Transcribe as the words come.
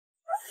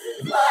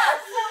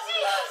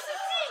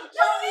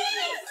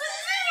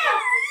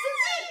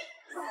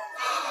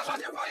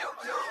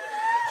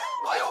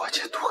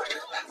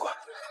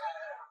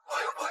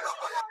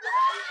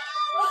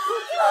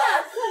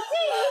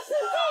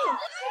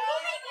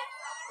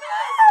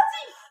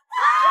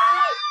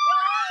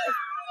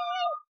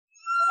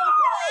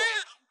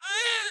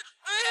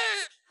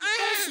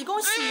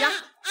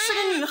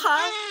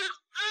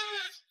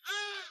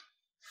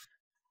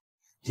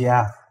姐，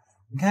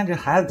你看这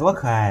孩子多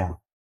可爱呀！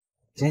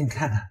姐，你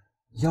看看，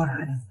腰上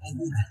还有白印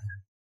呢。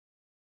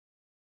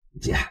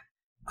姐，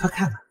快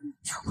看看。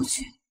出不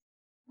去，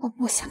我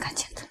不想看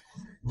见他。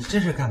你这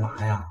是干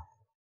嘛呀？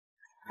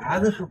孩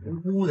子是无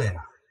辜的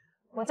呀。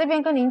我这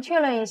边跟您确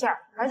认一下，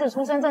孩子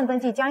出生证登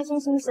记江欣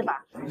欣是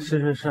吧？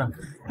是。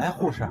哎，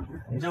护士，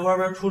你这外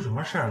边出什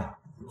么事了？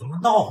怎么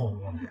闹哄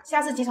哄的？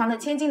夏氏集团的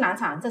千金难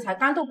产，这才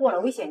刚度过了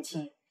危险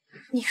期。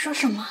你说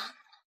什么？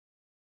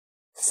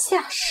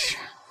夏氏？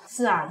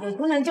是啊，有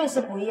不能就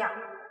是不一样。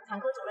产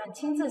科主任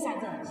亲自上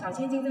阵，小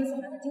千金真是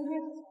孩子今天。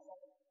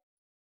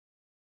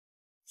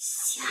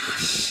夏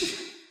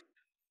氏。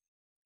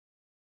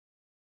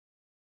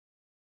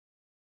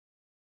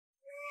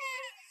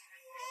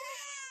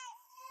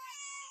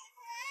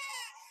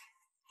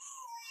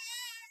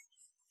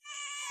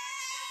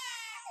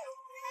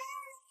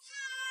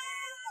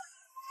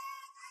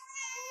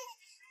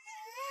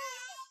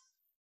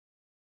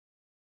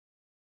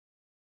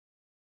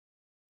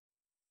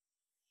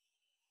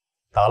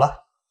咋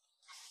了？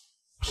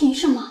凭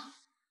什么？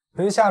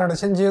因为夏氏的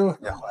千金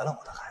也怀了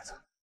我的孩子。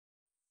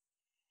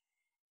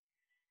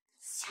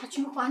夏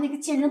君华那个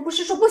贱人不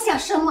是说不想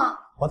生吗？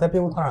我在避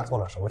孕套上做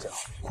了手脚，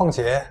况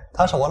且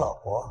她是我老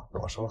婆，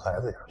我生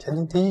孩子也是天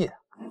经地义。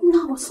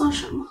那我算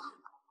什么？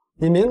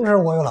你明知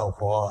我有老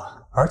婆，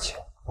而且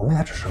我们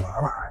也只是玩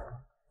玩而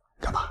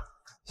已，干嘛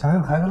想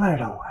让孩子赖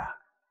上我呀？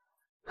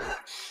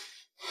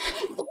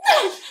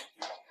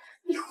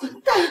你混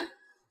蛋！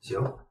行，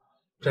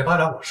这巴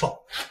掌我受。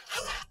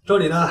这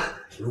里呢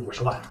有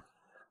50万，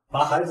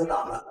把孩子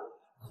打了，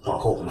往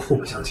后我们互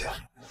不相欠。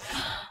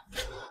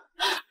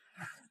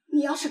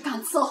你要是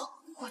敢走，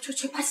我就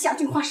去把夏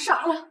君华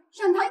杀了，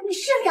让他一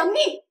尸两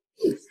命。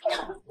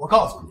我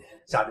告诉你，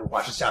夏君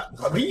华是夏君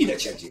华唯一的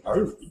千金，而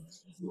你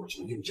我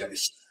就用这个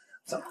心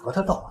怎么和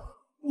他斗？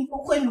你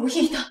不会如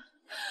意的，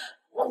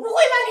我不会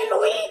让你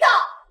如意的。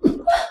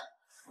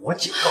我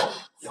警告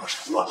你，要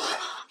是乱来，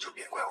就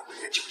别怪我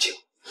没人救情。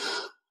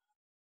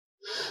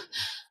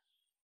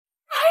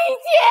海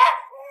姐，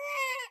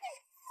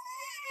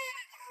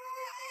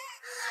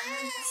海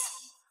姐，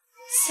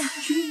夏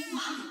君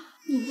华，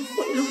你们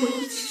毁了我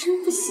一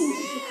生的幸福。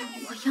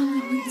我要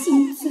你们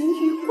尽尊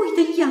于贵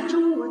的养着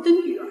我的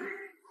女儿，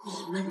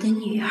你们的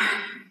女儿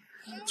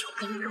就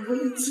跟着我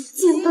一起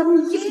见到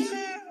你里，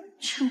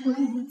成为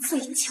你们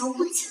最瞧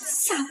不起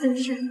下的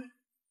人。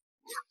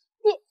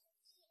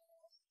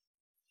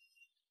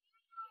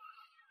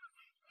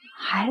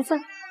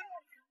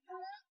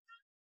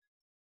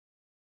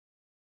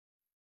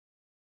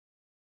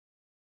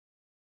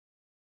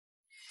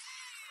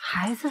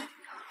孩子，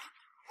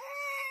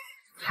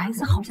孩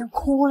子好像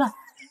哭了，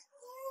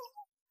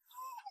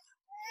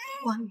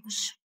关你的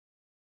事。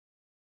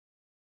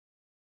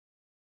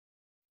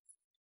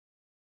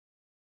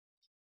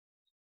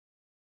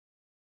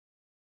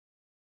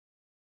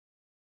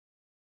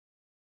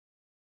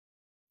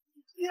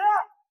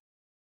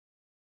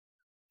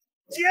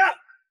姐，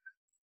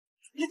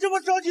你这么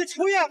着急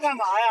出院干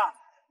嘛呀？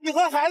你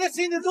和孩子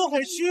心里都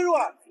很虚弱，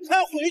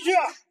快回去。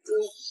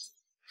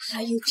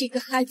还有这个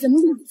孩子命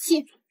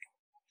贱，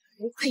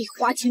不配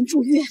花钱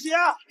住院。姐，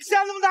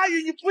下那么大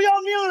雨，你不要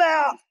命了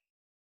呀？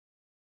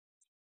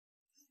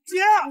姐，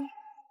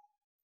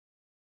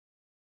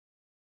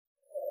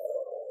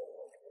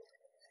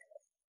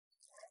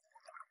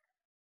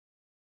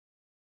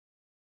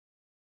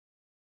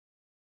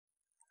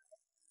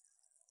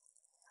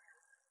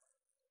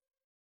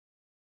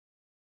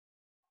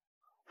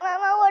妈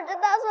妈，我知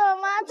道错了，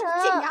妈疼。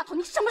贱丫头，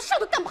你什么事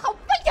都干不好，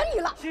白养你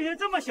了。欣欣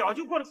这么小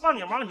就过来帮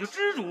你忙，你就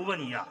知足吧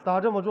你呀。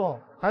打这么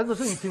重，孩子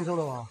是你亲生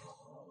的吗？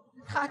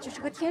他就是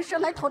个天生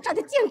来讨债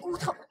的贱骨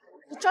头，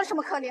你装什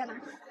么可怜呢？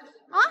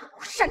啊！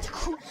我让你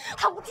哭，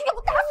好，我今天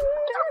不打死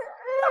你。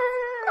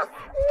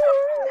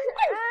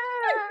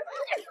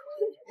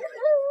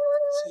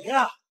姐，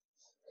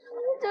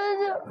舅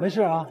舅，没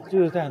事啊，舅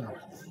舅在呢。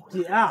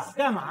姐，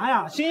干嘛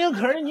呀？欣欣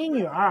可是你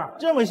女儿，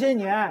这么些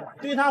年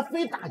对她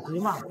非打击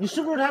嘛，你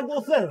是不是太过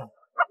分了？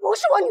她不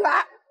是我女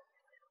儿，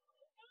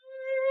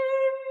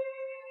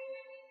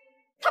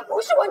她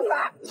不是我女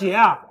儿。姐，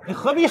你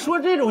何必说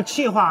这种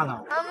气话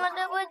呢？妈妈，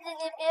对不起，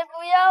你别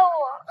不要我。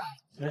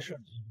没事，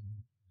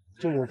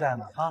舅舅在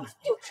呢啊。就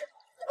是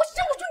我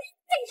生不出你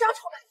这丫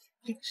头来。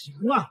行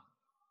了，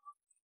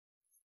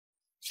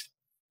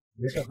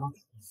没事啊，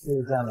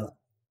舅舅在呢。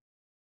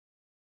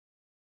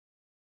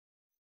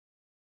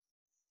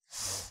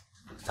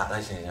咋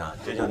了，欣欣？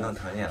舅舅弄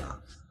疼你了？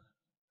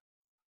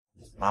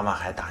妈妈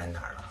还打你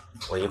哪儿了？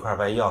我一块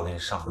把药给你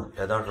上了，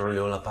别到时候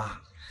留了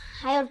疤。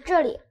还有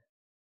这里，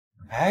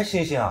哎，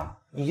欣欣，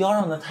你腰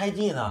上的胎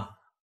记呢？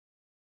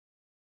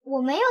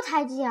我没有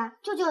胎记啊，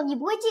舅舅，你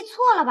不会记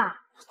错了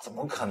吧？怎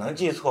么可能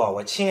记错？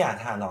我亲眼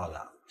看到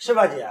的，是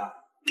吧，姐？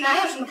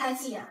哪有什么胎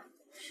记啊？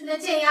是那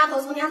贱丫头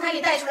从娘胎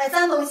里带出来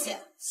脏东西，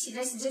洗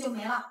着洗着就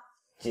没了。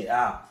姐，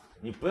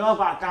你不要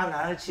把渣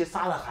男的气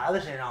撒在孩子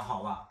身上，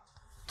好吧？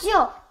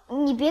舅，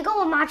你别跟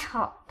我妈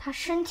吵，她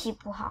身体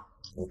不好。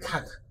你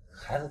看看，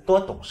孩子多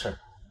懂事。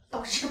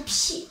懂事个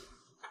屁！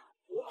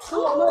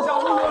祝我们的小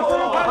姑娘生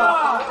日快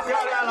乐！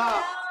漂亮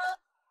了，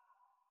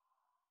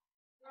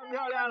太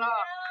漂亮了！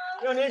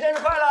幼宁生日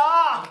快乐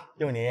啊！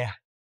幼宁，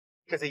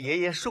这是爷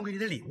爷送给你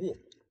的礼物，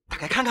打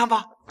开看看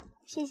吧。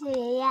谢谢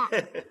爷爷。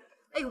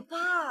哎呦，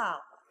爸，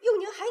幼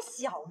宁还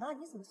小呢，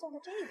你怎么送的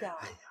这个？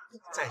哎呀，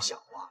再小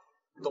啊，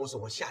都是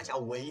我夏家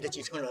唯一的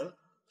继承人，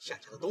夏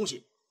家的东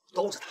西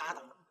都是他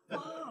的。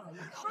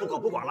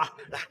不管了，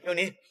来，幼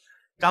宁，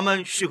咱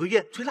们许个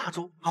愿，吹蜡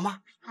烛好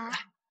吗？好，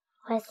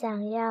我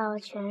想要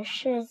全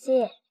世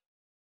界。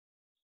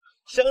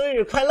生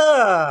日快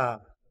乐！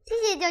谢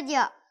谢舅舅。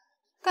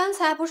刚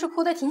才不是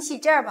哭得挺起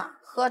劲儿吗？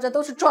合着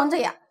都是装着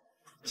呀。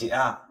姐，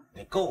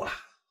你够了。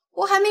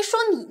我还没说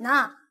你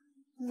呢，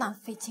浪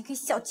费钱给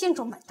小贱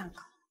种买蛋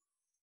糕。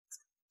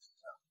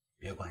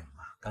别管你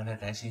妈，刚才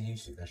咱欣欣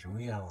许的什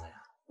么愿望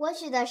呀？我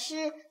许的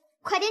是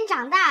快点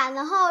长大，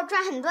然后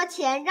赚很多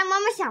钱，让妈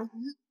妈享福。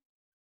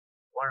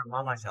光让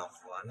妈妈享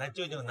福啊？那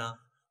舅舅呢？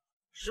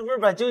是不是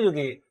把舅舅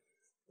给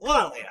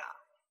忘了呀？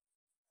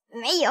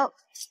没有，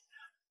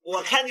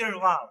我看就是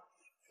忘了。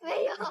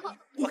没有，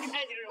我看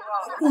就是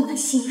忘了。我能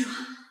心软，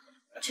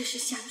这是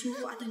夏君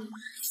华的女儿，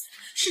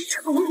是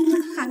成龙的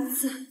孩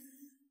子。他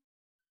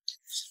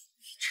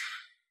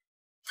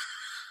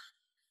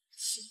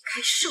应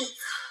该受责。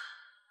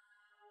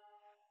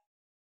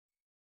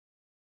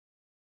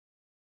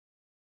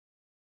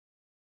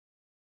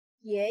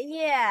爷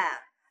爷，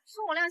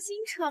送我辆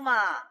新车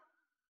嘛。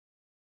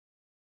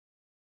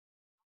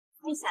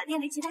这小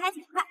店里骑的还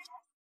挺快。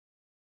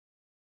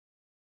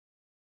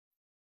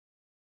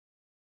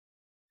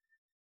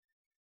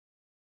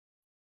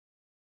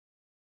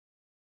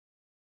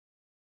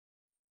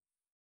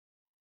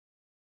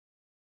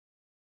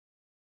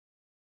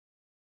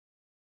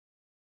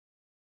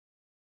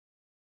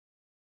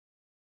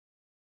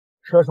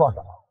车撞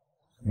上了，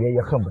爷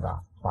爷恨不得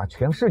把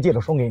全世界都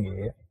送给你。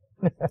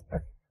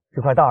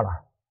这快到了，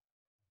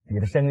你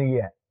的生日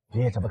宴，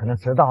爷爷怎么可能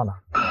迟到呢？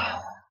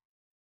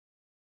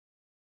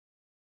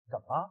怎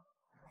么了？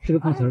是个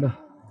碰瓷的。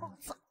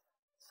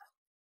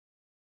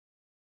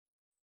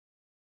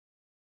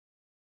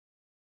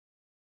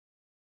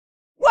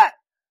喂，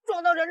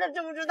撞到人了，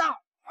知不知道？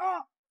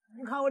啊！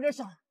你看我这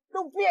手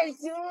都变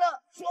形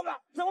了，说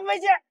吧，怎么回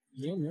事？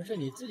明明是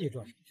你自己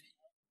撞上去的。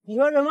你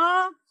说什么？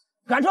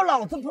敢说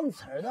老子碰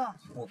瓷儿的？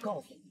我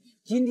告诉你，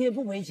今天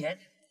不赔钱，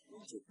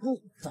你就不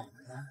走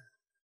了。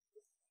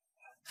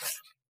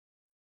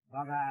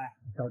大概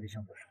到底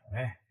想多少？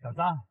哎，小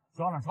三，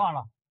算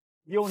了，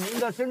有您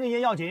的生日宴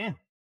要紧。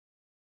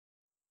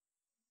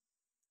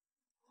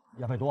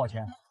要赔多少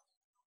钱？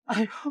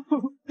哎呦，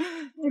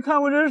你看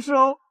我这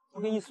手，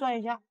我给你算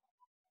一下，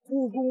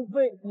误工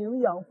费、营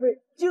养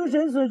费、精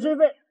神损失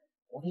费，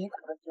我给你打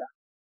个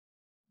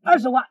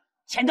价，20万，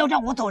钱到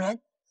账我走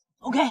人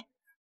 ，OK？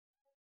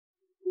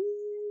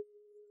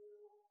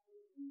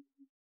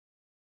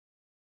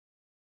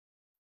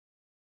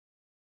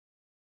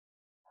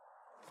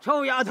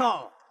 臭丫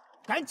头，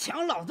敢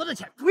抢老子的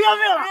钱，不要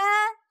命了！哎，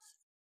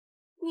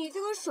你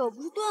这个手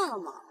不是断了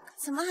吗？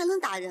怎么还能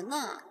打人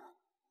呢？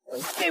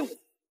给我！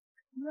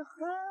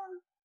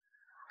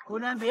果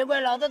然别怪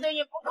老子对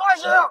你不客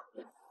气。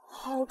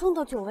好重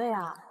的酒味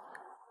啊！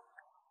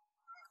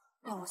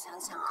让我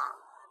想想啊，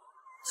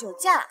酒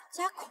驾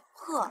加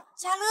恐吓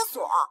加勒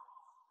索，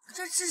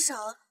这至少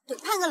得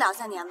判个2、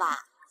3年吧。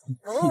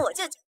我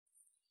舅舅，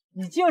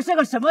你就是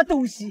个什么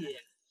东西？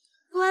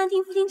公安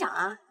厅副厅长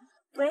啊。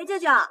喂，舅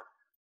舅。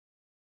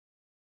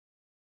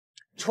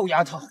臭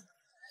丫头，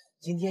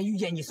今天遇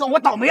见你算我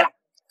倒霉了！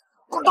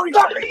给我等一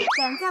下！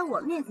敢在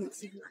我面前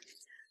欺负老人家。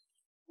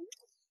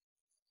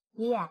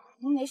爷爷，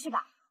您没事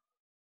吧？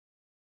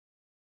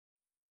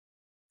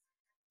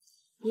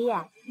爷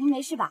爷，您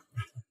没事吧？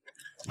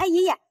哎，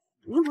爷爷，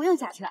您不用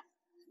下车，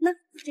那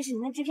这是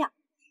您的支票。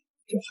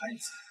这孩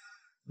子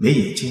没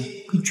眼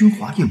睛，跟君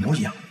华一模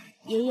一样。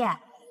爷爷，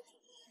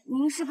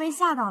您是被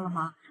吓到了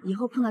吗？以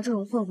后碰到这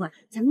种混混，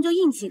咱们就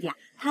硬气点，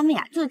他们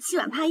呀就是欺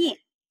软怕硬。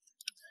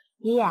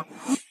爷爷，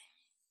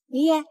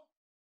爷爷，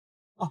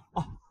哦，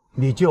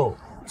你就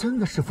真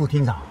的是副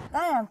厅长？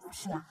当然不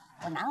是了，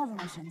我哪有这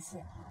么神气？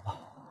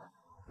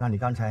那你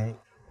刚才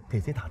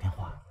给谁打电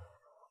话？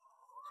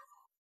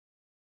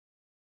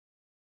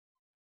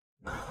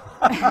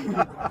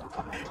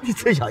你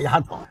这小丫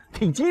头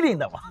挺机灵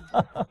的嘛。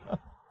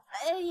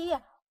哎，爷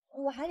爷，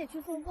我还得去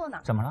送货呢。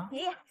怎么了？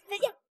爷爷，再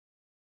见。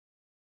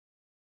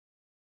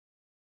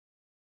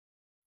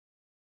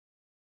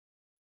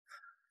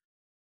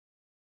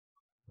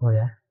老爷，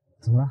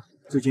怎么了？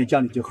之前家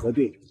里就核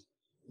对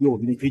幼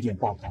宁的体检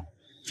报告，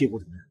结果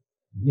怎么样？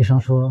医生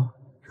说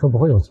不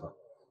会有错，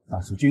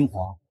但是君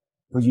华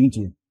和英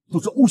姐都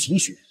是 O 型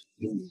血，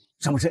幼宁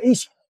怎么是 A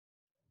型？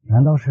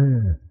难道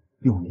是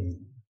幼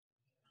宁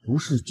不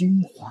是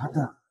君华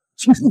的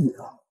亲生女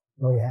儿？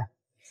老爷，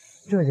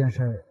这件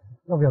事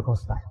要不要告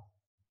诉大家？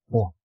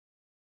不，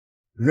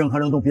任何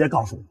人都别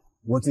告诉我，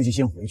我自己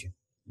先回去。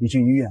你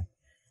去医院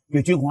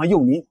给君华、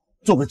幼宁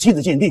做个亲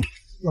子鉴定。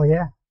老爷，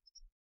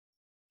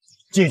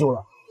记住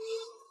了，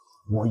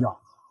我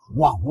要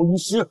万无一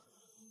失。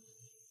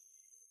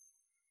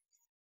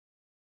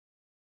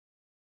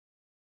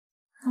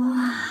哇，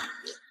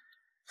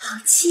好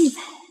气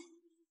派！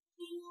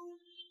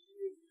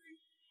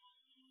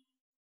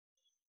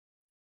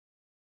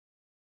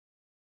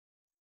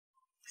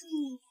祝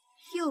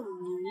佑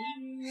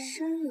宁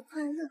生日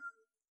快乐！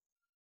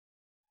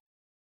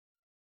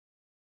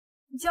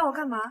你叫我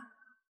干嘛？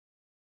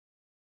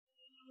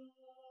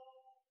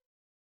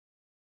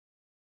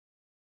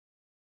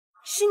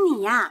是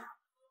你呀！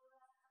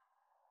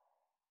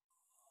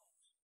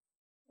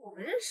我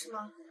们认识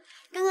吗？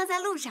刚刚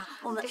在路上，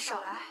我们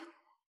少来！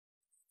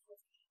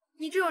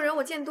你这种人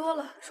我见多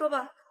了。说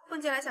吧，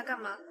混进来想干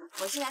嘛？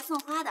我是来送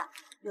花的，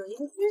有一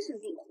个新师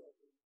弟，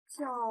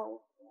叫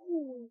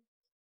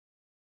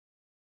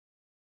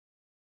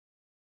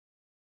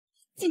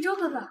晋州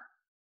哥哥。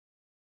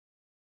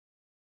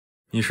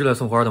你是来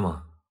送花的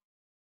吗？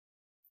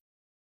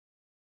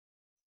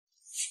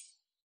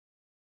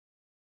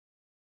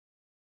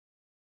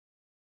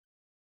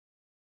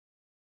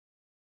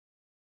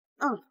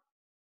嗯。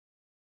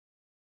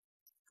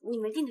你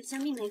们订的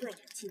香槟玫瑰，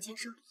请签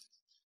收。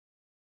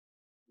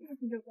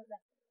晋州哥哥，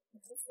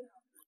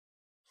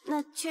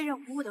那确认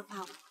无误的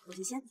话，我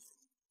就先走。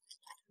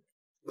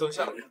等一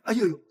下。哎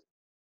呦呦！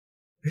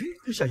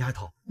哎，小丫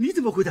头，你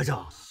怎么会在这？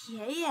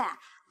爷爷，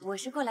我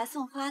是过来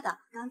送花的，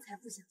刚才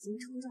不小心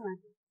冲中了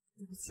你，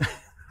对不起。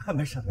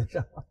没事没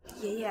事。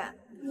爷爷，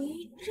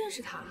你认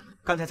识他？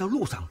刚才在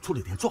路上出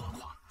了点状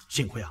况，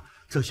幸亏啊，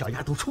这小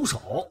丫头出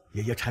手，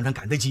爷爷常常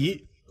赶得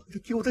及，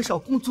给我的小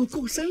公主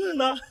过生日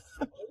呢。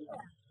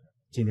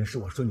今天是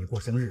我孙女过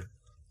生日，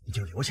你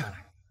就留下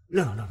来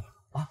热闹热闹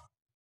啊！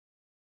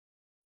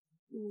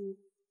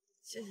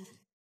谢谢。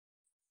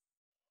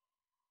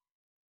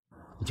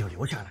你就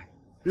留下来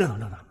热闹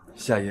热闹。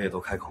夏爷爷都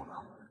开口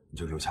了，你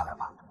就留下来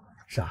吧。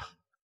是啊，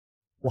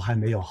我还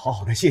没有好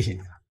好的谢谢你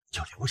呢，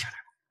就留下来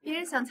吧。别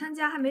人想参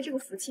加还没这个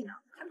福气呢，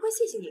还不会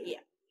谢谢爷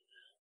爷？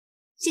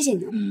谢谢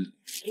你。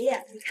爷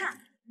爷，你看，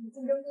你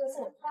晋州哥哥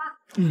送我花，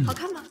好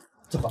看吗？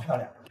这花漂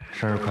亮。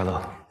生日快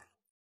乐！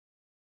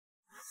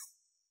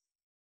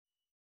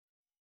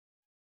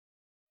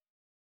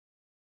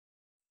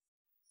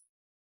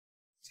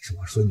这是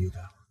我孙女的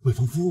未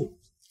婚夫。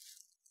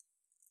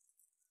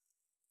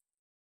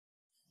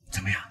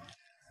怎么样，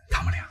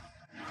他们俩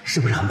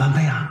是不是很般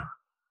配啊？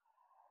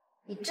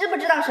你知不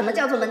知道什么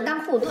叫做门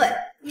当户对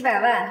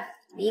？100万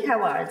离开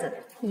我儿子，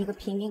一个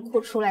贫民窟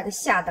出来的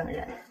下等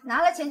人，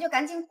拿了钱就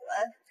赶紧滚，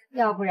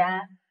要不然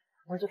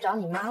我就找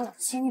你妈了。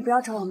请你不要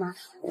找我妈，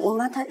我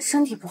妈她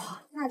身体不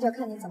好。那就要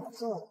看你怎么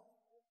做了。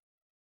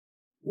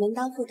门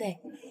当户对，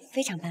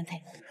非常般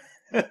配。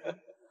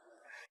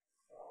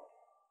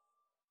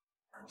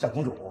小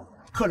公主，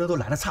客人都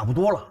来的差不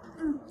多了。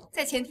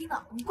在前厅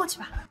呢，我们过去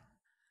吧。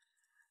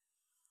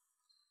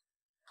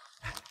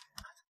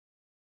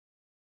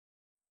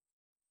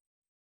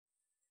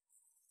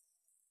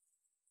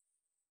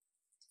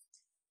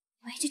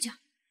喂，舅舅。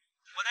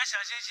我的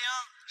小星星，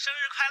生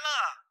日快乐！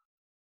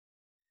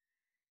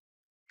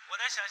我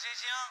的小星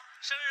星，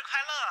生日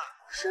快乐！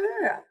生日？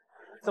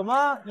怎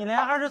么，你连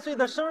20岁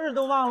的生日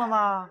都忘了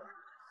吗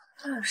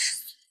？20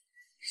岁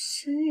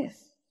生日，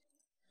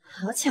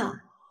好巧啊！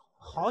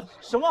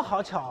什么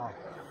好巧？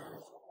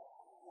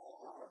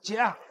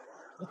姐，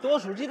你夺我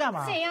手机干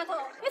嘛？贱丫头，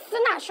你死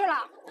哪去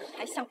了？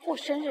还想过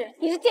生日？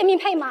你是贱命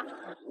配吗？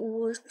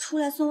我出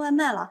来送外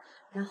卖了，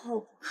然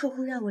后客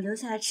户让我留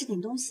下来吃点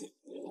东西。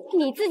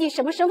你自己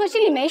什么身份，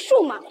心里没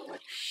数吗？人家还能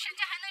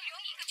留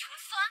你一个穷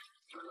酸，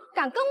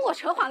敢跟我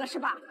扯谎了是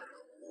吧？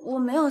我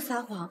没有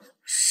撒谎，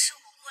是我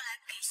过来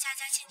给夏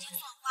家千金送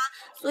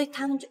花，所以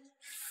他们就……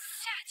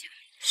夏家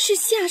是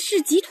夏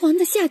氏集团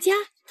的夏家，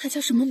他叫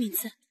什么名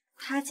字？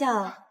他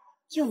叫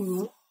佑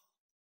宁。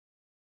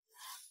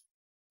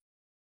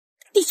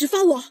地址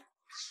发我。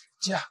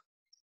姐，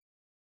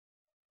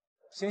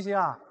星星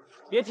啊，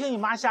别听你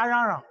妈瞎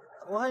嚷嚷，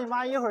我和你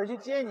妈一会儿去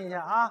接你去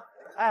啊！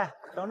哎，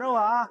等着我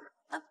啊！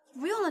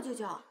不用了，舅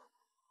舅。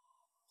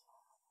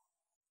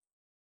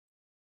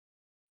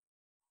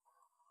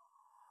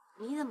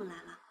你怎么来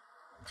了？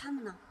他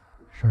们呢？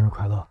生日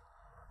快乐，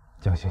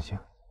江星星。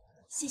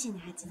谢谢你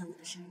还记得我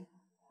的生日。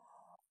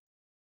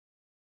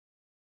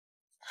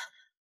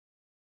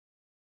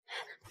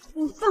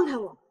你放开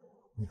我！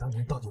你当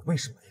年到底为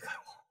什么离开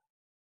我？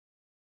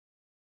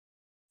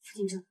傅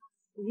金正，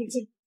我愿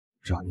见。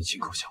只要你亲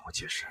口向我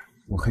解释，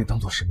我可以当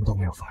做什么都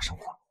没有发生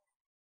过。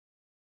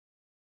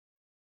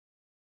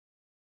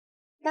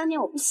当年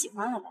我不喜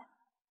欢了呗，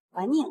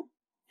玩腻了，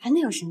还能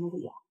有什么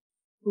理由？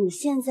你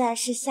现在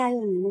是夏佑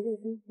宁的未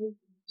婚夫，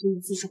请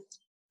你自首。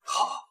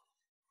好，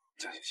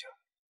江星星，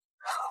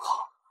很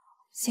好。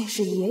先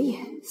是爷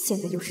爷，现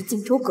在又是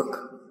晋州哥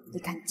哥，你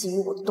敢觊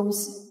觎我的东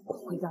西，我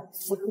会让你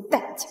付出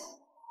代价。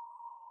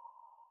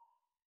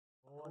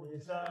祝你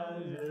生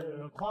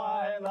日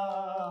快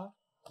乐，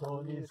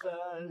祝你生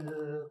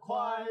日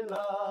快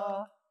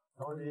乐，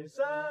祝你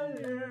生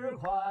日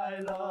快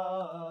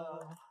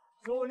乐。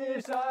祝你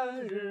生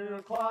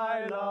日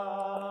快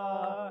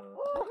乐！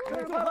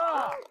生日快乐！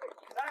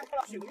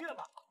来，许个愿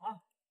吧，啊！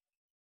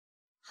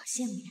好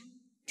羡慕呀，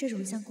这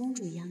种像公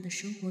主一样的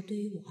生活，对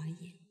于我而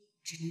言，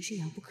只能是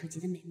遥不可及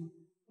的美梦。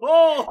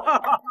哦，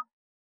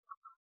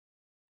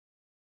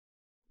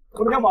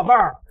我的小宝贝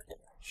儿，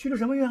许了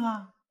什么愿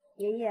啊？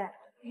爷爷，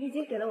你已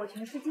经给了我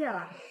全世界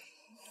了，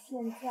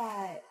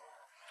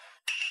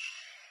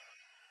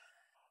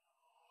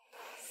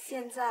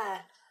现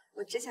在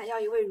我只想要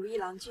一位如意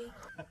郎君。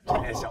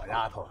这小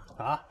丫头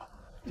啊，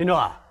金钟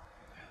啊，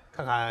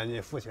看看你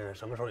父亲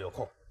什么时候有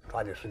空，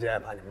抓紧时间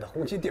把你们的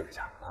婚期定一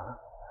下啊。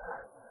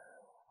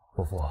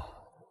伯父，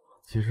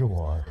其实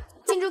我……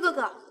金珠哥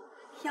哥，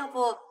要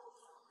不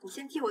你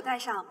先替我戴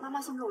上妈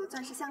妈送给我的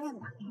钻石项链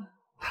吧。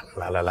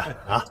来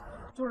啊！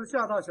就是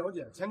夏大小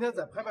姐前天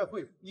在拍卖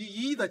会以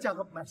1亿的价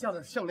格买下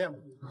的项链。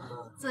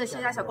这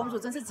夏家小公主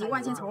真是集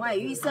万千宠爱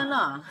于一身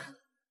了。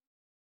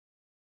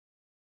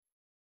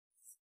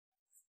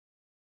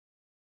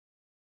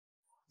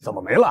怎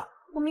么没了？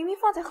我明明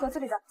放在盒子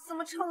里的，怎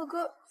么唱个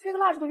歌、吹个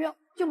蜡烛的愿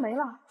就没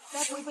了？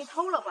该不会被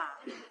偷了吧？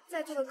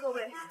在座的各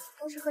位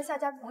都是和夏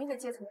家同一个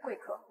阶层的贵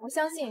客，我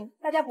相信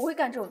大家不会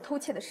干这种偷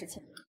窃的事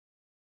情。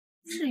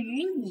至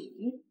于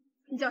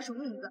你叫什么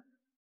名字？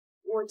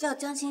我叫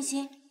江欣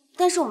欣，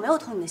但是我没有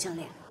偷你的项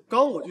链。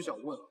刚我就想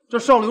问，这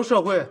上流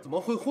社会怎么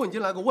会混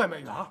进来个外卖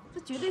员？这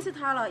绝对是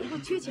他了，一副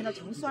缺钱的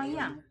穷酸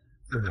样。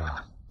院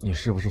长，你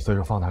是不是随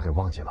手放哪给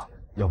忘记了？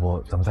要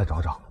不咱们再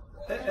找找？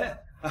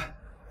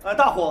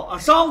大伙啊，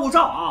商务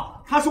照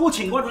啊，他是我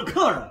请过来的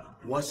客人，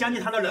我相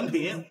信他的人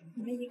品。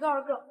你们一个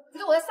二个觉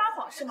得我在撒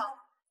谎是吗？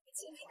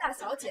清平大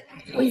小姐，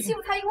我欺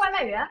负她一个外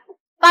卖员，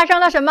发生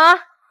了什么？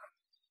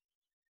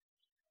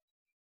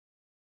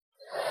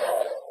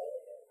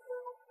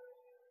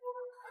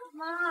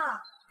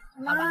妈，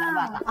来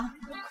晚了啊！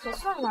可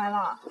算来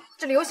了，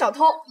这里有小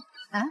偷。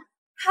啊，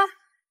他。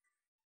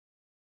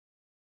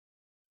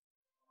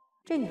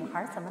这女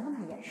孩怎么那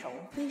么眼熟？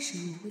为什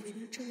么你会觉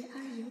得这位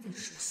阿姨有点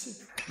熟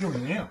悉？有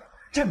宁，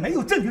在没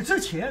有证据之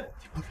前，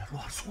你不能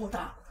乱说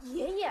的。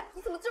爷爷，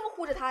你怎么这么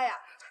护着她呀？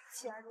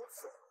既然如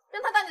此，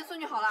让她当你的孙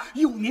女好了。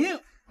有宁，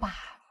爸，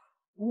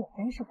你也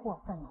真是过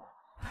分了，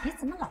你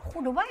怎么老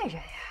护着外人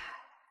呀？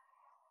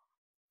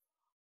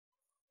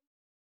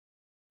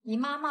你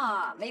妈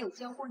妈没有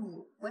教过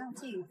你不要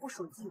借予不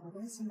属自己的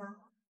东西吗？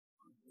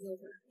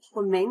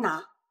我没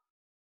拿。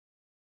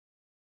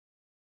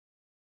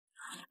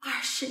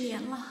20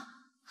年了，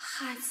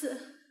孩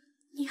子，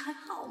你还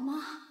好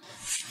吗？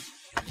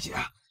姐，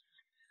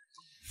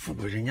富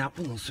贵人家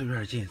不能随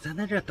便进，咱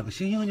在这等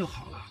星星就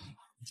好了。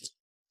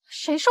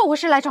谁说我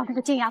是来找那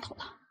个贱丫头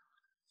的？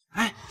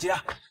哎，姐，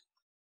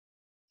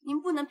您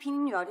不能凭你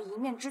女儿的一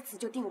面之词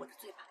就定我的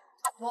罪吧？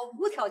我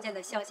无条件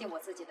的相信我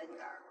自己的女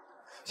儿。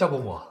夏伯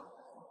母，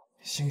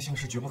星星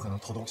是绝不可能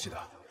偷东西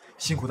的，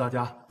辛苦大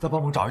家再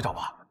帮忙找一找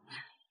吧。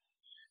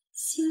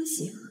星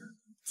星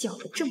叫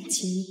得这么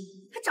亲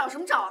密，还找什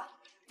么找啊？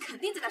肯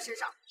定在她身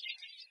上。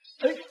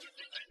哎，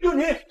幼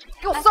宁，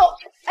给我搜！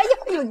哎呀，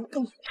幼宁，幼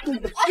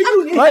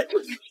宁，哎，你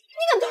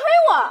敢推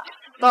我？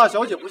大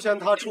小姐不嫌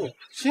他处，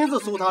亲自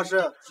搜他身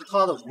是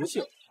她的荣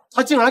幸，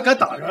她竟然敢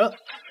打人！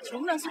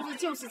穷人素质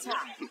就是差。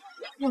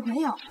我没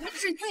有，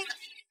是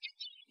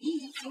你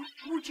已经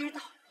不知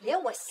道，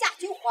连我夏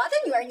君华的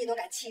女儿你都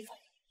敢欺负，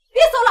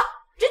别搜了，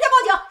直接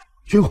报警！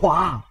君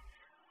华，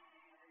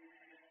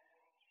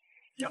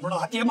也不知道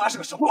他爹妈是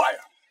个什么玩意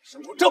儿，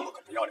生出这么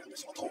个不要脸的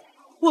小偷。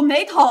我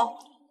没偷。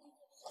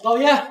老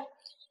爷，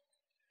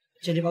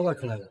鉴定报告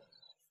出来了。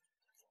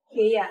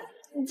爷爷，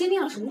你鉴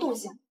定了什么东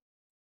西？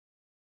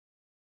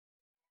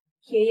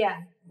爷爷，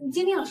你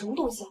鉴定了什么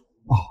东西？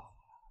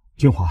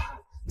君华，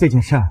这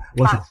件事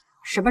我想，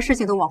什么事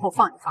情都往后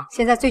放一放，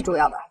现在最主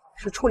要的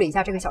是处理一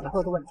下这个小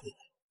偷的问题。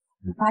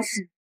我发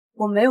誓，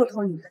我没有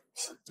偷你的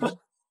东西。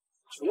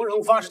穷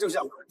人发誓就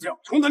像滚将，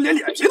穷得连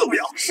脸皮都不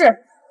要。是，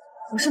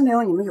我是没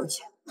有你们有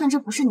钱，但这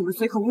不是你们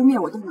随口污蔑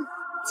我的理由。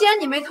既然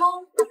你没偷，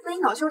那你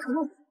恼羞成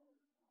怒，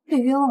被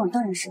冤枉我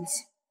当然生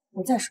气。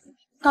我再说，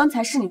刚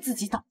才是你自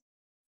己倒。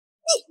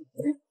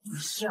你不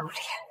要脸！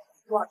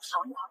我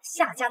堂堂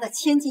夏家的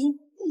千金，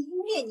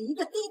污蔑你一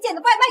个低贱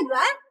的外卖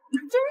员，你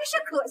真是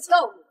可笑！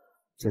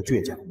这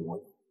倔强的模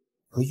样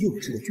和幼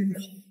稚的军口，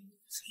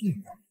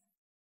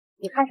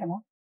你看什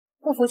么？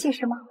不服气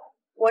是吗？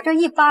我这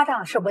一巴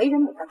掌是为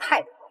人母的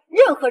态度，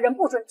任何人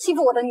不准欺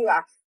负我的女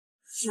儿。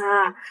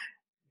妈，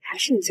还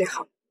是你最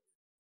好。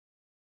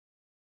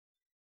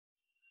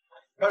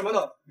干什么呢？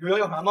有人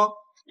要谈吗？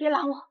别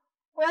拦我，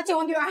我要救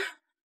我女儿。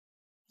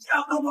姐，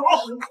快跑！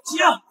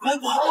姐，快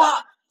跑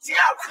啊！姐，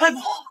快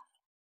跑！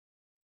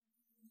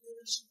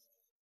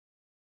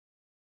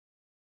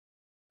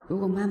如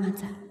果妈妈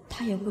在，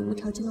她也会无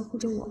条件的护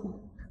着我吗？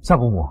夏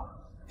伯母，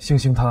星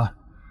星她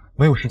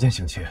没有时间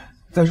省钱，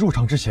在入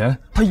场之前，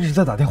她一直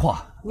在打电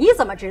话。你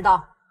怎么知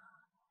道？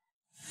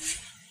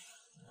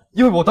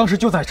因为我当时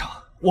就在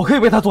场，我可以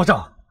为她作证。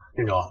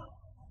金州，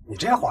你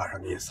这话什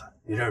么意思？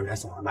你认识人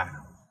送外卖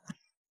的？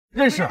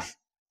认识。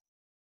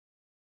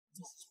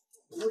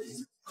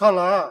看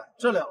来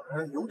这两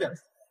人有点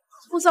熟。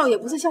傅少爷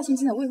不是夏千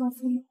金的未婚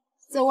夫吗？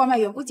这外卖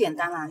员不简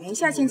单啊，连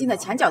夏千金的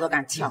墙角都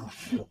敢撬。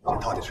你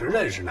到底是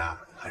认识呢，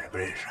还是不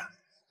认识？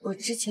我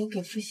之前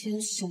给傅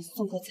先生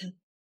送过餐。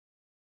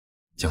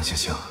江星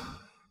星，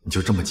你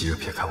就这么急着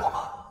撇开我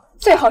吗？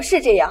最好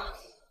是这样。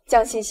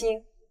江欣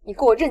欣，你给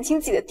我认清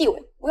自己的地位，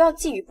不要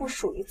觊觎不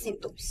属于自己的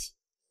东西。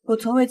我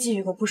从未觊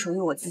觎过不属于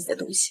我自己的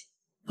东西，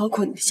包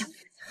括你的项链。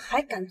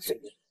还敢嘴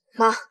硬！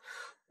妈，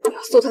我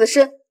要搜他的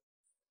身。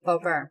宝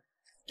贝儿，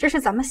这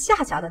是咱们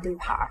夏家的地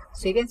盘，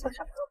随便做什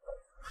么都可以。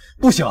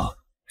不行，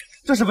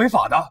这是违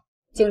法的。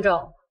荆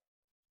州，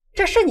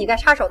这是你该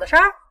插手的事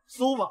儿。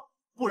搜吧，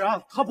不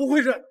然他不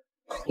会认。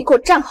你给我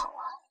站好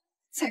啊！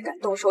再敢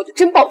动手，我就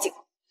真报警。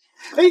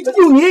哎，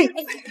有你！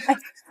哎，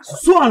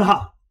算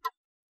了。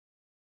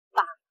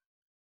爸，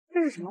这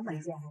是什么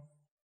文件？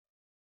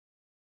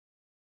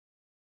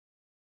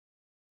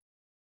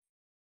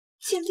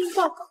鉴定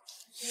报告。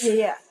爷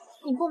爷，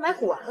你给我买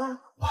古玩了？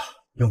啊，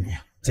有你，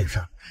这事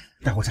儿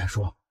待会再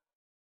说。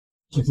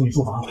先送你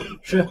书房。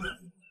是。爷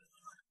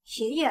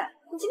爷，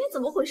你今天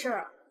怎么回事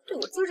啊？对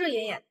我遮遮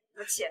掩掩，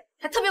而且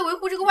还特别维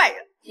护这个外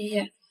人。爷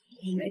爷，我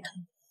没偷。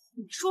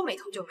你说没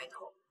偷就没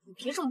偷，你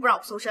凭什么不让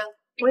我搜身？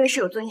我也是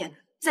有尊严的，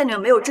在你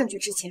们没有证据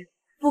之前，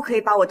不可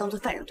以把我当做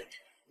犯人对待。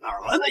哪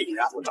来的一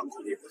丫头掌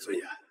控你的尊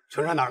严？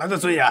全然哪来的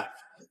尊严？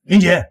林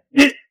姐，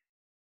你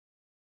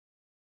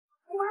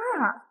妈，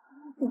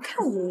你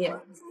看爷爷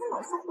今天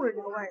老是护着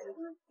这个外人。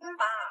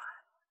爸，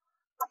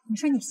你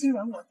说你心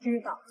软我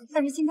知道，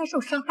但是今天受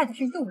伤害的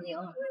是佑宁，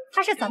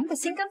他是咱们的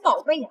心肝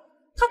宝贝呀，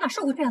他哪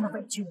受过这样的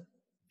委屈？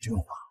君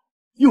华，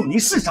佑宁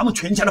是咱们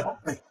全家的宝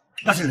贝，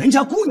但是人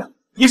家姑娘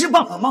也是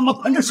爸爸妈妈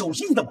捧着手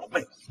心的宝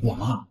贝，我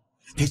妈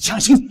得将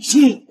心比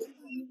心。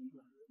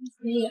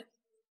爷爷，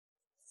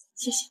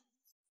谢谢，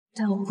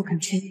但我不敢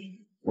确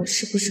定我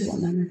是不是我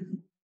妈妈的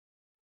女。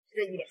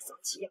这一脸丧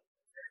气样，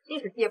一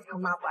是爹不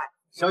疼妈不爱。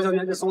小小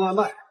年纪送外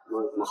卖，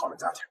能有什么好的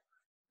家庭？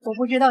我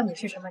不知道你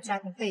是什么家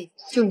庭背景，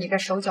就你这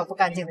手脚不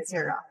干净的劲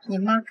儿啊，你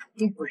妈肯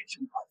定不是什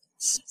么好东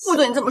西。不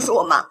准你这么说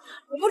我妈，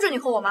我不准你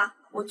吼我妈，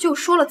我就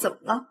说了，怎么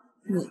了？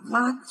你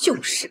妈就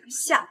是个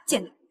下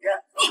贱的女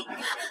人。你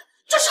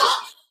住手！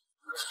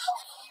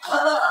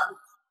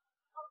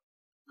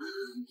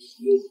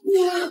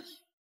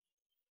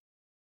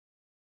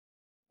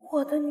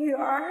我的女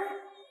儿，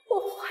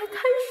我怀胎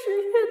10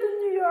月的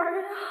女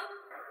儿啊，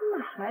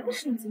哪来的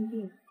神经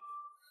病？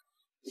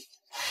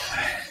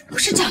不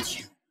是这样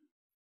的。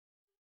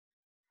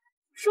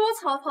说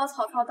曹操，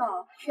曹操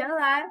到，原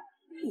来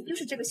你就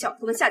是这个小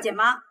偷的下贱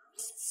妈。小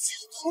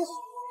偷，下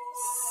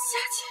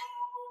贱，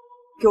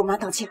给我妈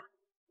道歉。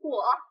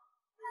我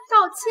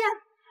道歉？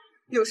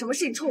有什么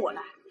事情冲我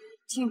来，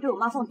请你对我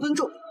妈放尊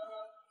重。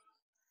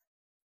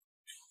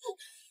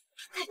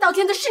该道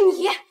歉的是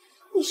你，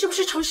你是不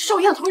是城市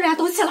受养偷人家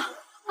东西了？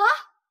啊？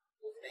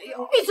没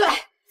有，闭嘴！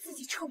自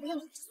己臭不要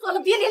脸，算了，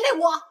别连累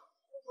我。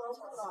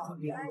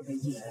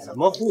怎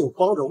么会有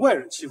帮着外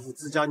人欺负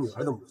自家女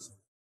儿的母亲？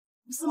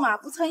不是嘛，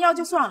不撑腰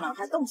就算了，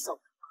还动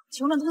手，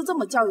穷人都是这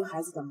么教育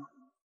孩子的吗？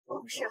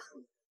不是，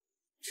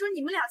说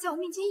你们俩在我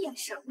面前眼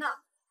神呢。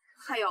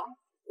还有，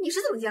你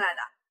是怎么进来的？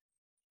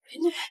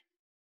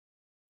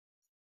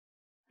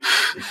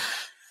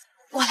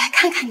我来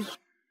看看你。看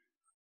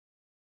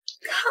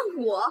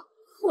我？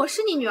我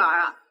是你女儿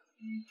啊？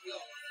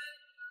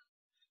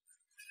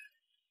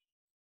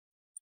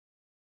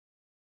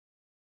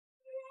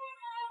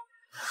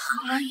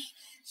韩英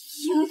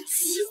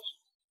姬，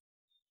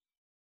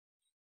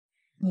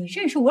你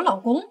认识我老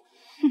公？哼，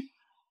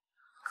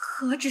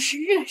何止是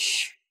认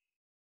识，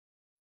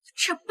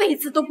这辈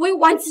子都不会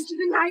忘记这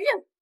个男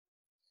人。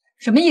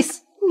什么意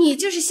思？你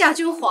就是夏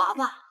君华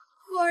吧？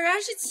果然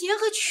是钱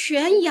和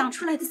权养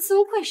出来的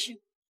尊贵生，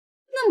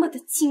那么的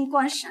金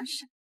光闪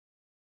闪，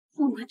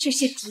我们这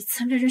些底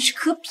层的人是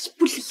可比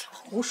不了。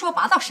胡说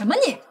八道什么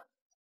你？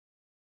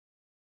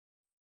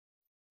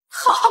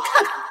好好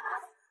看看。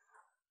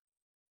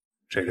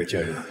这个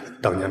贱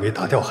人当年没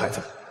打掉孩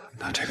子，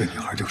那这个女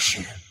孩就是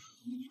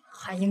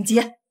韩英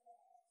杰，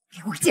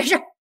给我解释！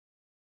哼，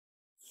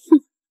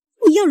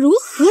你要如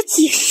何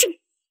解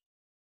释？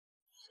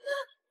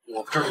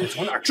我不知道你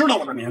从哪儿知道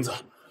我的名字，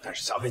但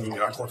是想为你女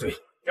儿脱罪，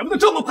也不能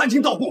这么攀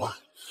亲倒故啊！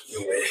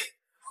因为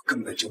我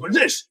根本就不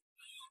认识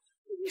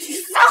你。你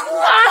撒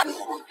谎！你给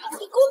我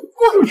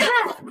滚开！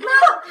妈，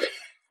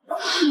佑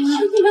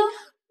宁，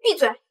闭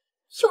嘴！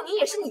佑宁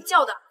也是你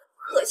叫的，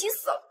恶心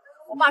死了！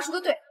我爸说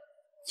的对，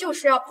就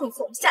是要碰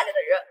瓷我们夏家的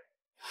人。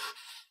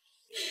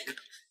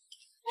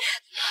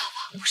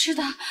不是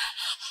的，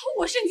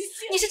我是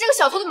你是这个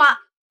小偷的妈。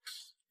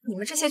你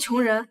们这些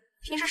穷人，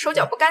平时手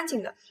脚不干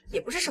净的，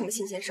也不是什么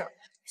新鲜事儿。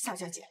夏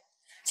小姐，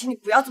请你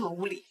不要这么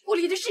无礼，无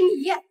礼的是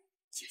你。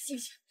请谢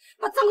谢，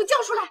把赃给交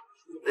出来。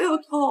你没有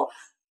偷，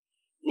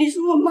你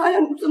是我妈呀，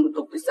你怎么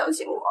都不相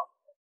信我？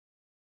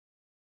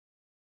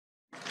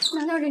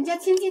难道人家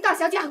千金大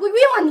小姐还会冤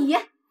枉你？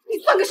你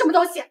算个什么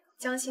东西？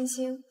江欣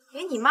欣，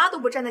连你妈都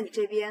不站在你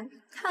这边，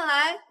看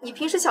来你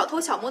平时小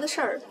偷小摸的事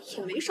儿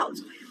也没少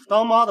做呀。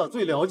当妈的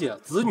最了解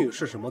子女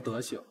是什么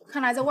德行，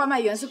看来这外卖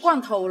员是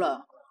惯偷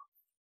了。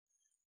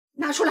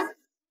拿出来！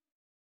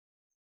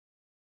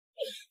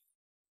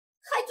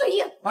还嘴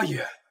硬！阿姨，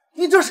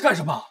你这是干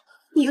什么？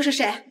你又是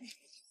谁？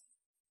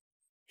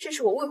这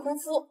是我未婚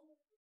夫。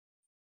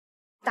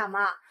大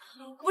妈，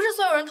不是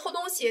所有人偷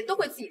东西都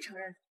会自己承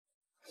认，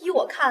依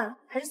我看，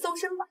还是搜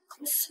身吧。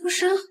搜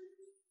身？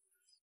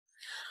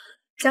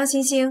江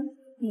星星，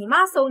你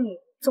妈搜你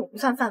总不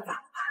算犯法了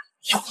吧？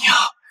有娘，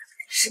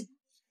是，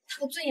她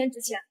的尊严值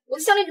钱，我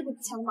的项链就不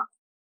值钱了吗？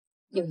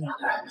有娘，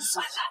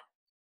算了，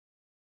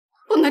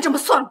不能这么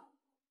算了。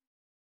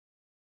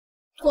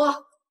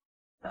脱！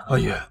阿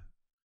姨，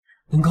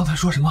您刚才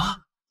说什么？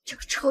这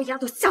个臭丫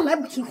头向来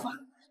不听话，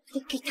得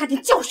给她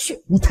点教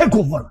训。你太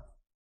过分了！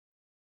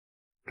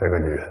这个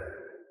女人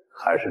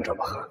还是这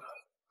么狠。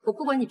我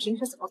不管你平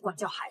时怎么管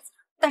教孩子，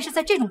但是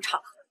在这种场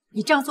合，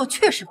你这样做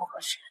确实不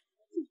合适。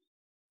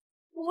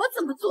我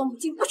怎么做母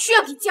亲不需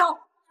要你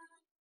教？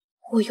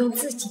我用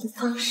自己的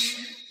方式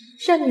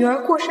让女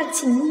儿过上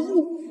锦衣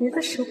玉食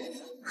的生活，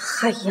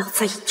还要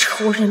在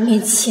仇人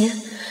面前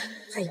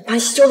来般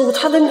羞辱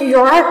她的女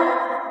儿。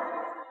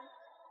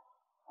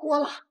脱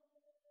了，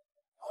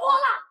脱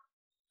了！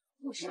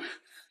不是，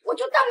我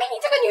就当没你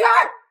这个女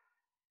儿。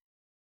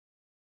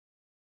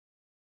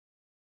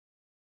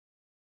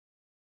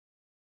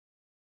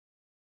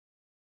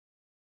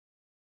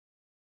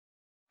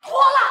脱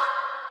了！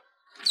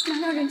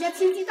难道人家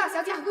千金大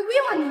小姐还会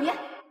冤枉你？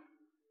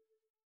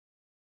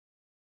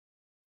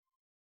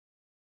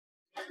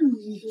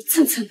你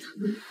蹭蹭的，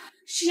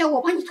是要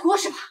我帮你脱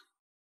是吧？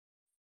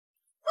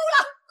够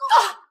了，够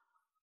了！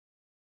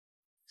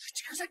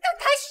这才刚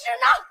开始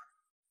呢！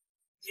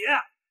姐，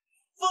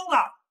疯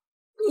了！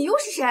你又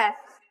是谁？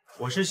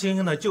我是星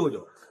星的舅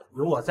舅，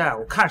有我在，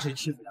我看谁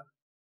欺负他。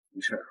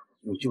没事，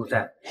有舅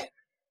在。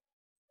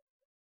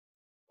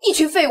一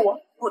群废物！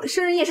我的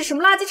生日宴是什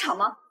么垃圾场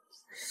吗？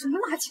什么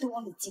垃圾都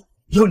往里进。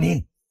有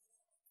您，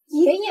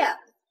爷爷，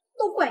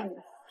都怪你！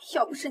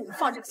要不是你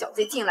放这个小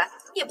贼进来，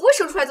也不会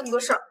生出来这么多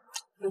事儿。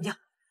有娘，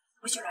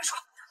不许乱说。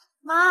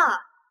妈，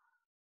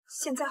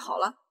现在好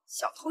了，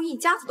小偷一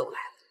家子都来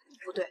了。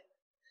不对，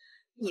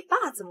你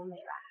爸怎么没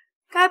来？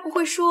该不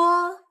会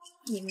说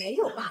你没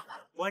有爸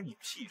爸？关你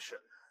屁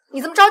事！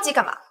你这么着急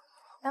干嘛？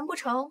难不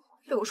成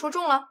被我说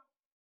中了？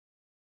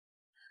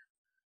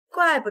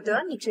怪不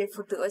得你这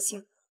副德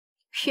行，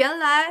原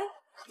来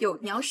有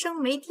娘生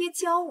没爹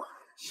教啊！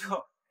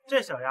哟，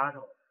这小丫头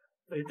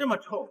嘴这么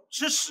臭，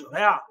吃屎了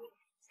呀？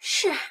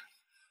是，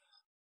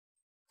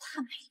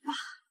他没爸，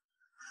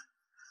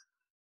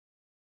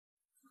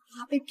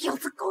他被婊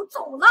子勾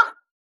走了。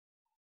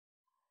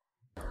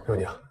有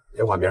娘，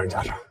别管别人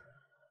家事儿。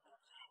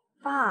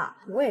爸，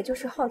我也就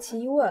是好奇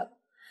一问，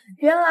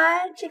原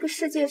来这个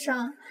世界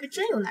上还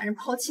真有男人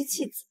抛妻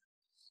弃子。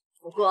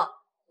不过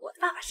我的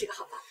爸爸是个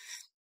好爸爸，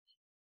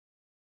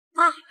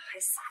爸爸还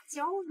撒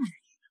娇呢。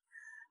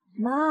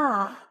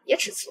妈，别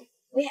吃醋，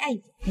我也爱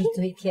你。你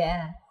嘴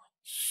甜，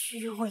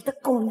虚伪的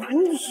狗男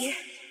女，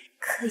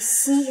可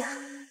惜呀，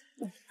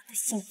你们的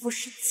幸福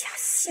是假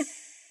象，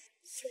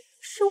这也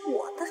是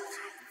我的孩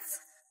子。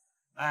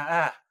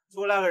哎，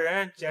出来个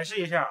人解释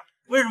一下，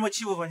为什么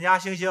欺负我们家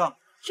星星？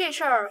这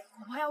事儿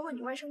恐怕要问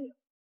你外甥女。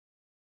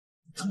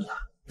怎么了？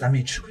咱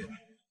没吃亏吧？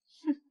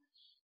哼，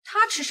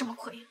他吃什么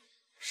亏？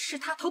是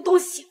他偷东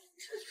西。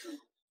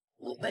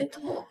我没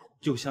偷。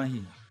就相信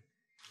你，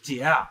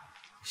姐，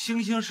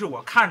星星是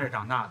我看着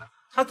长大的，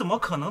他怎么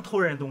可能偷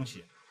人东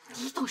西？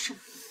你倒是，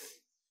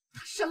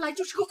他生来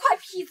就是个坏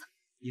坯子。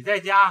你在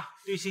家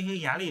对星星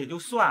严厉也就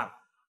算了，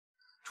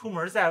出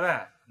门在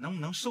外能不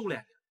能收敛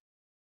点？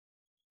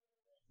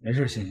没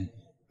事，星星，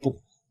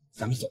不，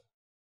咱们走。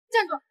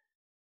站住！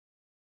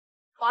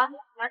保安，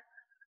来。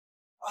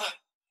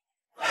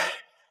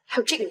还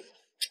有这个人，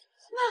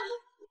妈，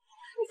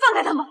你放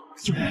开他们！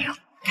有娘，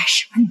干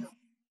什么呢？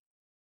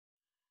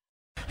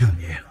有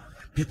您，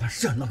别把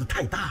事闹得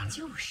太大了。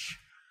就是。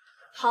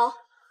好，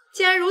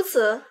既然如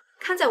此，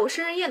看在我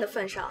生日宴的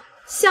份上，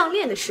项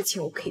链的事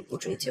情我可以不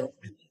追究，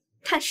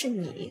但是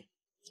你，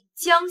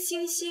江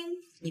星星，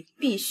你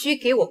必须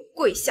给我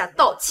跪下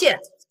道歉。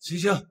星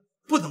星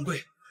不能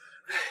跪。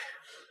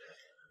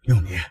有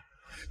您，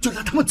就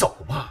让他们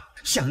走吧。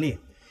项链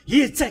爷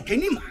爷再给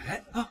你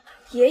买啊。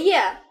爷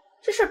爷，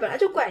这事儿本来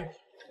就怪你，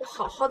我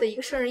好好的一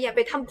个生日宴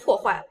被他们破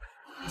坏了。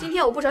今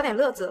天我不找点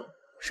乐子，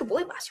是不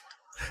会罢休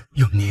的。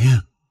有您，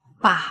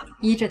爸，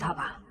依着他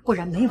吧，不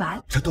然没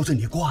完。这都是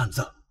你惯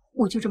子。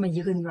我就这么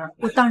一个女儿，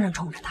我当然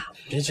宠着她。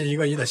比起1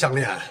个亿的项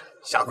链，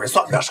下跪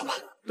算不了什么。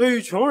对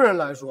于穷人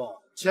来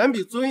说，钱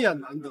比尊严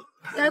难得。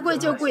该跪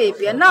就跪，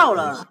别闹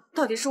了。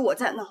到底是我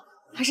在闹，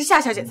还是夏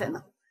小姐在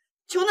闹？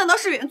穷难道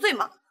是原罪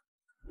吗？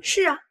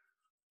是啊，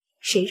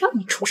谁让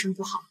你出身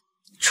不好？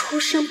出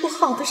身不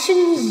好的是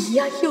你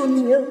呀，幼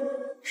宁，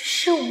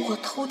是我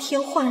偷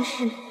天换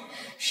日，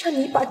让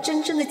你把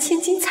真正的千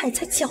金踩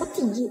在脚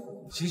底。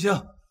星星，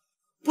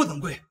不能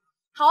跪。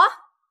好啊，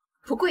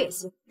不跪也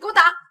行，给我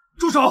打！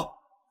住手！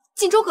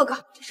晋州哥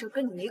哥，这事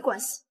跟你没关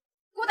系，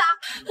给我打！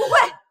不跪！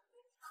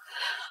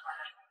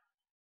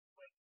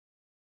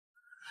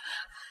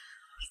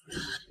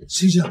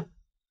星星，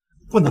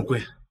不能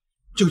跪，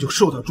舅舅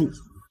受得住。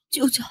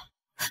舅舅，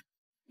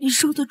你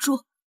受得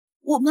住，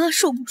我妈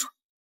受不住。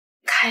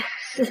开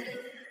始，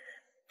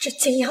这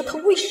贱丫头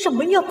为什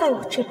么要带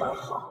我这般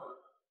好？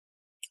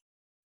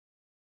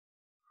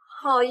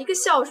好一个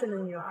孝顺的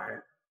女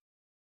儿！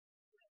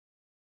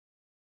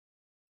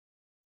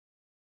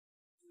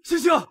星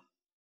星，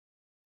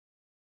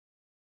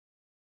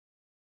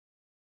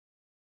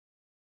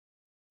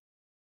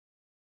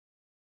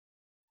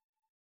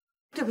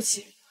对不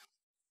起，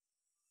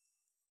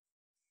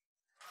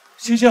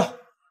星星，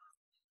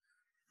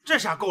这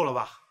下够了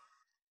吧？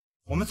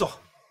我们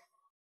走。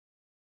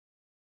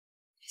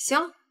行，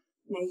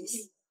没意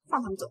思，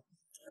放他们走。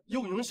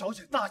幼宁小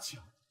姐大气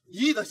，1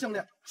亿的项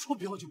链说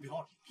标就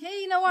标了。便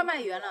宜那外卖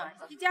员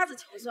了，一家子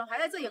穷酸，还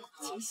在这演苦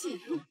情戏。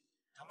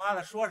他妈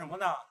的说什么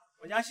呢？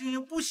我家星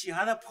星不稀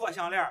罕那破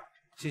项链。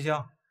星星，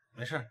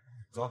没事，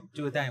走，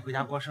就带你回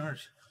家过生日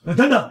去。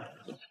等等，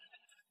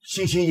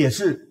星星也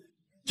是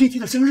今天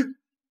的生日。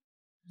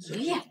爷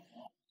爷，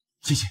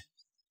星星，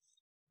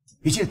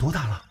你今年多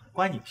大了？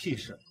关你屁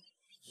事！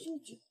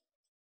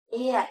爷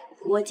爷，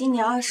我今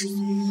年20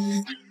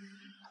岁。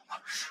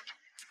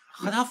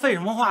和他废什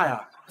么话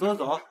呀？走走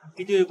走，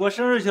给弟弟过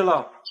生日去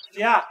了。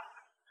姐，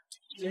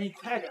姐你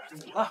快点，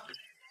怎么了？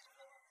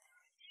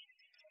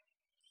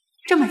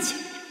这么巧，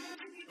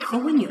和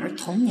我女儿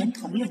同年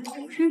同月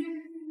同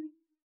日。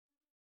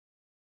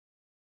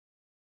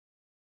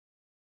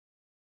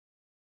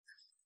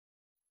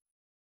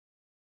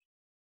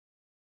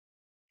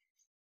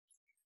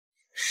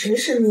神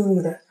神秘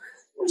秘的，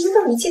你们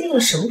到底鉴定了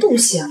什么东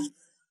西啊？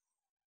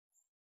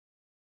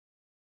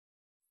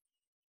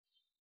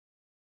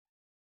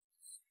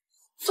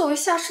作为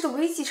夏氏的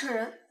唯一继承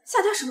人，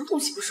夏家什么东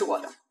西不是我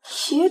的？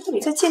爷爷到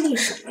底在鉴定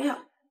什么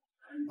呀？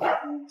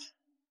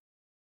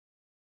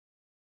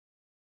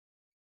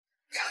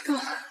找到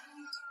了，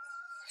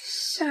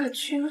夏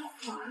君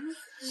华、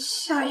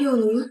夏幼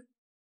宁，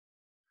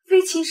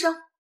非亲生，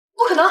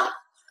不可能！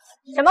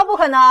什么不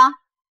可能？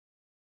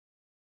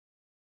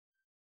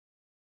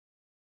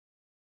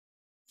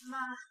妈，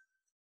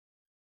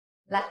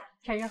来，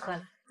趁热喝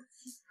了。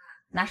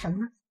拿什么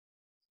呢？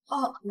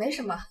哦，没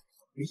什么，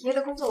爷爷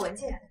的工作文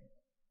件。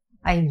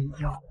哎呦，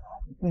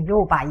你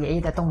又把爷爷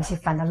的东西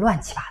翻得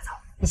乱七八糟，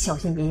你小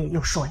心爷爷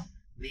又说你。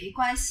没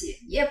关系，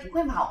爷爷不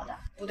会骂我的。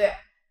不对，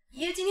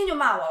爷爷今天就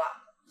骂我了，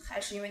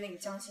还是因为那个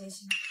江欣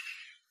欣。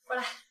过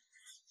来。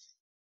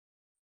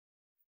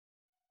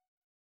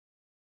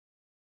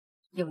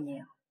幼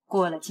宁，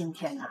过了今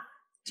天呢，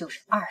就是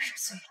20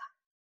岁了，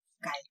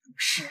该懂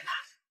事了。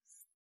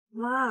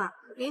妈，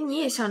连你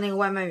也像那个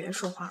外卖员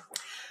说话。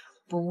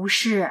不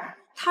是，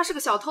他是个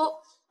小偷，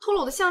偷了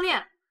我的项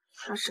链。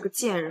他是个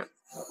贱人，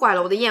坏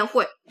了我的宴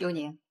会。幼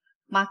宁，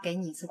妈给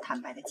你一次坦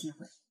白的机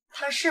会，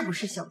他是不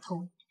是小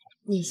偷，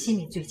你心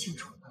里最清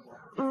楚。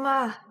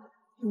妈，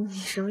你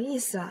什么意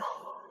思啊？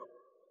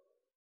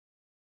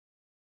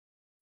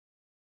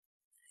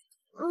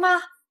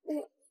妈，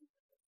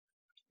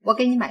我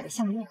给你买的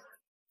项链。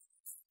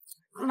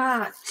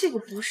妈，这个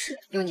不是。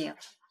幼宁，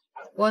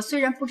我虽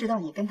然不知道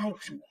你跟他有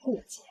什么过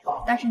节，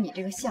但是你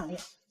这个项链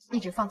一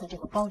直放在这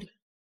个包里，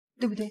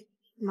对不对？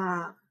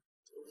妈，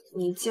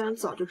你既然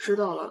早就知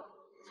道了，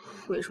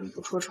为什么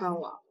不戳穿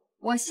我？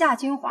我夏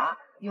君华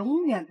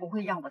永远不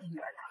会让我的女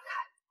儿难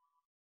看。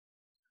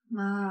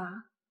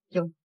妈，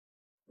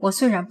我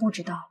虽然不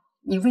知道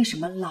你为什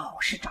么老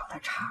是找他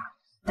茬，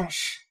但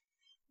是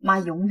妈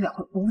永远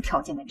会无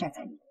条件的站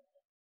在你。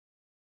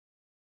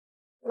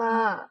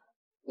妈，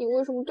你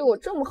为什么对我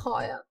这么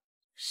好呀？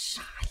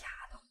傻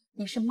丫头，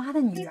你是妈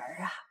的女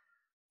儿啊！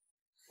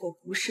我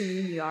不是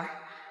你女儿，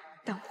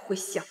但我会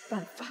想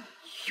办法，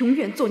永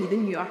远做你的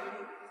女儿。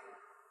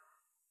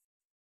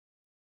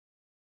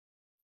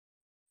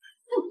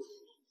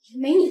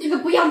没你这个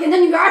不要脸的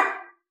女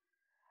儿！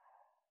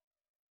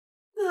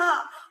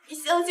妈，你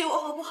相信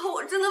我好不好？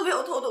我真的没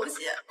有偷东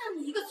西。那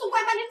你一个做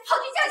外卖，你跑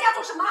进夏家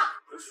做什么？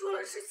我说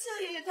了，是夏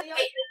爷爷他要。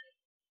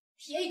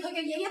别一口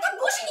个爷爷，他不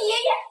是你爷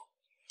爷。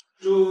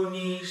祝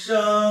你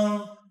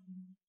生。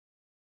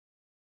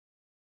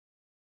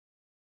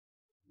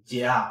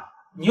姐啊，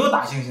你又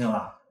打星星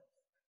了？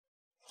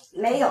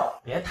没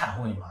有。别袒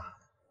护你妈，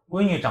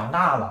闺女长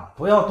大了，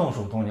不要动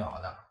手动脚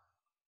的。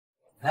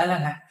来来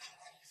来，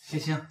星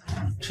星，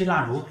吹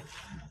蜡烛，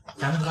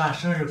咱们把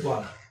生日过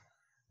了。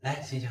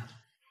来，星星。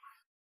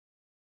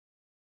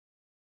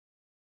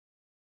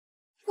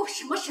过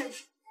什么生日？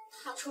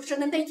他出生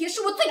的那天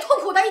是我最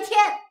痛苦的一天。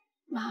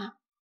妈，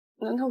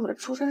难道我的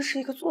出生是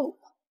一个错误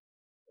吗？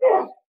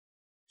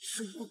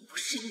如果不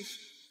是你，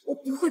我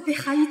不会被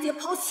韩一姐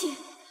抛弃，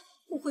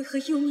不会和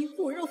幼宁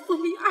骨肉分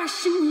离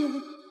20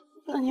年。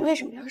那你为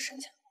什么要生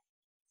下？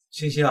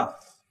星星，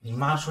你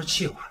妈说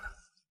气话呢。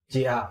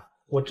姐啊，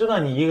我知道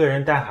你一个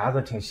人带孩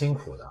子挺辛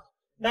苦的，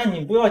但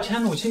你不要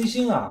迁怒轻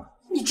心啊。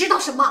你知道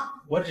什么？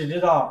我只知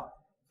道，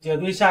姐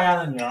对夏家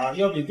的女儿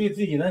要比对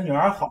自己的女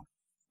儿好。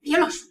别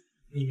乱说！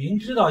你明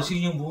知道星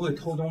星不会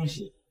偷东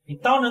西，你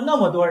当着那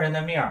么多人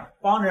的面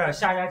帮着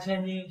夏家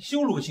千金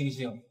羞辱星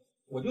星，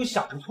我就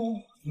想不通，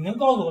你能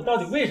告诉我到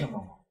底为什么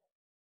吗？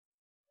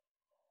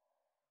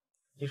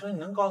你说你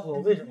能告诉我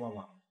为什么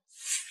吗？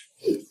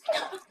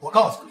我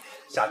告诉你，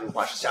夏君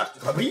华是夏氏集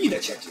团唯一的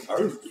千金，而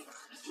你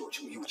又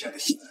穷又贱的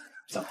性子，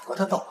怎么和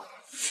他斗？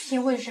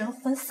因为人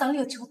分3、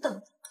6、9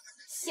等，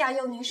夏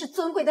幼宁是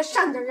尊贵的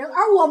上等人，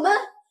而我们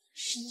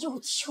是又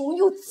穷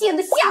又贱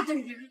的下等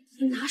人，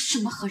拿什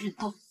么和人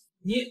斗？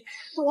你，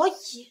所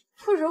以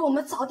不如我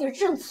们早点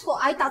认错，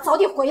挨打早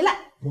点回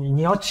来。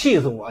你要气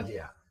死我，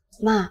姐！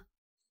妈，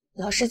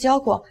老师教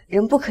过，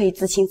人不可以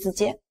自轻自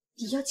贱。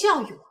你要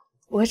教育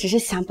我，我只是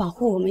想保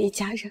护我们一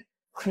家人，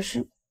可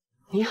是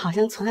你好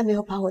像从来没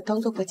有把我当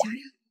做过家人。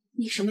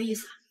你什么意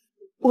思啊？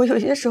我有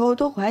些时候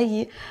都怀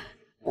疑，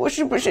我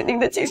是不是您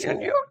的亲生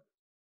女儿。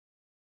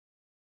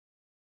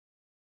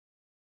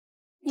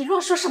你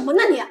乱说什么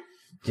呢你？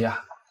姐，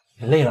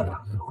你累了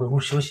吧？你回屋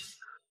休息。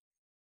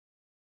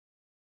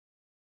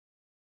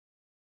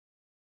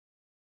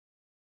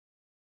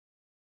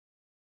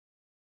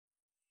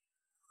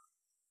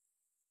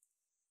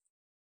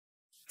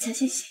贾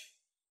欣欣，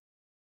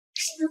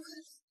生日快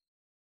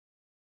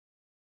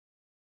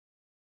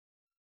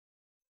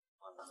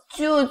乐！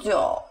舅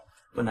舅，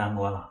不难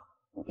过了？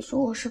你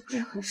说我是不是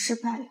很失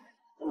败呀？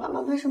妈妈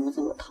为什么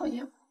这么讨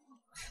厌我？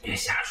别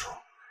瞎说，你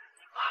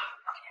妈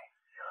讨厌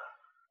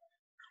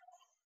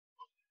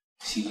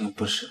你。星星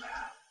不失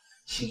败，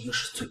星星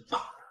是最棒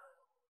的，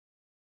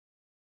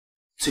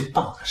最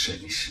棒的设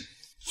计师。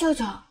舅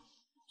舅，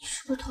你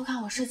是不是偷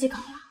看我设计稿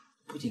了？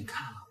不仅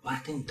看了，我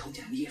还给你投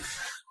简历了。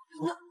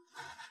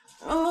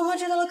妈妈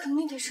知道了肯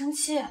定得生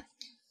气。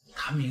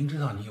他明知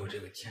道你有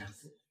这个天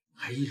赋，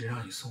还一直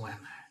让你送外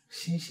卖。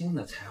星星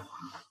的才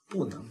华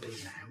不能被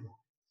埋没。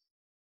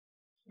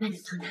那你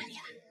到哪里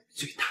了？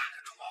最大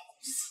的珠宝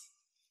公司，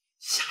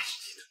下一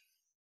季的。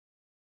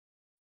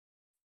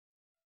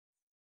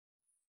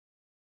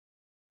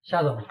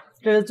夏总，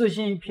这是最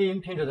新一批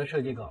应聘者的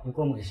设计稿，你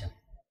过目一下。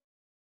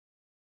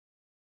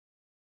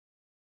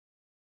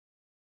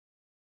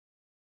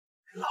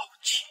老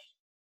气。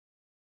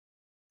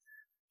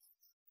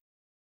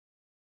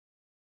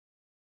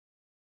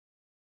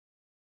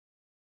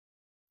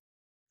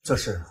这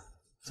是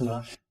怎么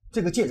了？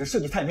这个戒指设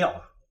计太妙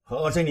了，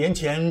和20年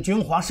前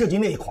君华设计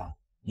那一款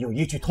有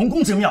异曲同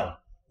工之妙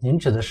了。您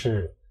指的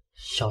是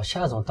小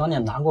夏总当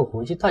年拿过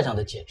国际大奖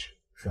的戒指？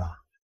是啊，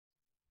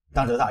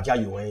当着大家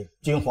以为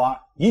君华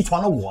遗传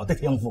了我的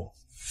天赋，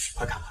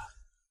快看看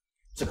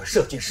这个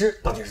设计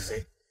师到底是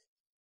谁？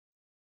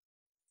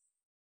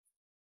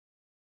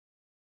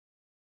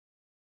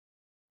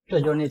这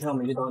就是那天我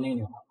们遇到那个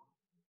女孩。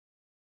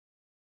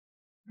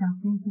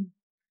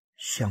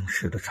相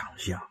似的长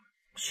相，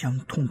相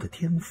同的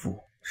天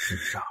赋，世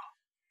上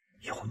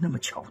有那么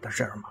巧的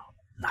事儿吗？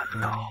难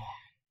道？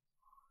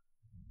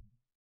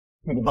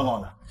那你报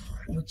告呢？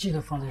我记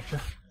得放在这，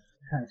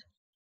看一下。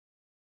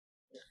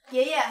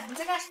爷爷，你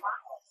在干什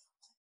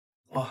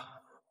么？哦，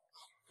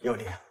幼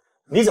林，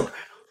你怎么来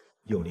了？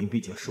幼林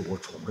毕竟是我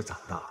宠着长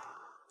大的，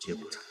结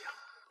果怎样，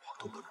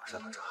我都不能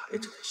伤了这孩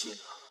子的心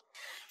啊。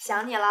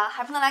想你了，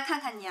还不能来看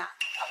看你啊？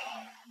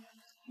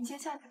你先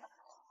下去吧。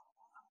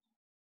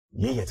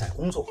爷爷在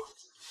工作，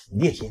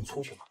你也先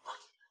出去吧。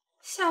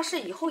夏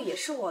氏以后也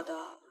是我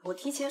的，我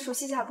提前熟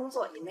悉下工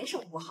作也没什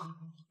么不好。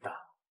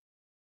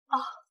哦，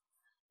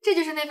这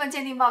就是那份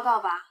鉴定报告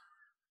吧？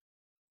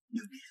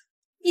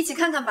一起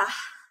看看吧。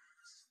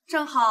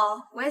正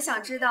好我也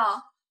想知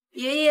道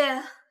爷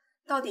爷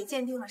到底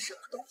鉴定了什么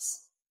东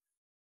西。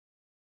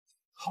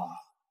好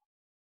啊。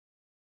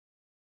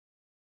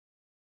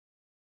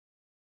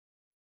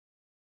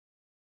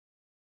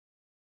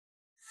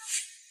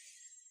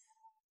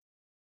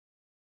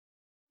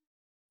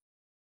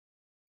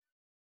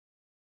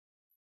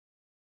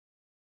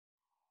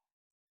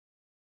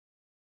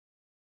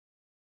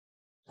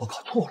我搞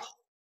错了，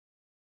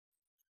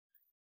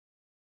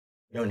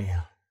幼林，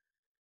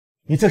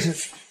你这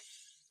是？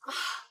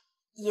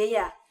爷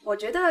爷，我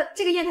觉得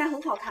这个砚台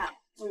很好看，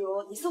不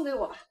如你送给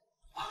我吧。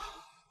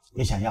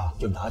你想要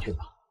就拿去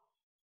吧。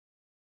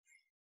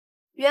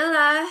原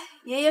来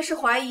爷爷是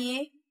怀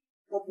疑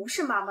我不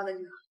是妈妈的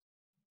女儿。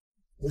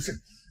不是，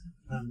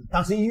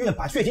当时医院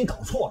把血型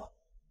搞错了，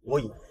我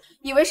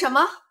以为什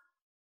么？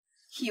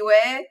以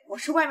为我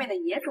是外面的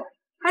野种，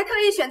还特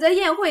意选在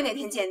宴会那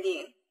天鉴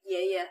定。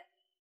爷爷，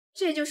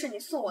这就是你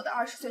送我的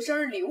20岁生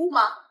日礼物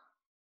吗？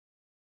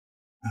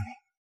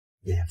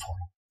爷爷错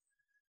了，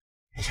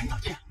你先道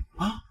歉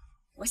啊！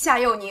我夏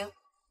幼宁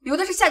流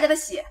的是夏家的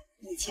血，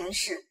以前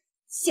是，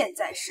现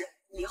在是，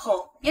以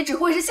后也只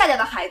会是夏家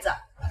的孩子。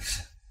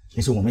是，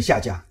你是我们夏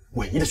家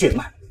唯一的血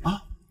脉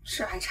啊！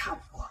是还差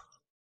不多。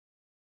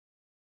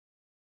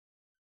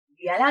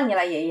原谅你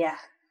了，爷爷。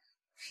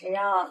谁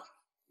让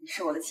你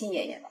是我的亲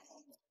爷爷呢？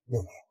爷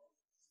爷，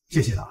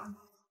谢谢了。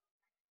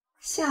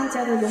夏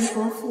家的荣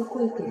华富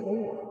贵给了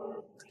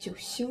我，就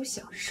休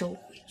想收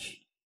回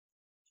去。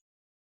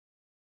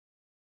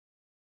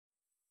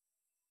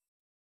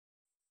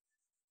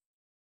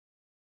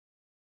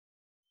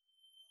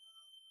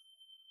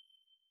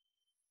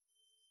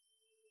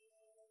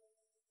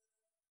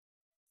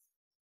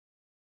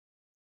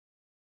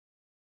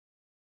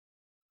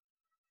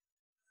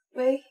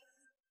喂，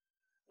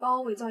帮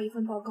我伪造一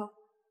份报告。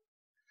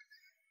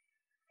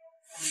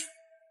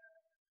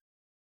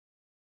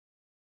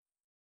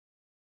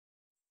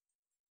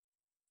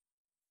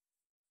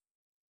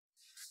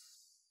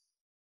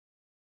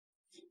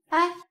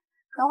哎，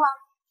等会儿，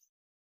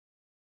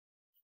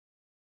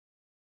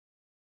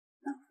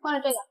放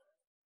着这个。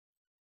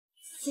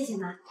谢谢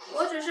妈。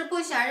我只是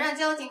不想让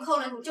交警扣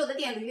了你旧的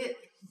电驴。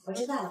我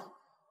知道了，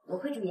我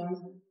会注意安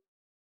全。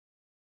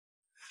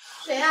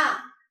谁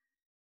啊？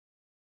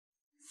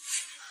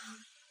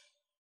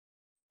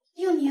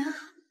佑宁，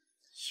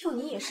佑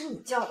宁也是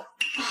你叫的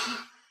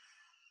啊？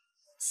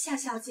夏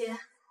小姐，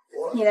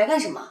你来干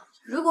什么？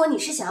如果你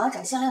是想要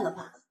找项链的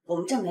话，我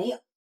们这没有。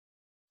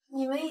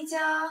你们一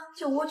家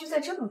就蜗居在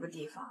这么个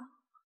地方，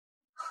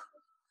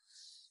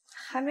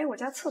还没我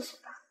家厕所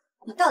大。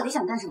你到底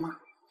想干什么？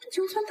这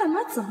穷酸大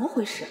妈怎么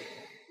回事？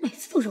每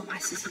次都惹妈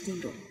西西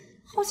叮咚，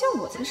好像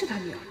我才是她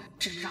女儿，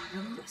真让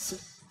人恶心。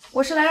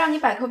我是来让你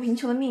摆脱贫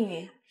穷的命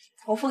运。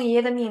我奉爷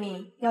爷的命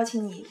令，邀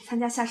请你参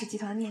加夏氏集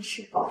团的面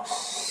试。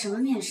什么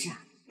面试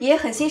啊？爷爷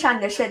很欣赏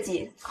你的设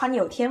计，夸你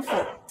有天赋，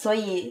所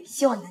以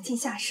希望你能进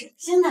夏氏。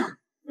真的？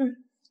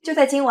就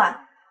在今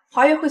晚，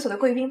华悦会所的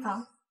贵宾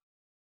房。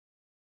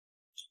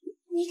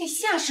你给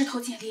夏氏投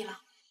简历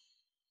了？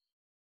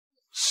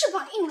翅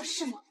膀硬了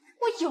是吗？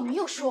我有没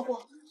有说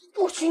过，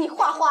不许你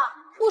画画，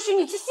不许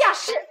你去夏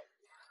氏？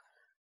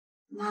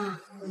妈，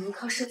我们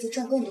靠设计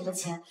赚更多的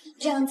钱，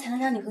这样才能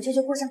让你和舅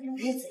舅过上好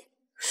日子。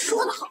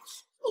说的好，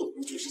你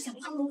不只是想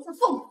当龙凤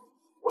凤，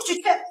不许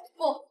去！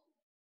不，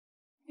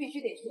必须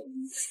得去。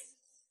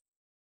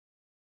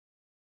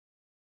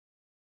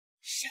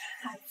傻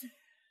孩子，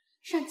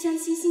让江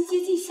欣欣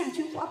接近夏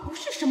君华不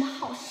是什么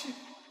好事，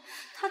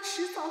他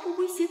迟早会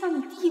威胁到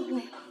你地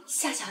位。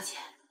夏小姐，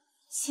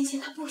欣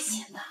欣她不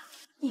行的。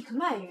你个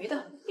卖鱼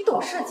的，你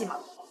懂设计吗？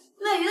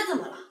卖鱼的怎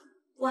么了？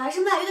我还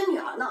是卖鱼的女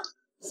儿呢。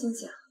欣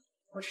欣，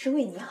我是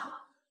为你好。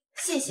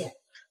谢谢，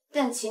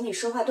但请你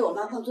说话对我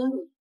妈放尊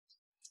重。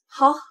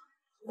好，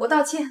我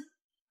道歉。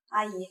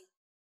阿姨，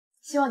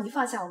希望你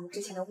放下我们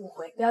之前的误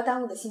会，不要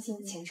耽误了欣欣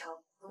的前程。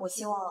我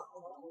希望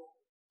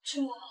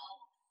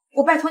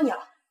我拜托你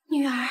了。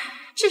女儿，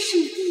这是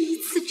你第一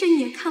次正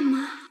眼看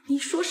妈，你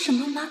说什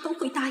么妈都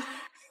会答应。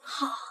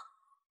好，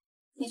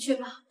你去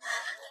吧。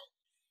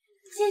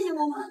谢谢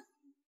妈妈，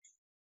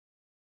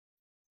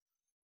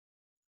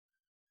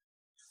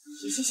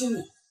也谢谢你。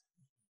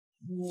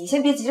你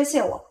先别急着谢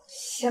我，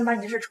先把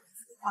你这身裙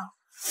子给换了。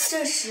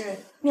这是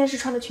面试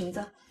穿的裙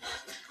子。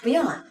不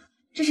用了，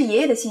这是爷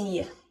爷的心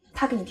意，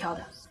他给你挑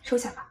的，收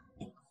下吧。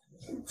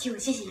替我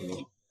谢谢爷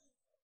爷。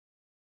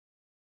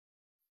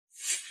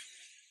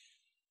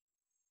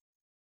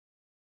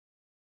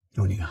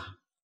幼宁啊，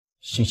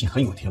欣欣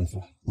很有天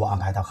赋，我安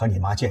排她和你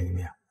妈见一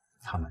面，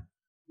他们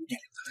一定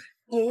聊得来。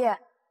爷爷，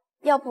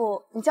要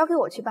不你交给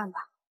我去办吧。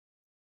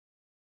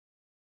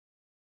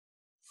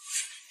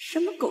什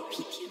么狗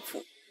屁天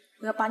赋！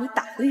我要把你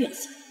打回原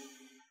形。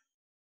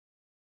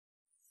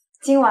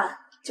今晚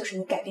就是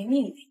你改变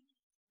命运的一天。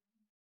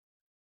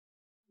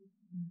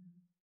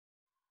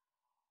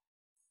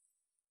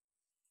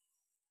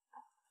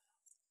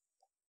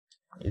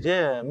你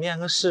这面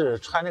个试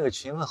穿这个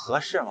裙子合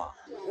适吗？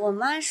我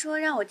妈说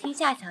让我听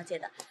夏小姐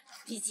的，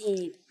毕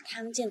竟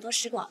他们见多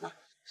识广嘛。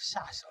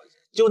夏小姐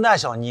就那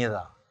小妮子，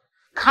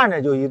看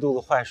着就一肚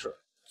子坏水。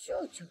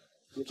舅舅，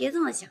你别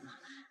这么想嘛。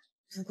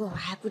不过我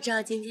还不知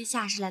道今天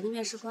夏氏来的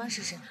面试官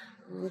是谁，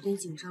我有点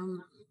紧张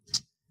呢。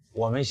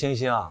我们星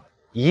星啊，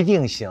一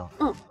定行。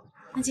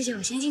那姐姐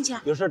我先进去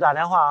了，有事打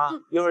电话啊，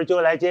一会儿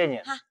就来接你。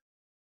好。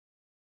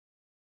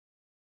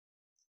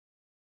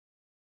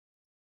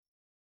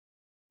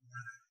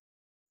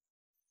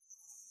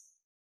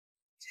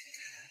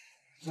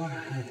腰上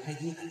还有胎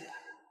记可见。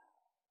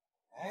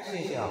哎，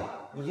星星，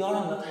你腰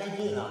上的胎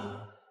记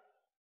呢？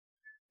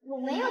我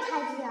没有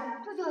胎记啊，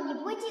舅舅，你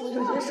不会记错？我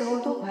有些时候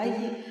都怀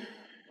疑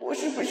我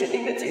是不是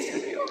您的亲生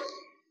女儿。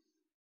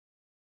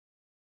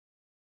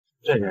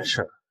这件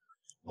事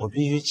我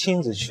必须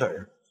亲自确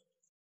认。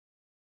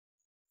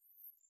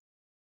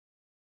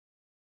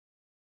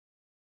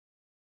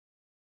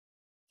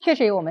确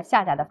实有我们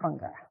夏家的风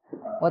格，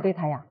我对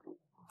他呀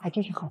还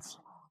真是好奇。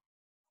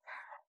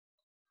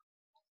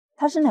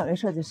他是哪位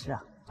设计师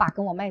啊？爸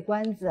跟我卖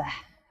关子，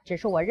只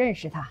是我认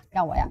识他，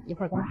让我呀一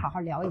会儿跟他好好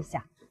聊一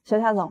下。小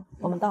夏总，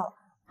我们到了。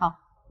好。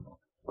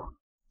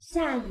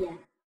夏爷。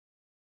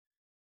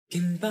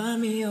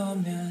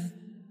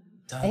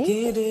哎，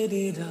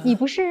你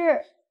不是？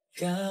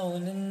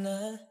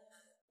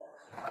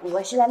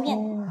我是蓝片。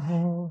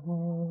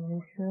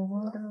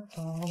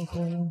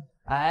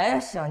哎，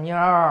小妞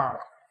儿，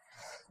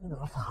你怎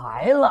么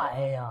才来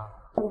呀？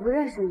我不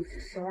认识你是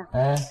谁啊？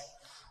哎，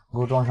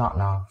陆庄长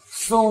呢？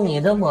送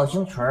你的抹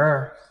胸裙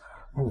儿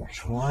也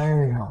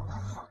穿上了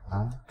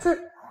啊！这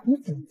你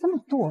怎么这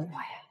么堕落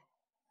呀？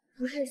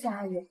不是夏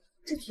阿姨，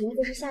这裙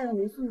子是夏幼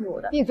宁送给我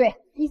的。闭嘴！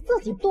你自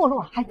己堕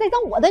落，还栽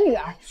赃我的女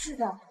儿。是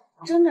的，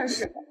真的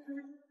是。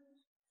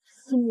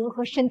心灵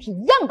和身体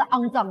一样的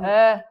肮脏。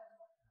哎，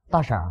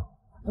大婶，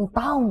你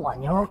打我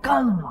妞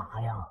干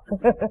嘛呀？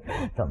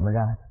怎么着，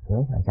你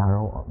想加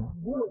入我吗？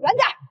离我远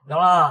点！行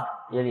了，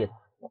别理他。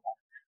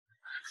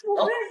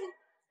我不认识，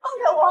放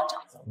开我！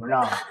怎么着？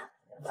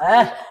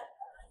哎，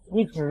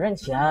你只认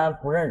钱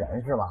不认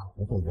人是吧？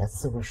你给爷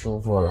伺候舒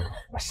服了，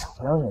我少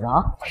不了你的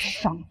啊！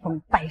伤风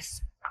败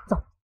俗，走。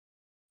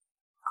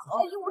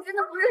哎呦，我真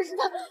的不认识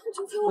他，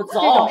求求我！这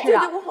种事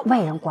啊，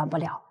外人管不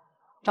了。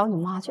找你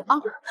妈去啊！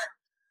走，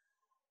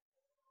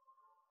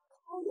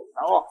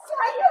走，夏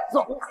爷，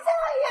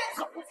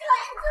夏爷，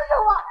救救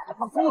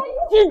我！给我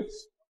进去！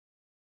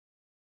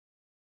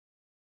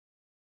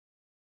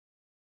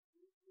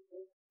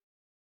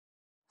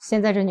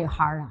现在这女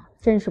孩啊，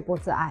真是不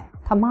自爱，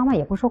她妈妈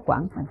也不说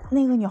管管她。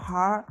那个女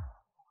孩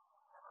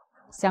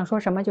想说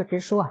什么就直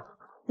说。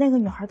那个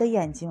女孩的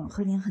眼睛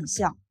和您很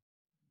像，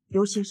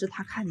尤其是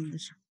她看您的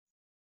时候。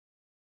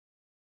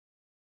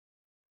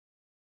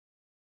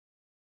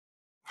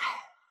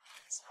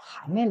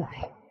还没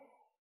来。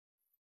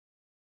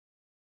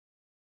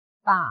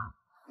爸，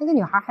那个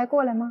女孩还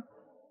过来吗？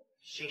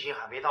星星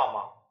还没到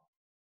吗？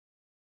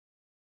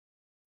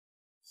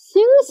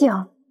星星，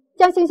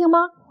叫星星吗？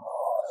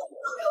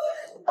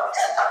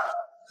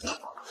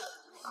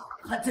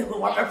看这回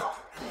往哪儿跑？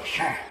没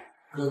事儿，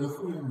哥哥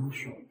会让你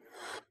手。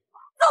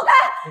走开！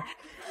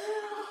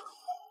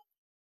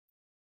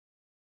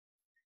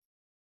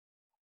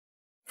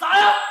咋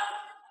样？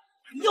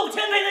你有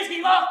钱赔得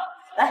起吗？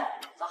来，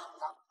走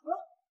走。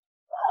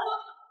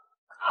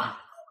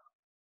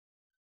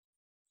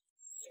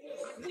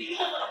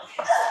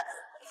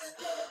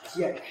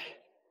贱人，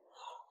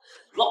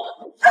老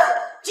子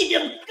今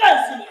天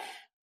干死你！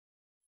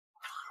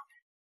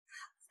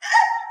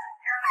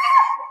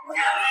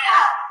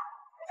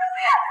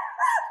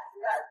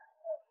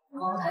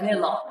刚才那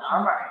老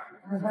娘们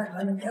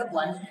儿，你别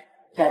管你，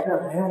在这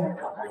没人能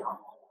找他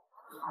要。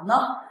喊呢？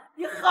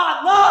你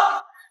喊呢？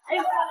还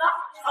喊呢？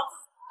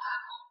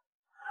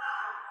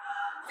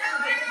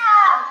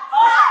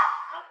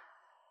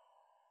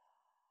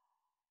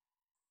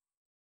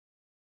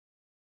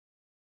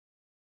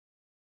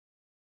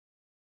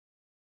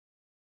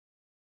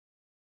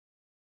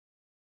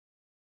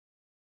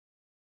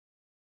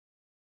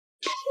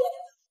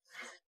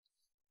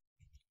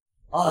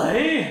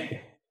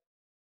哎，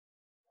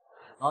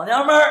老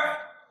娘们儿，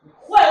你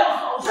坏我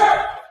好事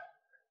儿！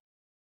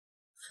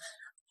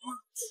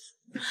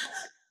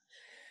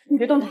你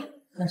别动他。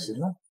那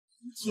行啊，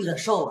你记着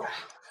受着。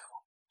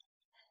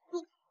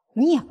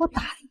你也不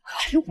打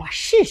知我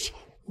是谁，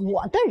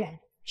我的人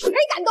谁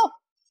敢动？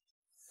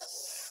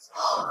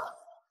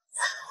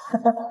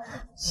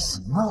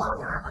行啊，老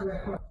娘们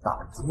儿，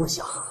胆子不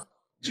小，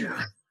这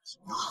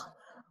挺大，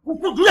我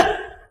不主任。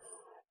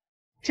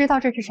知道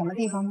这是什么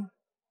地方吗？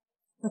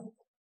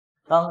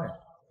当然，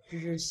这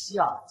是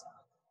夏家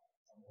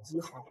极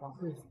豪华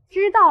会。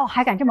知道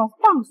还敢这么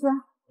放肆？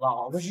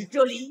老子是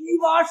这里一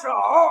把手。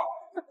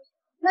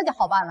那就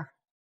好办了，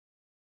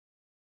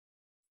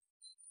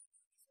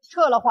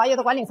撤了华月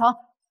的管理层。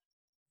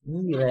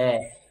你以为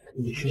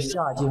你是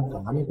夏金华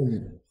那个女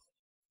人？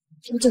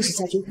这就是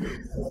夏军。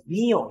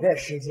你有这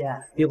时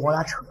间别跟我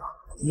俩扯，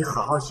你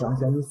好好想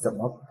想你怎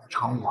么补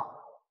偿我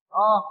啊！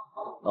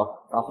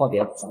走，咱换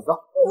别的，走。不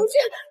去，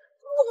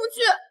不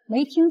去！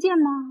没听见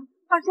吗？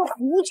他说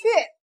不去。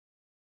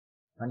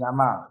老娘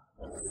们儿，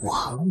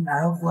我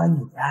男欢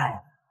女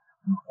爱，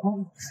关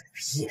你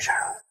屁事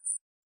儿！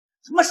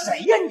他妈谁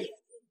呀你？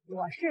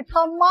我是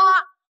他妈，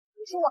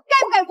你说我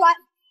该不该管？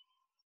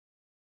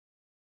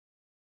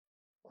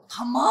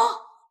他妈？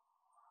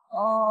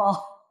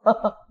哦，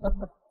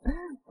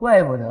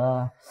怪不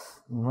得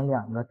你们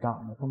两个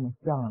长得这么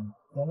像呢，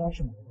原来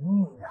是母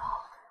女啊！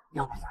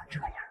要不咱这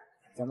样，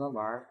咱们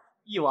玩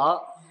一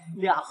王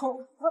俩后，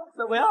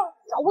怎么样？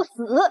找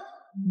死！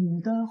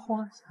你的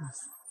花下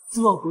死，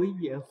做鬼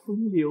也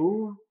风流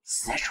啊！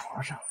死在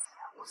床上也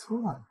不错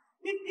啊！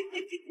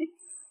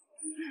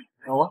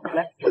找我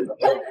来。你要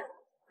再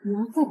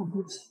敢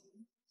动手，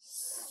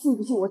信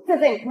不信我再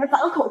在你头上打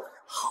个口子？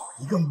好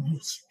一个母女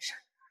情深！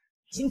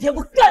今天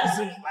不干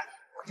死你们，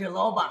我这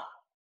老板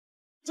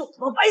就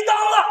他妈白当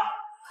了！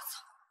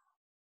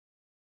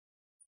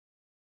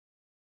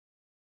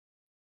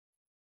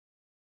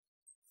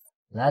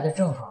来的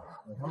正好，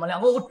你他妈两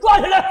个给我抓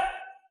起来！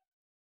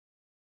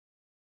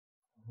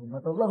你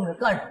们都愣着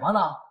干什么呢？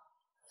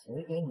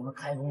谁给你们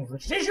开工资？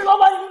谁是老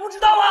板？你们不知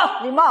道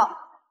吗？李茂，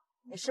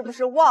你是不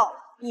是忘了，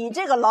你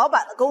这个老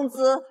板的工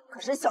资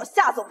可是小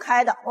夏总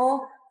开的？哦，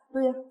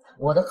对呀，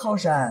我的靠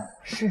山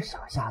是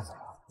小夏总，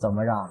怎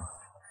么着？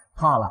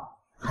怕了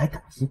还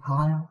感激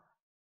他呀？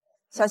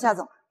小夏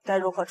总该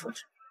如何处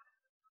置？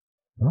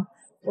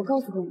我告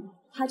诉过你，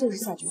他就是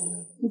夏军，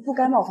你不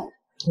该冒犯他。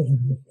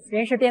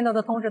人事变动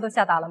的通知都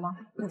下达了吗？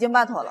已经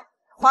办妥了，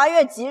华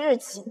月即日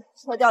起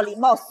撤掉李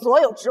茂所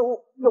有职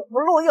务，永不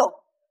录用。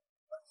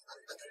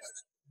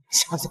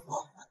夏总，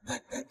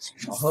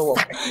饶了我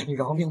吧，你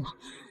饶命吧，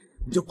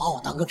你就把我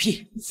当个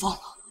屁放了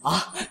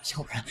啊，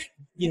要不然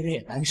别人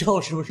也难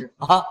受，是不是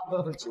啊？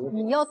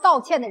你要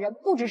道歉的人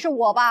不只是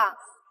我吧？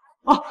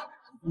啊，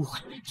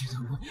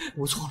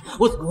我错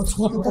了，我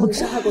错了，你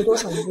伤害过多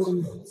少无辜的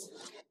女人？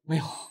没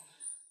有，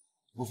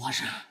我发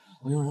誓，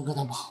我用人跟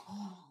他跑。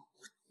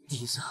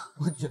第一次，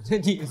我绝对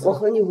第一次。我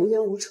和你无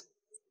冤无仇，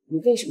你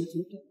为什么这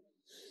么对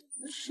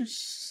我？是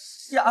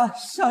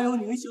夏幽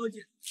宁小姐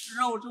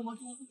让我这么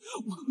做，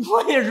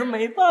我也是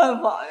没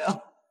办法呀。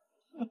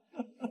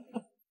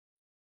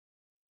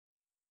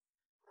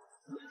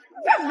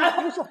干什么？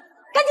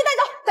赶紧带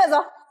走，带走！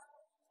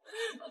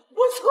我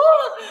错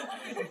了，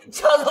夏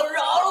总饶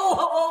了我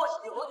吧，我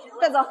求你了，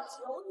带走。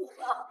求你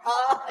了，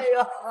哎呀，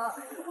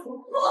我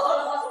错了，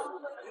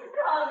夏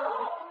总，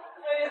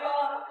哎呀。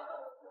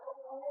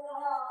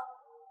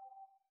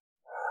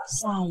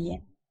夏阿姨，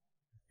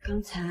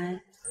刚才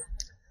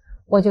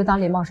我就当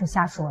李茂是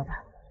瞎说的，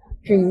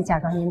至于假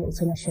装你母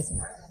亲的事情，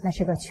那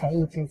是个权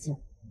宜之计，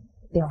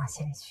别往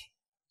心里去。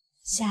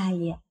夏阿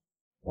姨，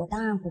我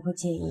当然不会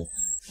介意，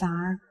反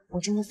而我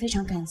真的非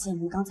常感谢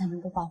您刚才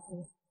能够保护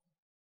我。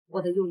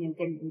我的幼年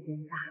跟你一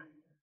边大，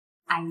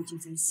阿姨就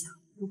在想，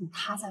如果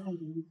她在外面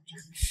遇到这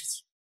样的事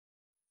情，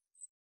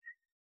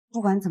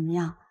不管怎么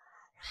样，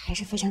还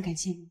是非常感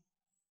谢你。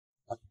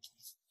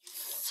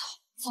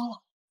糟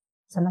了，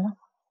怎么了？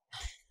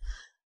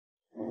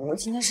我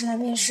今天是来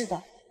面试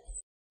的，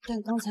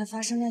但刚才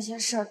发生那些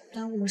事儿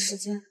耽误了时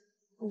间，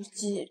估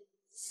计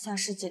夏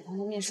氏集团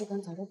的面试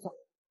官早就走了。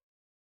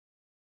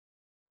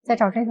在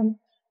找这个吗？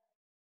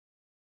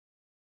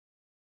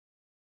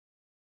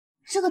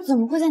这个怎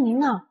么会在您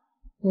那儿？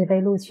你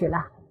被录取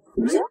了。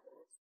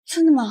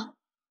真的吗？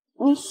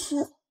你是？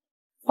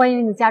欢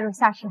迎你加入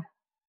夏氏。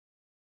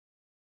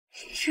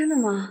真的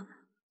吗？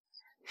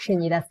是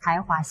你的才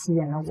华吸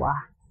引了我。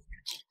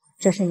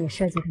这是你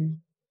设计的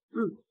吗？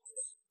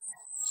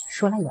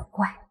说来也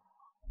怪，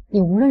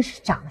你无论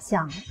是长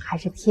相还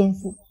是天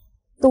赋，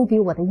都比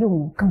我的幼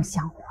女更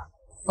香火。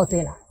哦，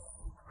对了，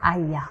阿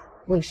姨呀，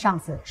为上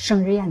次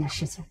生日宴的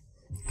事情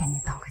跟你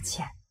道个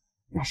歉，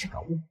那是个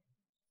误。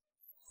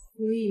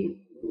所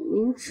以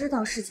您知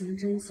道事情的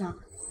真相，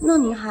那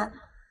您还……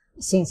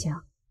星星，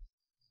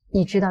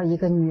你知道一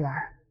个女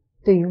儿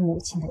对于母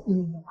亲的意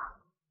义吗？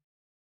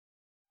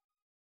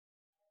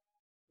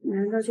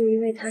难道就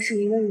因为她是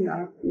您的女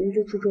儿，您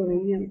就助纣为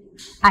虐吗？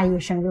阿姨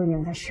生幼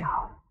宁的时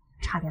候，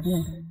差点命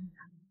都没了。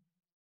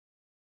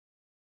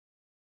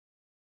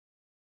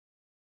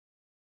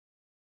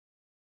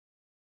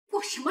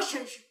过什么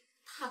生日？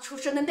他出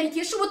生的那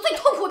天是我最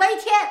痛苦的一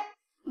天。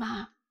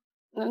妈，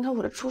难道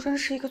我的出生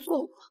是一个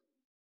错误吗？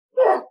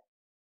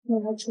那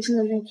他出生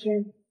的那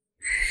天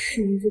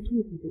是您最痛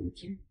苦的一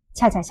天。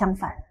恰恰相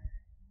反，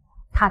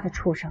他的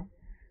出生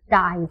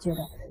让阿姨觉得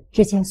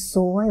之前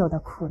所有的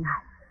苦难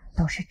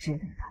都是值得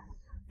的。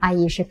阿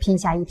姨是拼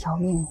下一条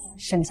命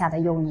生下的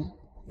幼女，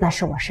那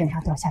是我身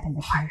上掉下的一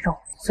块肉，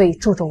所以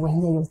助纣为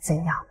虐又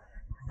怎样？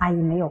阿姨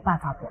没有办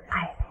法不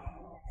爱她，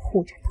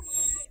护着她。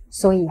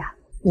所以呀，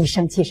你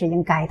生气是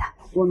应该的。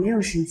我没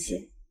有生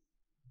气，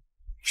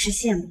是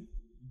羡慕。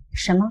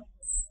什么？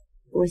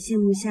我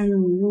羡慕夏幼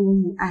宁拥有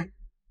母爱，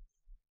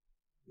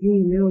拥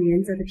有没有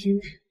原则的偏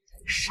袒。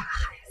傻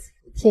孩子，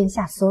天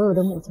下所有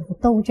的母亲不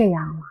都这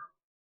样吗？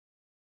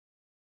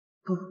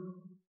不，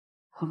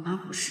我妈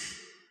不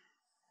是，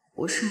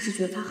我甚至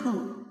觉得她恨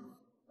我。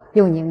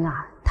幼宁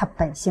啊，她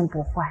本性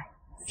不坏，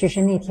只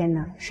是那天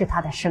呢是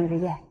她的生日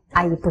宴，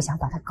阿姨不想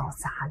把她搞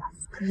砸了。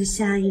可是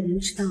夏阿姨，您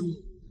知道吗？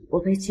我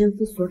被奸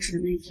夫所指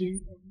的那天，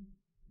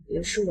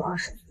也是我20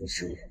岁的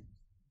生日。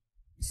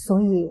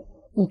所以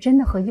你真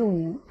的和幼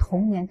宁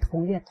同年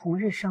同月同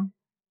日生？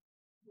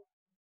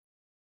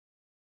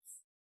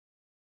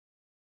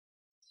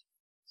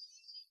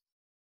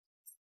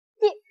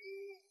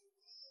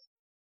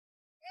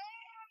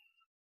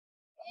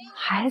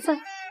孩子，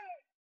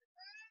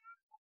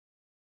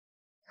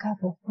该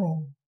不会……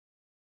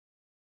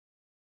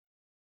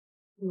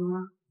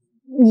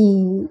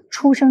你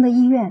出生的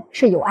医院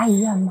是友爱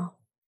医院吗？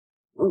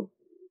我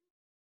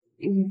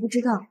不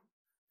知道，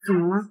怎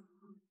么了？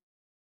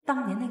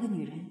当年那个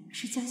女人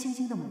是江星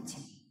星的母亲，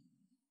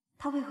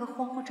她为何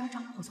慌慌张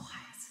张抱走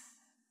孩子？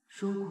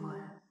如果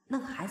那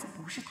个孩子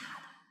不是她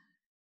的，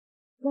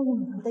那个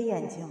女孩的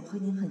眼睛和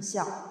您很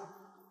像，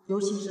尤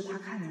其是她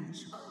看您的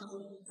时候。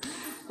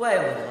怪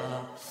不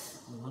得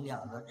你们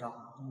两个长得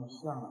这么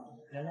像，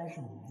原来是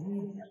母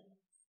女。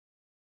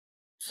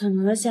怎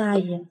么了，夏阿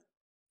姨？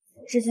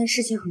这件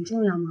事情很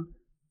重要吗？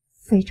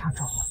非常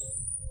重要。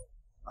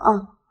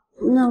哦，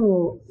那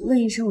我问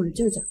一声我的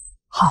舅舅。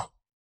好。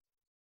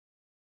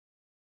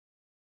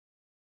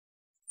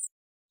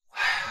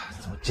哎呀，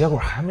怎么结果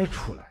还没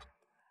出来？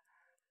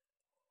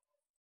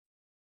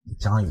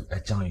江宇，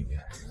江宇，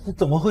你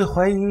怎么会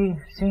怀疑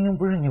星星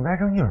不是你外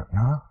甥女儿呢？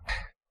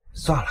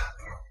算了，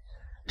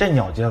这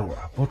鸟结果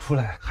不出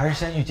来，还是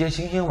先去接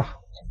星星吧。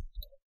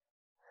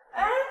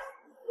哎，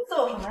你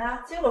走什么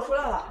呀？结果出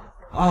来了。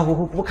啊，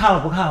我不看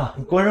了，不看了，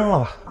你给我扔了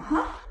吧。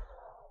啊！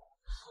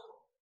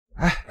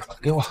哎，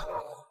给我。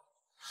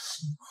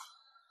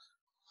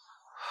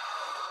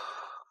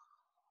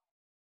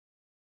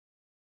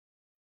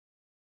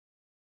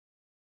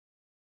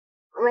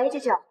喂，舅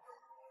舅。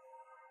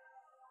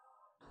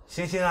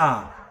星星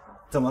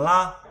啊，怎么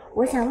了？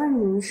我想问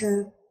你一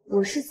声，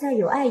我是在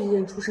友爱医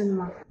院出生的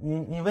吗？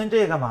你问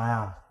这干嘛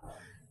呀？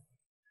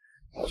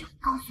就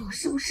告诉我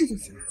是不是就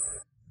行了。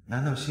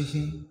难道星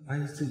星怀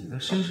疑自己的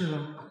身世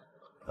了？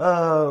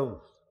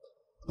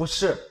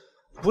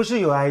不是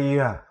友爱医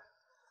院。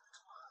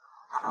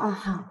哦，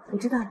好，我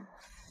知道了。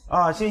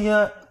啊，星星，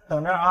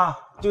等着啊，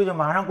舅舅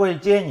马上过去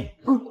接你。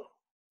嗯。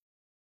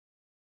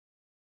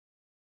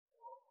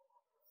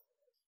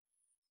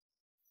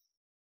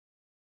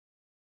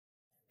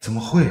怎么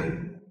会？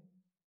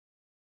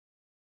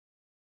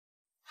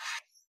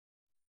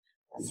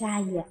夏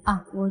阿姨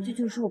啊，我舅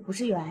舅说我不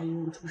是有阿姨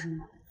孕出生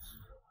的。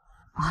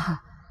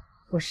啊，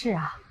不是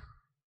啊，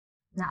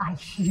那阿姨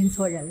是认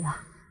错人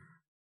了。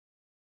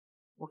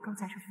我刚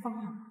才是疯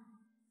了吗？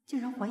竟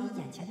然怀疑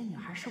眼前的女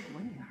孩是我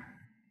女儿，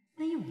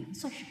那又能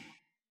算什么？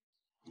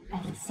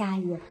哎，夏阿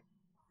姨，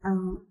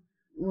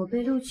我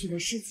被录取的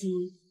事情，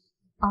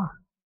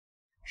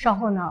稍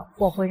后呢，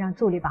我会让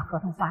助理把合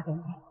同发给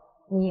你。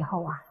你以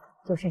后啊，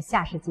就是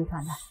夏氏集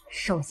团的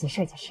首席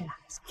设计师了。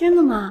真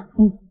的吗？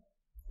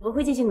我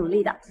会继续努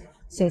力的。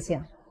星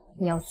星，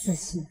你要自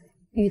信，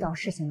遇到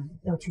事情呢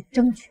要去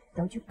争取，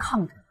要去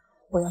抗争，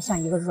不要像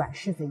一个软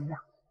柿子一样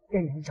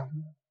任人揉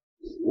捏。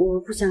我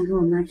不想给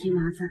我妈添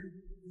麻烦，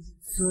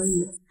所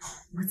以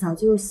我早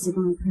就习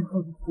惯了配合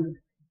我父母。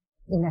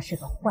你那是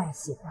个坏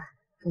习惯，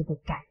你得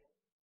改。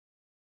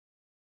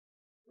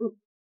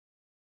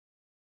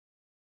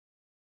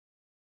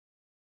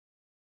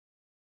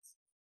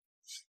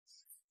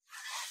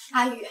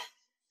阿宇，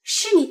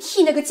是你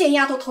替那个贱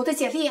丫头投的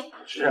简历？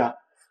是啊，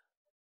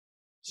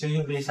星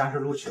星被夏氏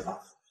录取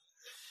了。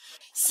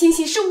星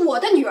星是我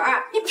的女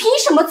儿，你凭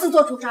什么自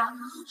作主张？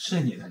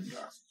是你的女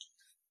儿。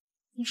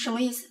你什么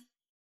意思？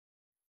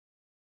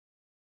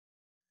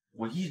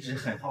我一直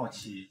很好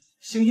奇，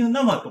星星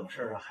那么懂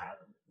事的孩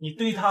子，你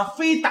对她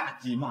非打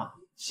即骂，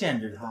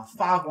限制她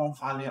发光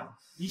发亮，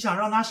你想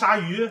让她杀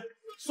鱼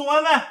送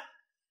外卖？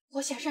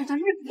我想让她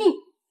认命。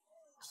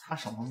她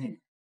什么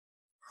命？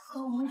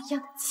和我一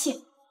样的贱，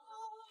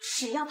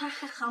只要她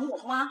还喊我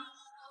妈，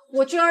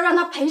我就要让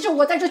她陪着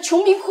我在这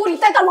穷民窟里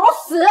待到老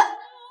死。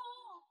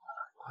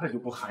我就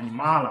不喊你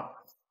妈了。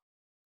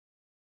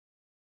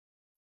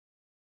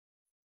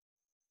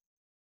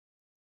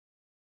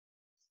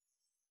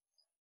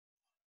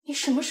你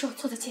什么时候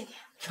做的间谍？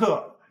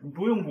这你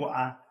不用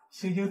管，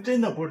星星真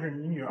的不是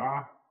你女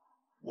儿，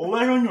我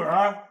外甥女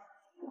儿。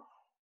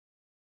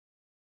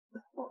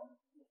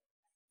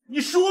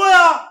你说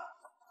呀！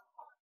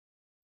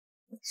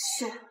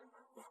是，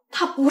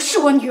她不是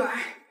我女儿。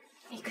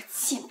那个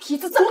贱坯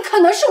子怎么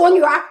可能是我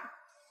女儿？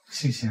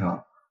星星，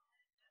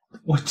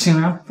我竟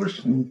然不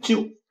是你舅，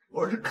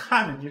我是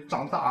看着你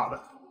长大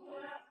的。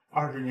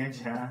20年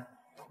前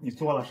你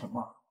做了什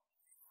么？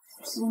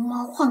狸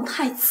猫换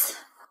太子。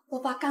我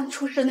把刚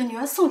出生的女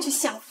儿送去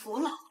享福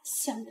了，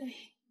相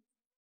对，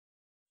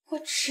我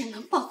只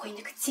能抱回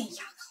那个贱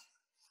丫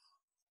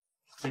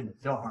头。被你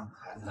叫上的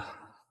孩子，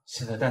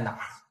现在在哪儿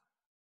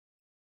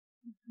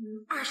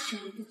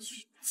？20年的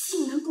局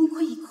竟然功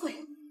亏一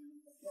篑，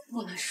我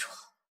不能说，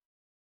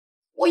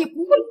我也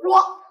不会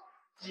说。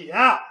姐，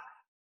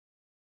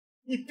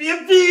你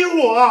别逼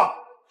我！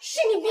是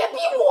你别逼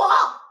我！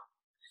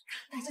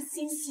带着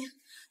星星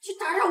去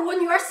打扰我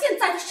女儿现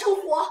在的生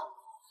活。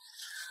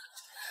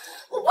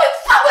我不会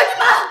放过你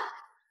们！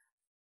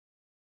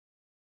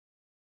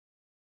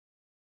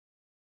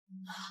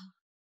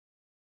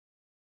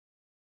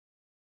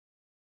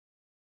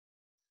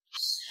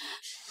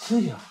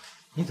星星，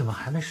你怎么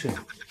还没睡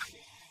啊？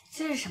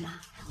这是什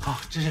么？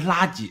这是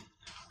垃圾。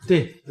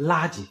对，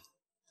垃圾。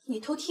你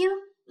偷听？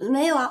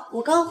没有啊，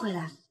我刚回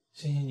来。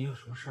星星，你有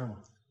什么事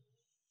吗？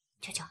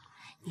舅舅，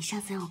你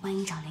上次让我帮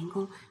你找零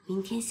工，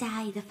明天夏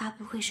阿姨的发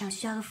布会上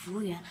需要个服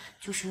务员，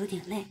就是有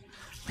点累。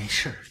没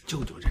事，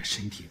舅舅这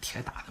身体铁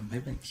打的，没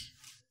问题。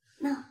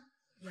那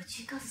我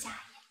去告诉夏阿姨。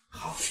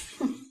好。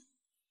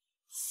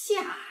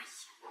夏阿姨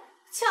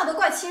叫得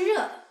怪亲热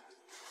的。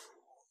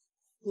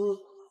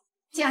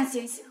江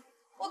星星，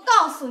我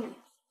告诉你，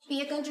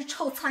别跟这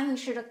臭苍蝇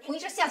似的围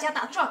着夏家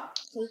打转，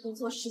离工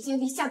作时间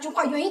离夏君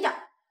华远一点。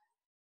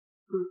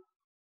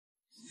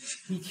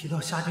一提到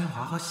夏君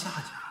华和夏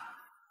家，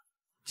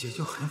姐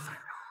就很反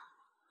常。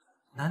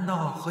难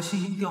道和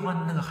星星调换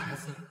的那个孩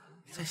子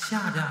在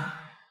夏家？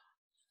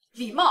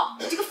李茂，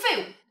你这个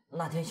废物！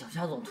那天小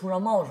夏总突然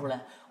冒出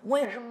来，我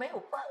也是没有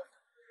办法。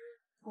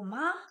我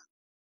妈？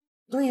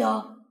对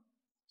呀，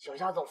小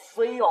夏总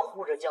非要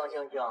护着江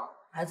星星，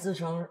还自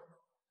称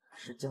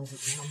是江星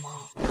星的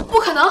妈。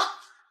不可能！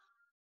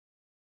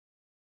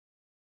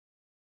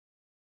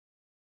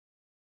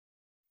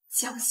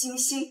江星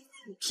星，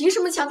你凭什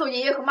么抢走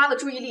爷爷和妈的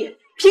注意力？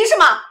凭什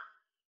么？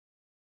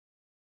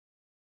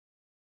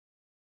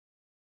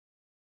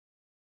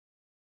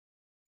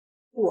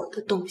我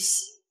的东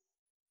西，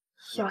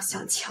要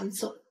想抢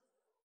走，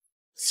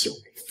就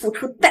得付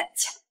出代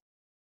价。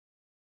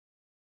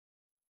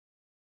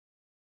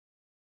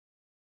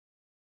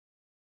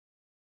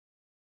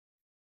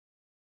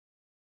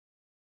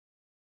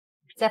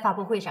在发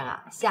布会上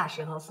啊，夏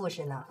氏和傅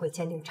氏呢会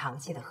签订长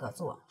期的合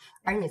作，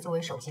而你作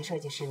为首席设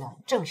计师呢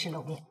正式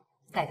露面，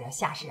代表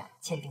夏氏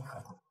签订合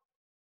同。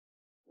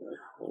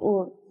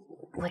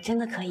我真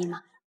的可以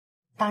吗？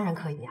当然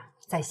可以呀，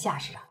在夏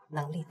氏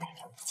能力代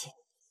表一切。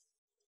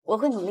我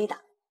会努力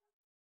的。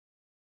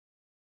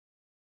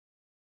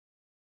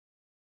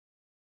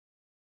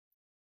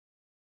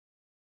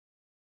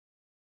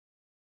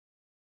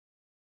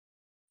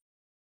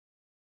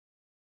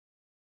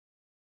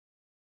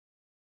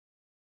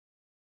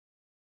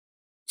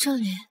这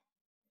里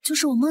就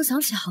是我梦想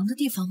起航的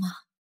地方吗？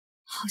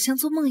好像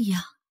做梦一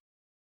样。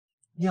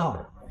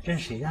哟，这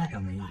谁家小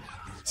美女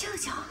啊？舅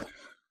舅，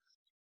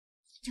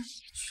就别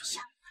去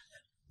想。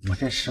我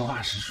这实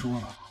话实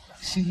说，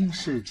星星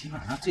是今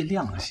晚上最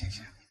亮的星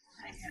星。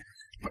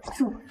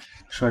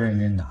说认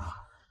真的啊，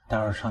待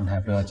会儿上台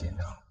不要紧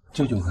张，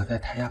舅舅可在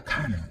台下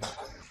看着呢。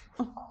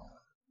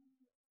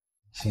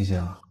星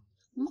星，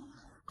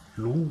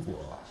如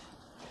果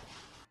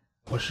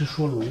我是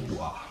说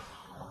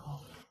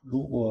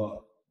如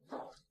果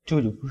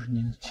舅舅不是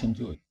您的亲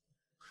舅舅，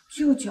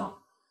舅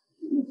舅，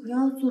你不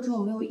要做这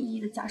种没有意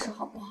义的假设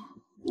好不好？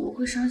我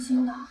会伤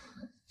心的。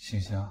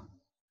星星，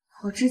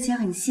我之前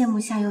很羡慕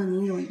夏幼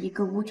宁有一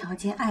个无条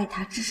件爱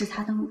她、支持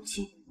她的母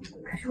亲，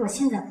可是我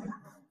现在不了，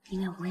因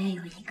为我也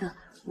有一个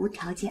无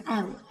条件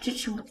爱我、支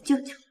持我的舅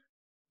舅。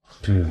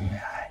真有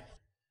缘爱，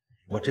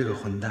我这个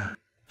混蛋，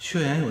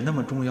血缘有那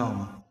么重要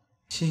吗？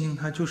星星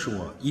她就是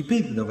我一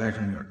辈子的外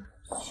甥女儿。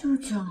舅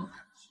舅，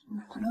你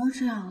不要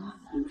这样了，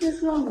你别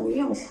说让我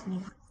养活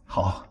你。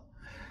好，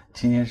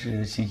今天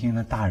是星星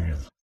的大日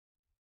子。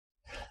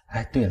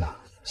哎，对了，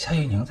夏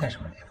玉宁在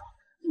什么地方？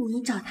你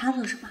找她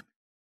做什么？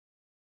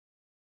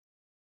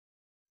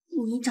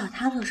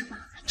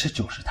这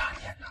就是他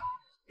演的。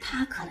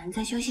她可能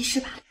在休息室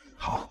吧。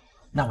好，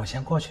那我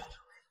先过去。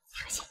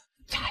小心，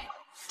加油！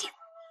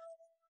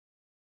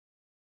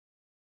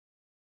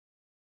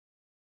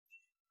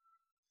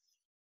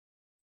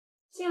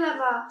进来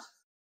吧。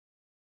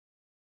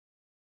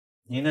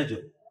您的酒。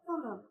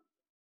放那吧。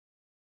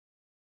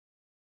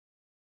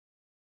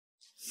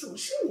怎么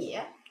是你？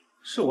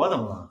是我怎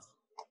么了？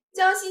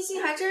江欣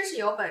欣还真是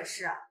有本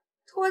事啊，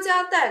拖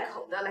家带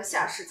口的来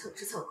夏氏蹭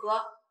吃蹭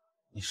喝。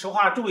你说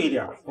话注意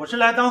点，我是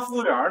来当服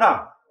务员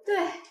的。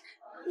对，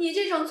你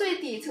这种最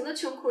底层的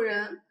穷苦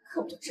人，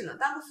可不就只能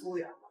当个服务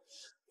员吗？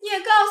你也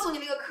告诉你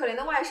那个可怜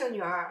的外甥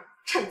女儿，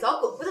趁早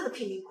滚回她的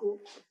贫民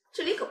窟，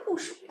这里可不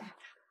属于她。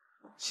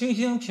星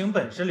星凭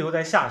本事留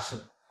在夏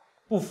氏，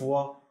不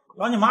服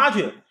找你妈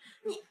去。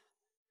你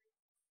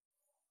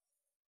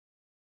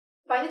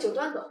把你的酒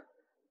端走，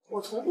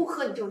我从不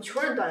喝你这种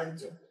穷人端来的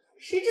酒，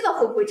谁知道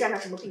会不会沾上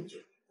什么病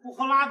菌？不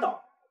喝拉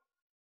倒。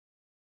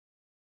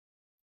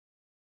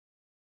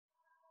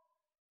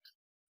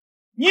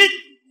你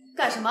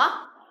干什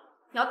么？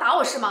你要打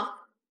我是吗？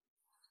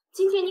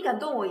今天你敢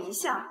动我一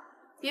下，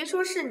别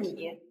说是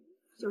你，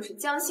就是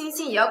江欣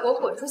欣也要给我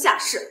滚出夏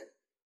氏！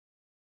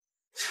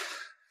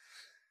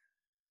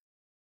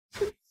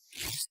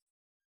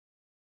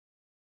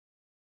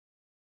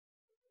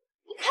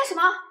你看什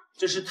么？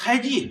这是胎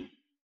记。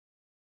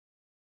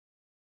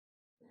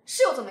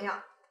是又怎么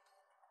样？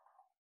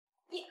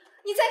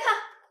你再看，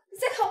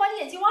我把你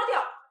眼睛挖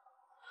掉。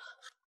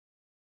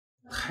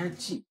胎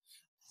记，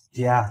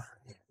姐，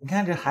你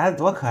看这孩子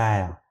多可爱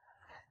呀！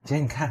姐，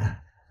你看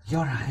看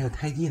腰上还有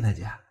胎记呢，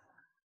姐。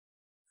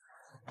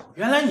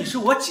原来你是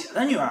我姐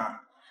的女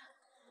儿。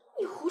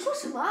你胡说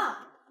什么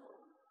啊？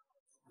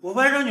我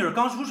外甥女儿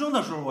刚出生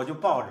的时候我就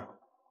抱着，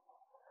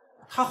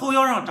她后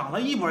腰上长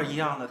了一模一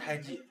样的胎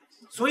记，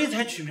所以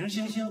才取名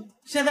星星。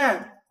现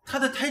在她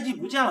的胎记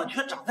不见了，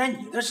却长在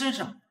你的身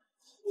上。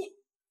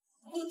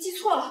你记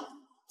错了。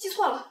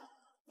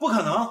不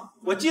可能，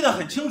我记得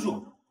很清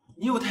楚，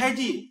你有胎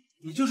记，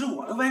你就是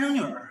我的外甥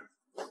女儿。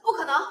不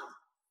可能，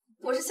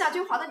我是夏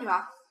君华的女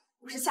儿，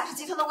我是夏氏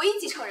集团的唯一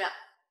继承人。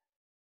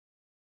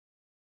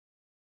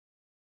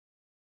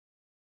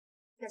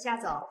小夏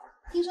总，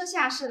听说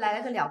夏氏来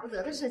了个了不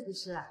得的设计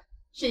师，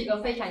是一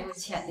个非常有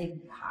潜力的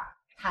女孩。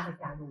她的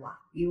加入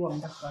与我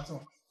们的合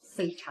作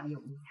非常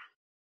有意啊。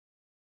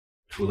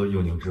除了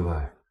幼宁之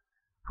外，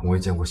从未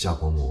见过夏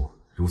伯母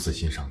如此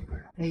欣赏一个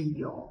人。哎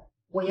呦，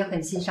我也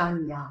很欣赏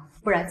你呀，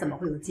不然怎么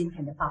会有今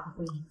天的发布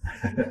会呢？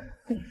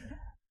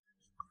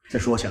这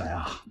说起来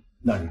啊，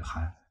那雨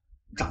涵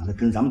长得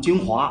跟咱们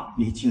金华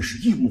已经是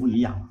一模一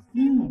样了。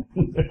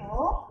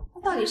哦，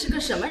他到底是个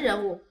什么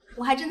人物？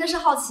我还真的是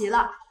好奇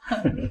了。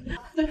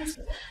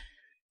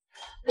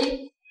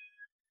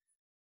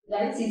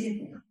来，请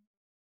进。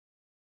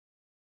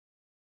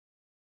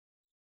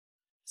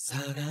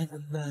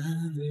 사랑은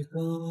아닐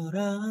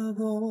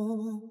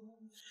거라고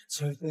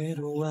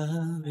절대로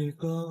아닐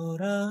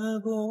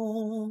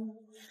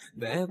거라고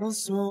매번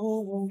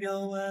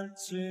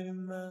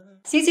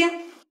속여왔지만 星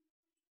星，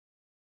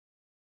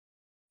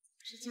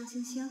是江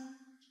星星，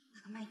那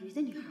个卖鱼的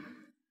女孩。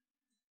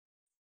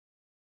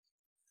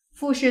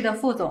傅氏的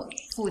副总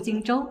傅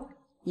荆州，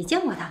你见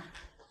过他？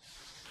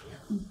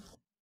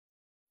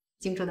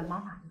荆州的妈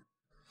妈。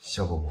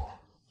夏伯母。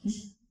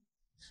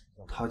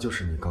他就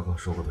是你刚刚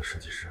说过的设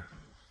计师。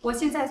我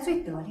现在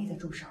最得力的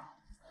助手。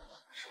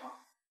是吗？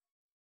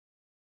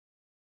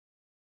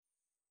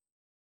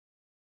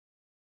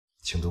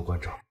请多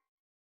关照。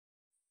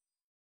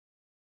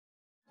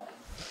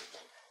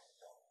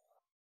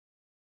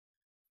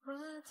花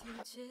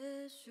田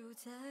结束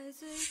在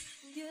最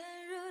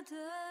炎热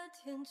的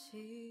天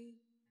气。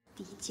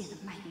第一届的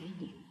卖鱼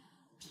女，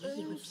别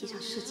以为披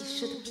上设计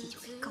师的皮就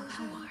可以高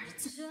攀我儿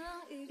子。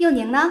幼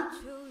宁呢？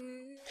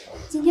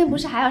 今天不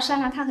是还要商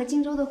量他和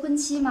荆州的婚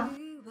期吗？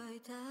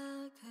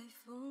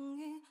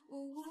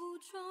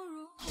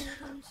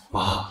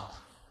妈，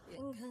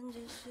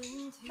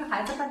这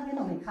孩子半天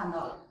都没看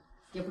到了，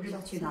也不知道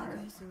去哪儿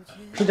了。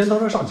之前当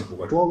时上去补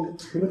个妆，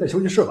应该在休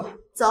息室吧？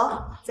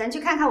走，咱去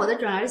看看我的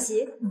准儿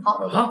媳。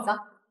好，走。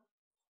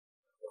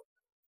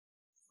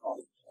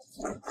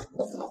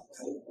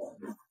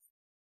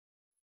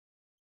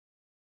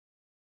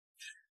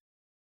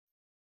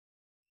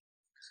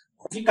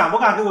你敢不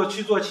敢给我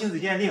去做亲子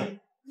鉴定？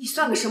你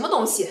算个什么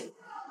东西？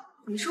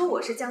你说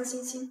我是江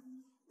欣欣，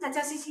那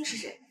江欣欣是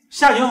谁？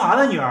夏云华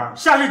的女儿，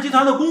夏氏集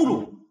团的公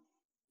主。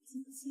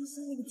江欣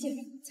欣那个贱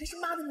人才是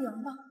妈的女儿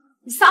吗？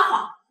你撒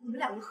谎！你们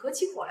两个合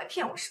起伙来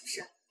骗我是不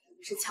是？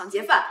是抢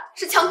劫犯，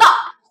是强盗！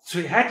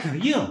嘴还挺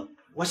硬，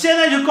我现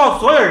在就告诉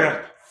所有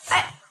人。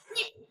哎，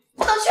你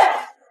不能去！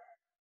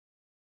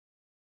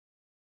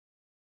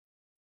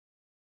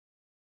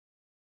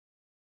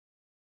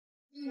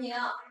玉宁。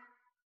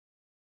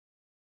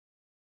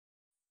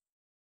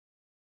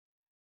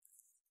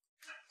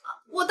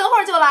我等会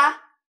儿就来。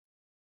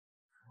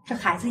这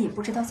孩子也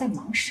不知道在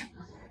忙什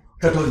么。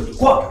这就是你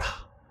惯着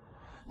他，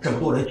这么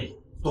多人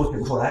比都比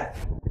不出来。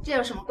这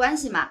有什么关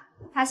系嘛？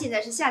她现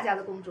在是夏家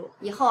的公主，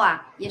以后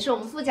啊也是我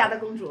们傅家的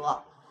公主。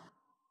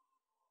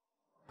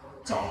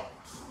走，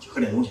去喝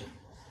点东西。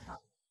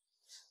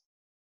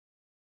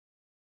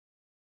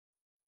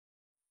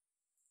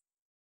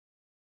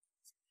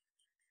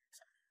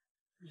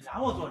你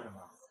拦我做什么？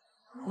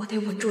我得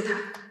稳住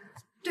他。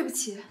对不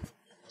起。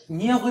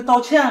你也会道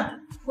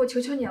歉？我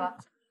求求你了，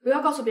不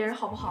要告诉别人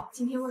好不好？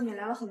今天外面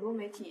来了很多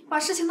媒体，把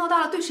事情闹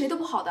大了，对谁都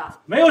不好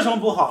的。没有什么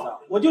不好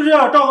的，我就是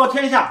要昭告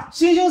天下，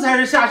欣欣才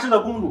是夏氏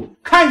的公主，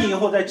看你以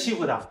后再欺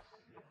负她。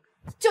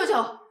舅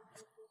舅，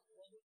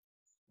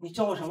你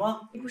叫我什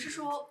么？你不是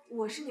说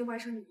我是你外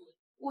甥女？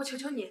我求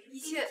求你，一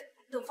切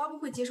等发布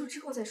会结束之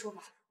后再说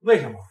吧。为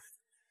什么？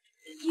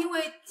因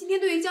为今天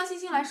对于江欣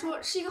欣来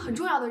说是一个很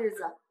重要的日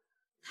子，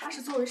她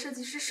是作为设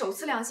计师首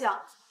次亮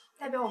相，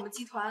代表我们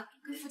集团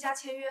跟傅家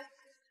签约。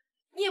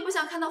你也不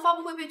想看到发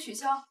布会被取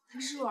消，她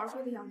失落而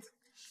归的样子。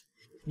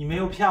你没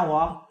有骗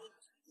我？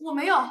我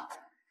没有，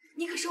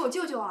你可是我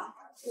舅舅啊！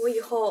我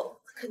以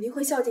后肯定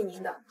会孝敬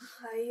您的。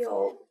还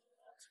有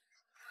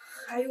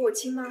我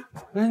亲妈。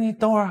哎，你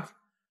等会儿，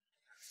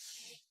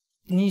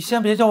你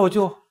先别叫我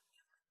舅，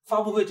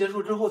发布会结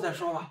束之后再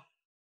说吧。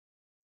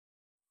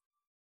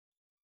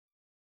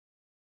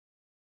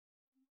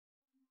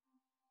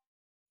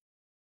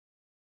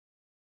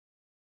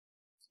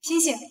星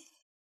星，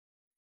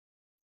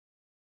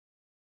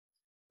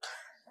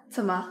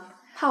怎么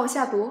怕我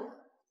下毒？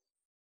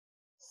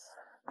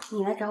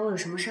你来找我有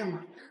什么事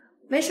吗？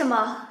没什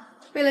么，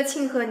为了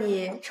庆贺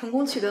你成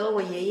功取得了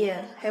我爷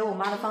爷还有我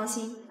妈的芳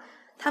心，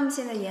他们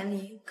现在眼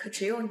里可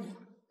只有你，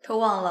都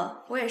忘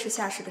了我也是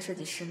夏氏的设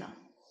计师呢。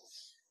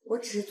我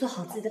只是做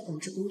好自己的本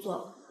职工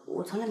作，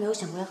我从来没有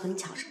想过要和你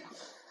抢什么。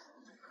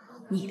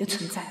你的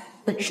存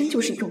在本身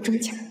就是一种争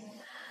抢。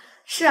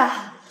是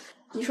啊，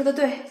你说的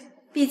对。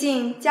毕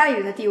竟家里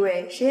人的地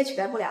位谁也取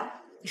代不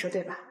了，你说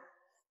对吧？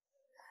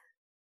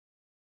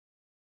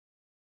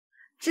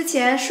之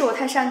前是我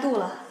太善妒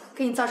了，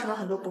给你造成了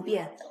很多不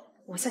便，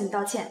我向你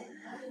道歉，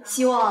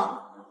希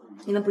望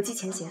你能不计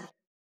前嫌。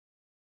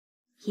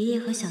爷爷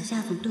和小夏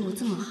总对我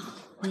这么好，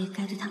我也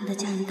该对他们的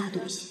家人大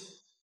度一些。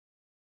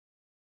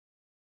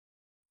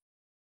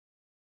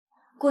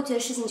过去的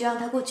事情就让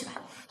它过去吧。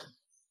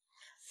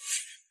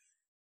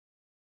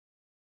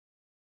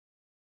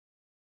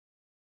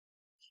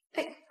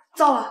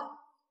糟了，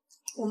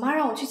我妈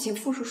让我去请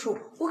傅叔叔，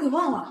我给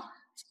忘了。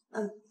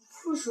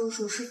傅叔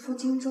叔是傅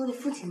金州的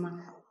父亲吗？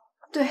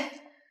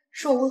对，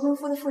是我未婚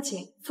夫的父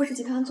亲，傅氏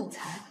集团总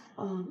裁。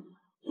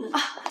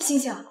星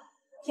星，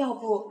要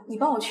不你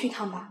帮我去一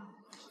趟吧？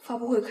发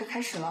布会快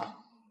开始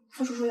了，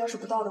傅叔叔要是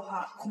不到的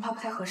话，恐怕不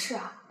太合适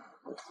啊。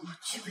我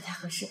去不太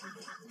合适吧？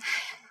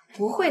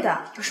不会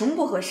的，有什么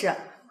不合适？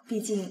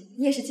毕竟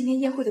你也是今天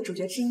宴会的主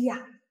角之一啊。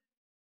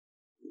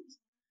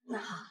那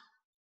好。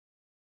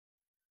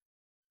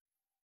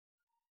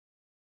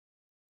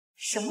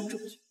什么主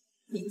角？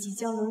你即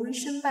将沦为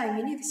身败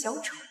名裂的小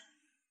丑。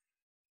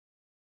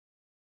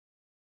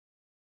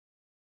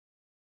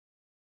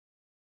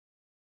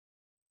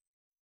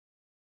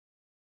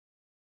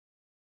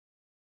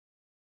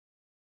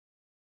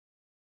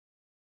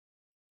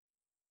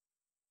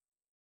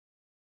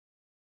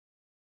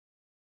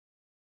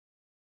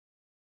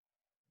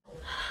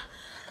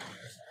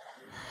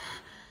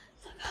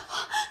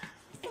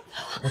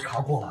我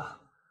查过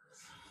了，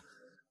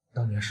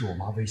当年是我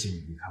妈威胁你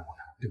离开我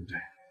的，对不对？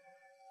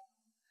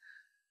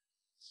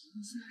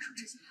你现在说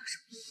这些话有什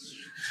么意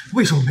义？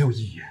为什么没有意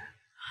义？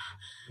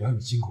我要你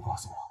亲口告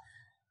诉我，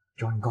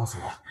只要你告诉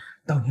我，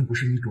当年不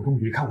是你主动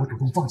离开我，主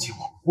动放弃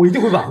我，我一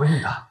定会挽回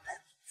你的。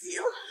急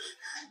了，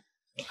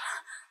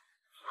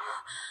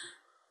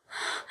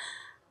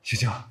星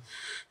星，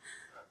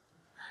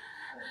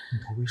你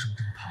头为什么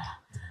这么烫？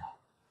怎么了？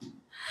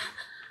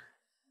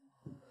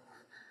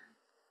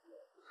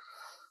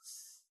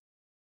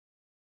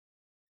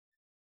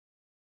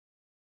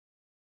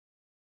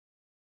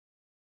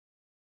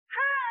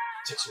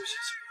结束，星星。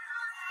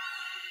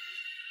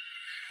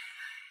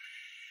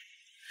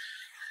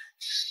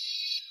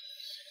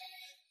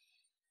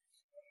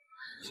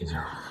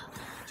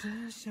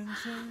星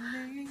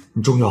星，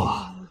你重要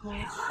啊！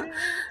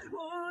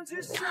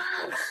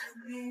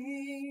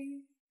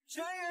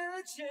穿越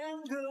了千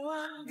个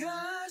万个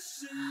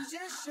时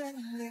间线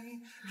里，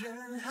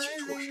人海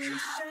里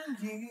相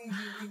依，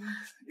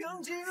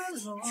用尽了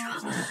逻辑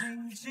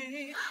心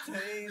机，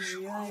推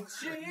理爱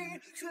情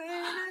最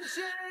难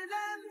解的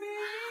谜，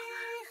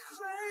会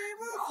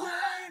不会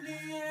你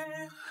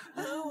也和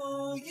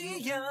我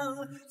一样，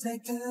在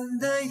等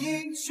待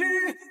一句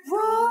我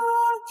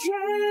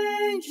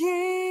愿意？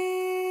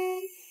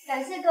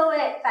感谢各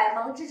位百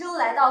忙之中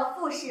来到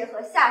复试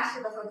和下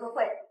试的合作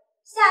会。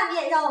下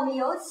面让我们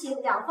有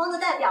请两方的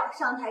代表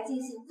上台进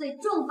行最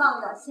重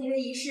磅的签约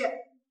仪式。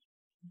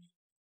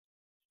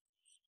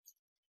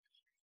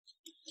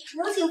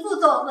有请副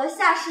总和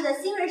下试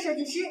的新锐设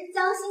计师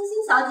江欣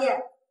欣小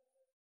姐。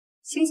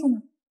星星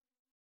呢？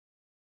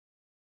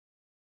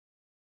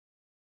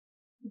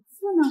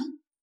字呢？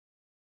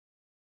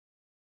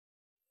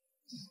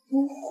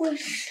不会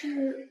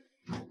是……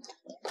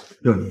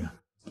热妮，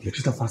你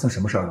知道发生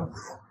什么事儿了吗？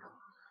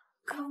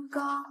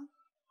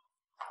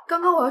刚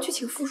刚我要去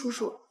请傅叔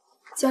叔，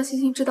江欣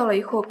欣知道了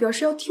以后，表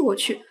示要替我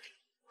去，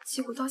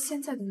结果到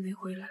现在都没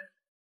回来。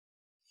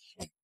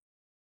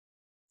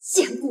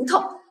贱骨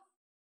头！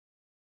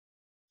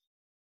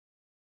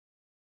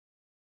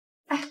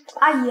哎，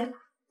阿姨，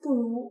不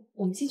如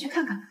我们进去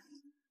看看吧。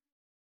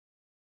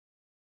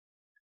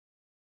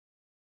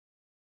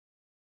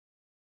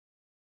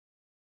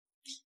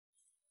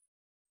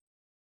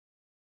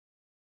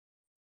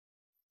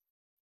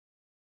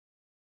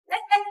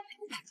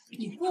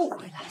你误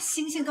会了，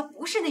星星她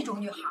不是那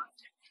种女孩。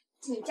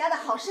你家的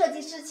好设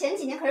计师前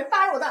几年可是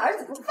扒着我的儿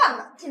子不放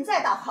呢，现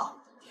在倒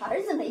好，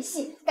儿子没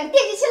戏，敢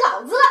惦记起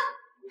老子了，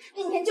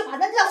今天就把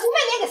他这张狐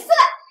媚脸给撕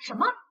了！什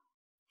么？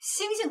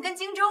星星跟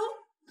荆州？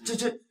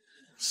这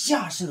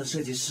夏氏的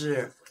设计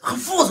师和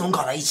副总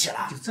搞在一起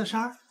了？就这事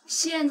儿？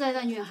现在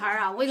的女孩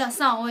啊，为了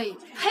上位，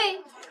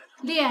呸，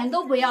脸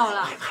都不要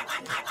了。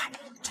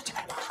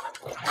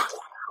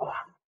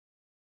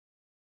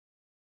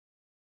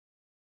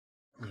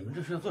你们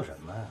这是要做什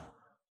么呀？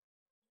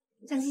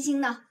江欣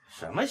欣呢？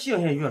什么星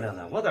星月亮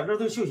呢？我在这儿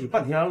都休息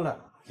半天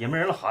了，也没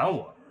人喊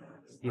我。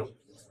哟，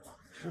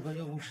是不是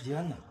要误时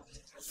间呢？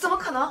怎么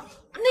可能？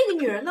那个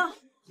女人呢？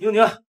妞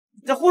妞，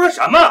你在胡说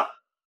什么？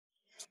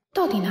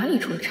到底哪里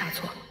出了差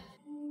错？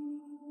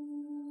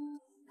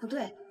不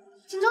对，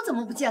荆州怎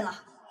么不见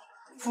了？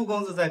傅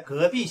公子在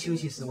隔壁休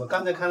息室，我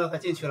刚才看到他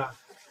进去了。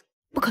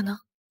不可能。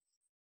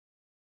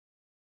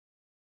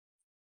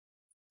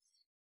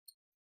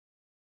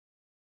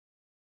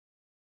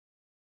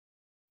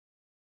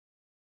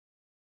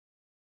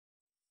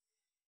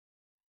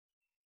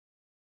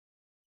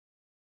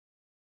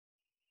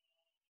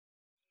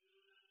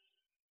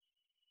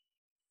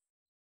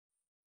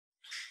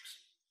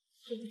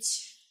对不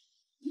起，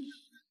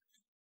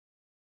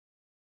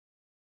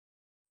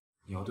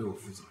你要对我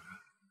负责任。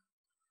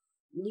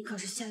你可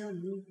是夏幼宁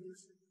的公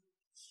子，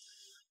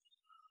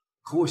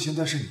可我现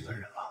在是你的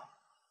人了。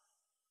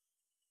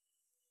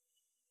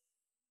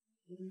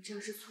你这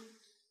样是错的。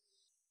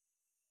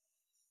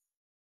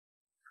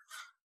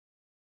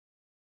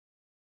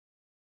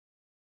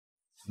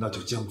那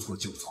就将错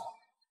就错。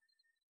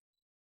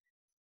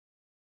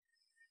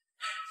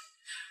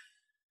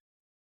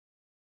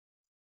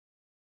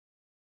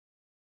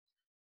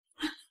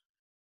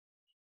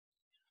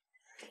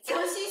江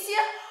欣欣，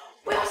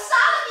我要杀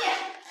了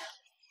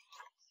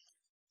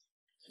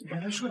你！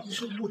原来设计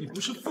师的目的不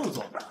是副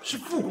总，是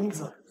傅公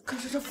子。可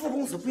是这傅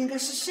公子不应该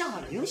是夏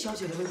玲小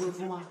姐的未婚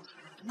夫吗？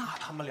那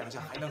他们两家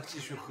还能继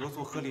续合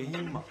作和联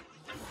姻吗？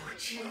不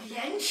知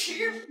廉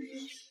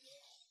耻！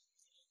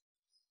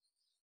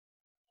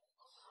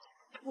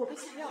我被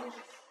下药了，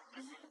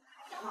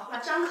好话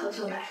张口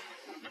就来，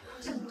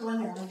这么多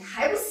年了你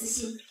还不死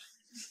心？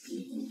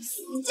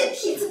你贱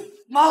坯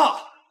子！妈，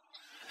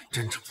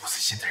真正不死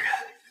心的人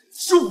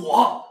是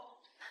我。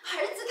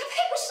儿子他配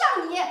不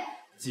上你。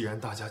既然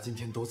大家今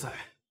天都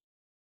在，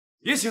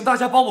也请大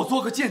家帮我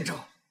做个见证。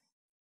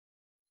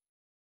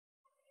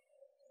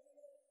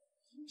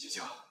姐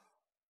姐，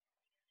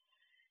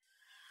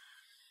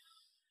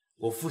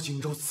我傅荆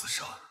州此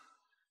生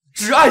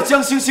只爱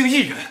江星星一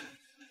人，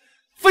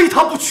非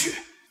她不娶。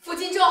傅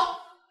荆州，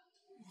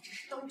你这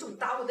是当众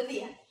打我的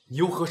脸，你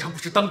又何尝不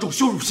是当众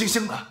羞辱星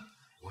星呢？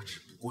我只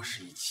不过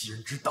是以其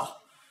人之道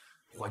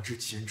还治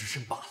其人之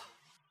身罢了。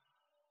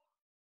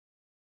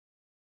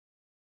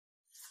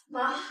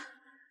妈，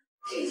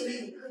这就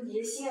是你和你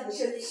爷心爱的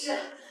设计师，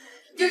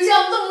你就这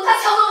样纵容他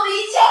抢走我的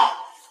一切。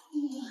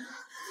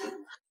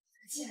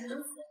既然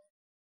如此，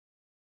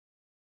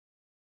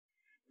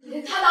你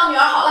认她当女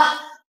儿好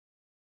了。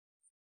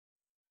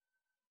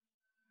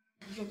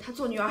你认她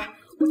做女儿，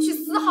我去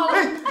死好了。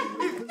幼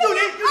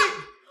宁，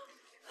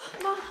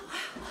妈，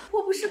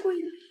我不是故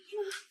意的。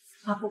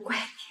妈不怪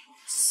你。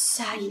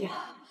夏姨，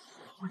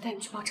我带你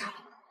去包扎了。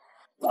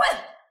滚！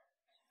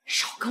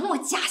少跟我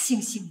假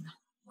惺惺的，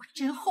我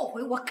真后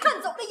悔我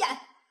看走了眼。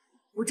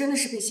我真的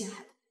是被陷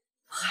害的，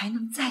我还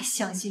能再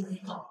相信你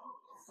吗？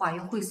花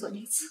园会所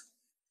那次，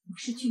你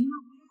是去闹，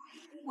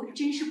我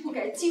真是不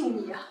该救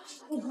你啊！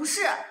我不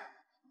是，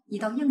你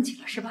倒硬气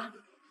了是吧？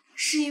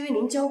是因为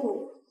您教过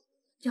我，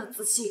要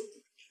自信，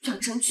要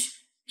争取，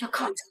要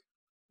抗争，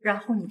然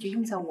后你就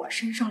用在我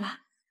身上了。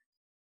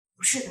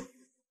不是的，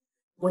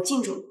我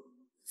敬重你，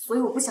所以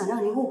我不想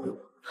让您误会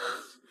我。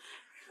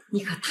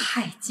你可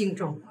太敬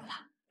重我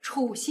了，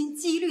处心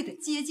积虑的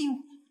接近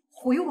我，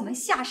毁我们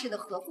夏氏的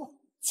合作，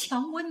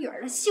抢我女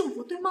儿的幸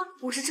福，对吗？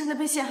我是真的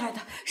被陷害的，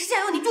是想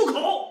要你住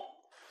口！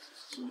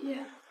爷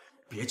爷，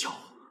别叫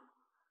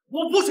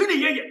我，我不是你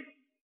爷爷，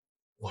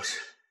我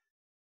是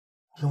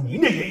有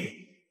您的爷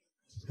爷。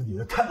你的女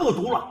儿太恶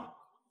毒了，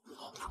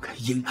老不该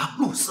引她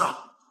入死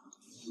啊！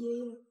爷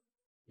爷，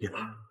别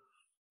怕，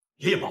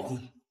爷爷保护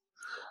你。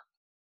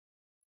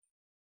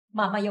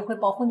妈妈也会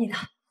保护你的。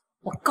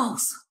我告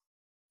诉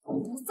你，我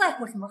不在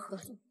乎什么合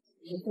作，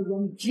我的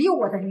眼里只有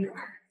我的女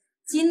儿。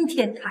今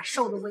天她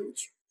受的委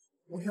屈，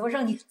我要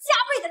让你加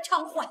倍的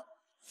偿还。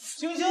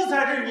星星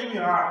才是你女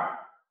儿。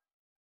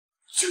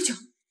舅舅，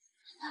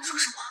你在说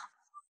什么？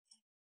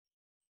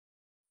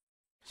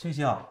星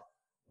星，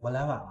我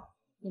来晚了。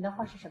你那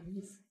话是什么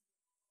意思？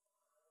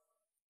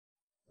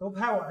都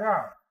拍我这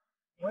儿，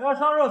我要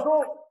上热搜，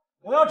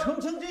我要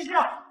澄清真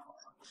相。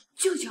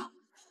舅舅，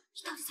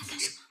你到底在干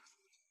什么？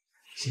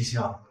星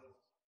星，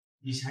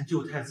以前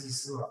舅太自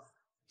私了，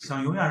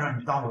想永远让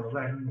你当我的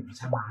外甥女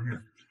才瞒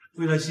着。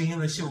为了星星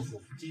的幸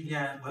福，今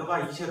天我要把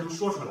一切都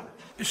说出来。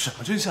什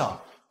么真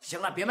相？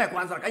行了，别卖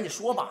关子了，赶紧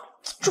说吧。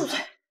住嘴！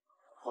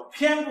我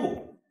偏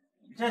不，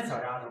你这小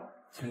丫头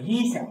挺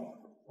阴险，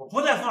我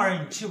不再放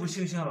任你欺负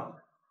星星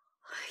了。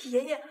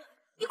爷爷，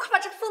你快把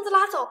这个疯子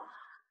拉走！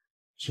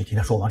先听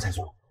他说完再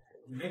说。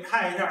你没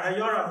看一下他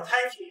腰上的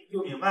胎记，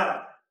就明白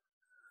了。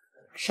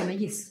什么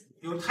意思？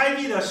有胎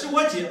记的是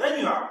我姐的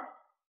女儿。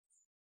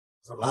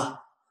怎么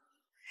了？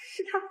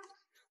是他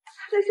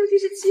在休息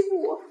室欺负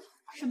我。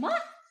什么？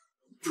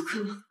不可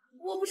能！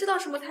我不知道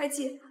什么胎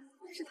记，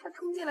但是他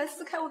冲进来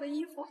撕开我的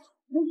衣服，我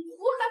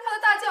害怕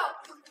的大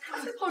叫，他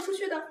才跑出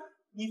去的。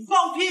你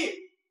放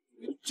屁！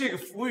这个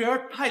服务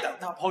员太胆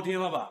大包天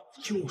了吧？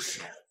就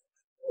是。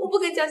我不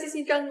跟江欣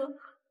欣争了，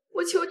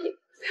我求你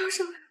不要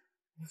上来。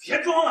你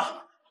别装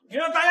了，你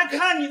让大家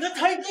看你的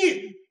胎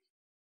记。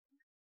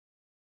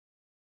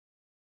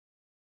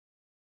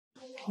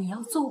你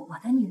要做我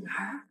的女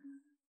儿？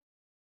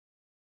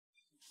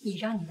你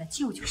让你的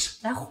舅舅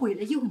来毁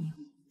了幼宁，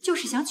就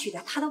是想取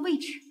代他的位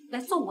置来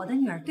做我的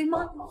女儿，对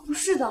吗？不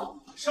是的。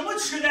什么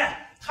取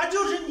代？她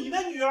就是你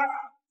的女儿。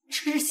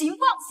痴心妄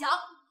想！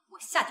我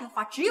夏天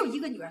华只有一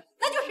个女儿，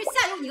那就是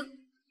夏幼宁。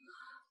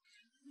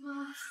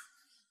妈，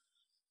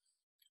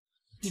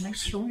你们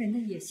穷人的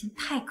野心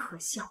太可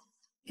笑，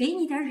给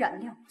你点染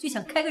料就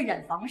想开个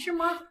染房是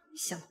吗？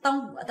想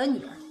当我的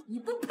女儿，你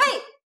不配！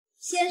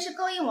先是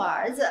勾引我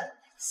儿子，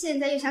现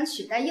在又想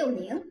取代幼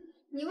宁，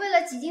你为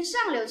了挤进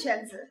上流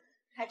圈子，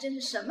还真是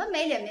什么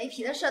没脸没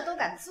皮的事都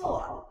敢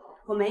做。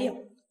我没有，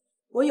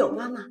我有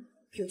妈妈，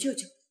有舅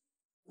舅，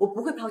我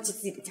不会抛弃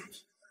自己的家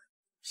庭。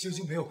星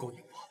星没有勾引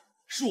我，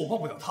是我帮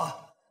不了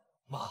她。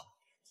妈，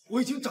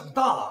我已经长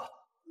大了。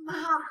妈，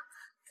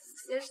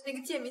先是那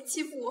个贱民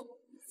欺负我，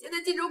现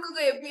在晋州哥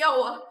哥也不要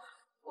我，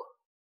我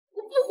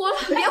不活了！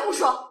别胡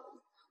说，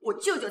我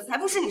舅舅才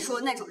不是你说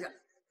的那种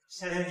人。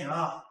夏天宁，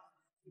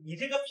你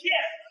这个骗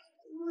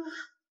子！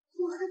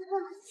我害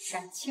怕。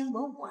敢轻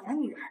吻我的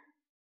女儿，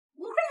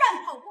我会让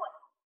你好过的。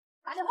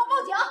打电话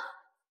报警。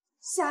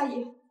夏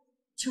姨，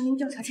求您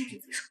调查清楚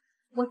再说。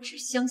我只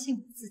相信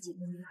我自己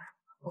的女儿。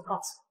我告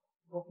诉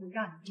你，我会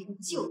让你这个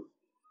舅舅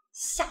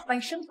下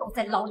半生都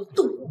在牢里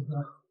度过。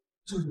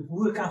舅舅不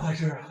会干坏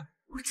事啊！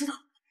我知道，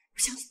我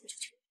相信舅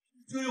舅。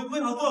舅舅不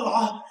想坐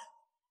牢。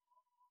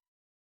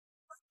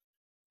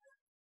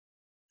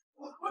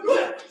快追！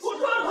给我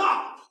抓住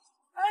他！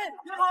哎，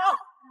你好。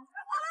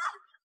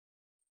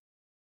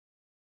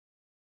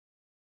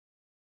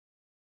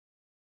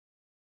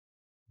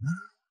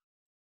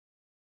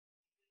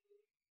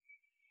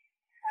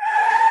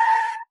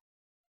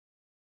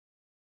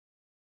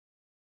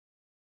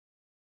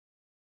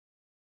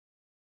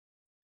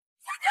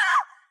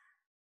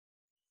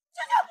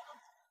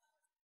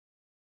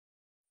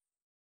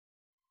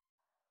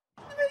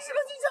什么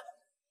景象？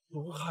不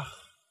害，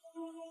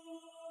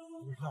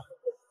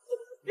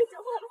别讲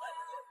话了，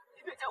你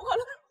别讲话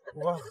了。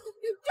我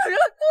叫人，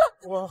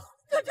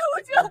他叫我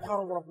叫。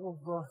我不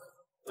说，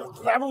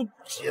来不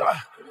及了。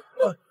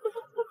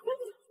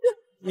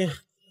你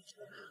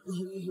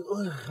我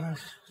还是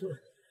这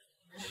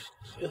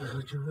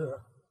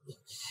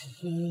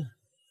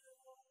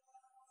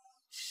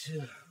是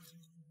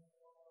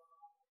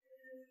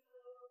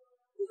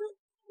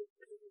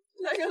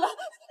来人了！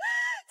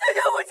救救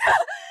我家！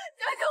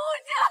救救我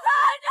家！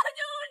救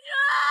救我家！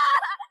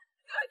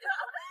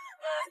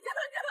救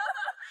救！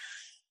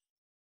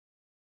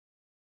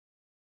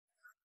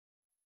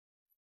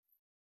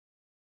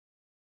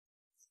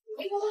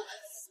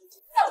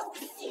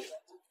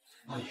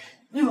阿姨，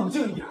你冷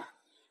静一点。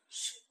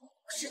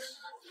是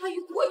阿姨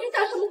不会遇到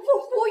什么服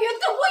务员，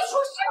更不会出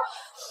事。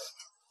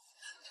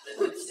对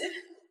不起，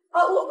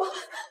把我吧，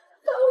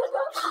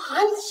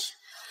阿姨，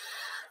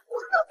我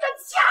告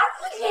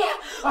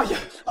阿姨，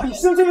阿姨，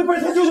星星没帮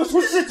他舅舅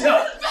出事情。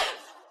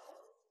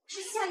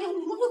这下有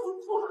你们的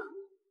功夫了。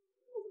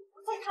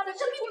我在他的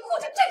身边，你护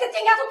着这个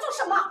贱丫头做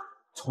什么？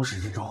从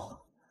始至终，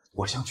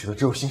我想娶的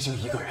只有星星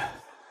一个人。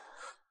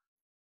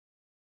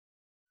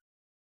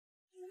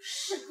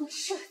什么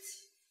设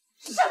计？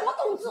什么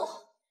动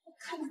作？我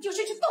看你就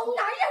是去逗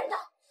男人的。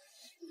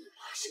你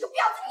妈是个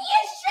婊子，你也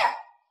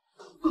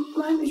是。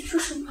妈，你说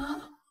什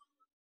么？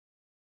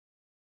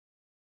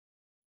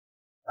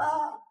爸，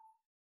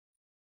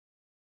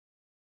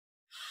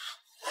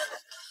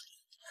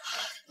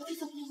你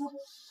怎么了？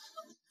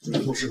准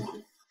备后事吧。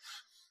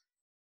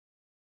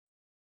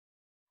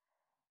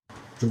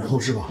准备后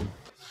事吧。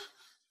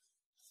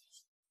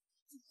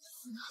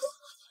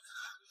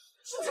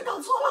是不是搞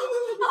错了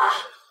啊？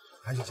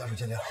赶紧加水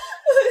见谅。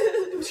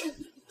对不起，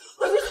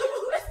我绝对不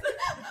会死。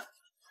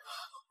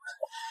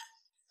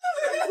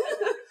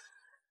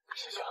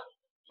星星，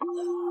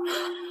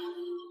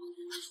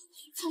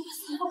怎么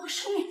死的不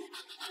是你？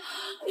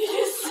你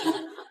去死！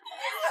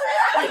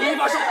阿姨，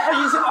把手，阿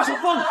姨先把手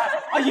放开，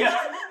阿姨。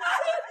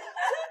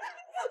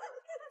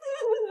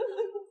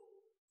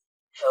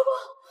如果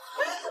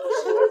我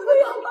是个非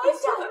要埋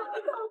下来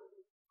的，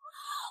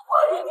我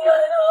一定说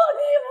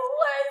你不会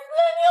死，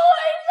你为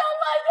什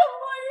么就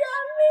不认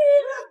命？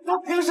他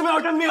凭什么要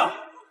认命？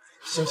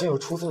星星有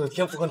出色的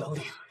天赋和能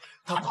力，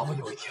他早晚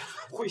有一天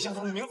会像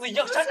他的名字一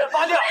样闪闪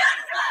发亮。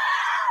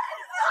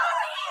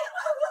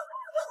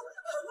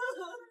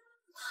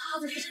他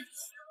的事情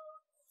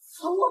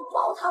从我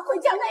抱他回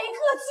家那一刻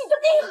起就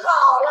定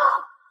好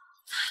了，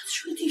他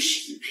注定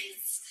是一辈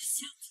子的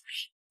小责任，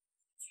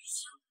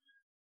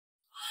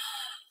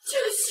就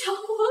像我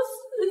死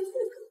的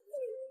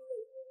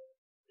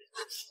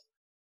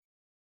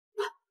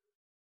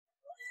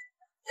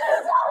知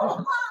道了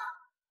吗？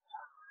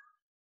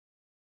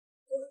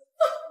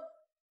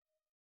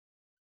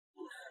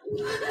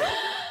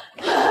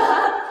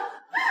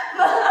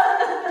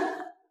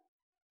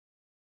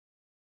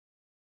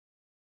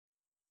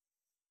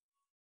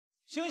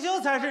星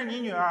星才是你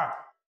女儿，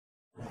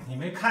你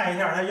没看一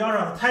下她腰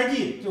上的胎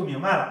记就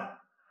明白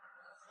了。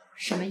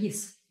什么意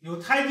思？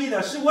有胎记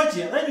的是我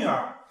姐的女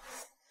儿。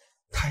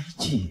胎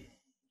记，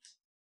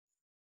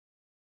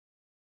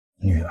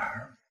女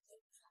儿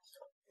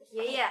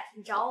爷爷，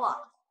你找我？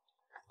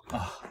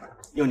啊，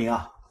幼宁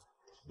啊，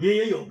爷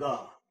爷有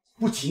个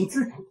不情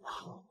之请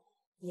啊。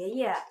爷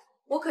爷，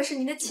我可是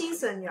您的亲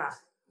孙女儿，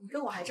你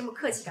跟我还这么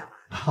客气干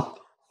嘛？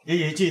爷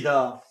爷记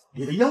得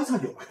你的腰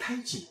上有个胎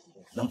记，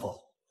能否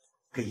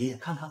给爷爷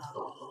看看呢？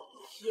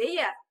爷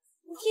爷，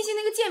你听信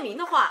那个贱民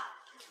的话。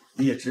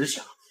爷爷只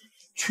想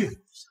确认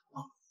一下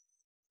啊。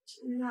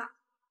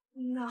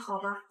那好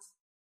吧。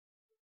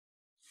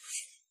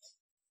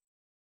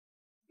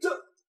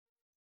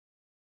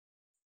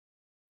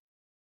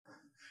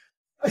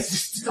哎，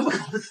这怎么可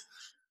能？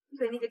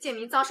被那个贱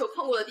民脏手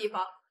碰过的地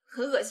方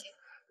很恶心，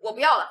我不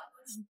要了。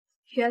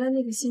原来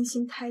那个星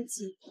星胎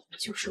记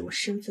就是我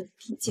身份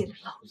低贱的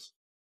老爷，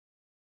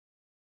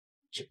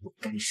这不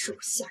该手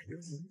下留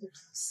人的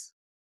东西，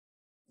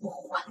我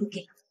还给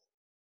你。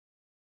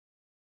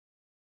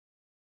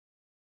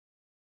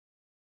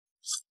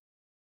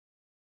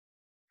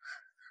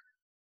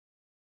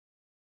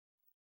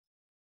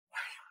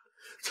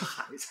这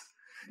孩子，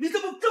你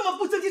怎么这么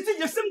不珍惜自己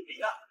的身体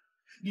呀？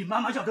你妈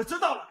妈要是知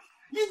道了，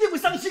一定会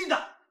伤心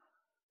的。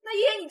那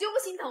爷爷你就不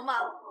心疼吗？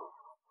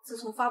自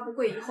从发布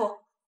会以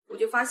后，我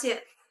就发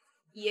现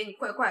爷爷你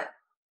怪怪的。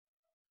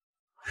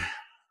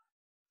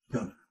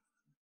幼宁，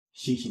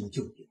星星的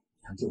舅舅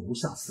他就无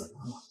上死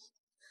亡了。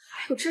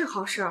还有这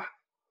好事儿？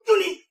幼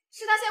宁，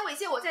是他先猥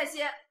亵我在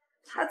先，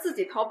他自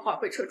己逃跑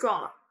被车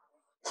撞了，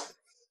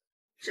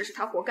这是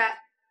他活该。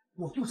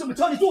我就这么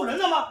教你做人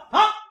了吗？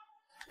啊？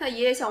那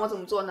爷爷想我怎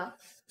么做呢？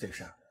这个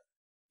事儿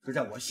是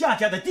在我夏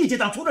家的地界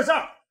上出的事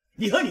儿，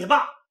你和你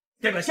爸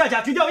代表夏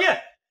家去吊唁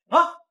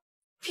啊？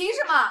凭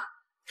什么？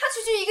他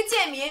区区一个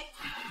贱民。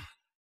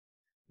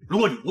如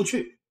果你不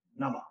去，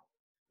那么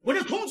我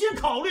就重新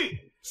考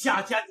虑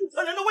夏家继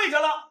承人的位置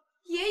了。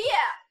爷爷，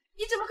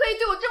你怎么可以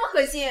对我这么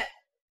狠心？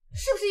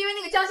是不是因为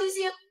那个江星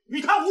星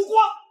与他无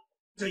关？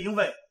只因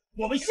为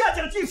我们夏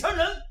家的继承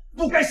人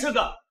不该是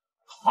个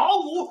毫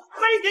无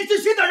非廉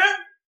之心的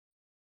人。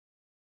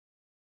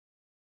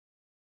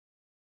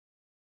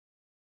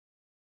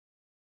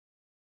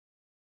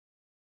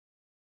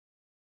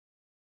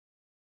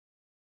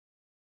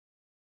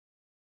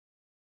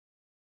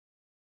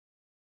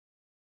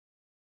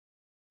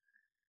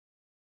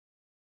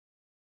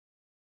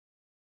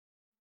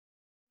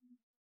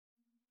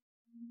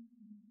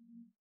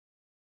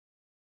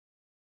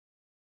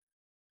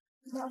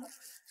妈妈，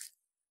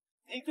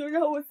你就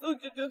让我送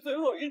舅舅最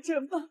后一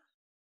程吧。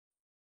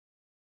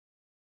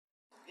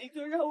你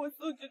就让我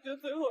送舅舅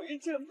最后一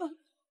程吧。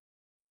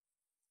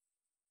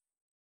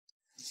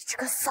你这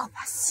个扫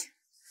把星，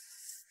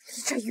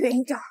离这远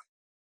一点。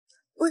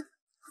我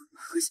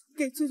想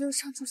给舅舅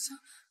上炷香，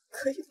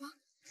可以吗？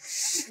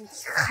是你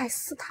害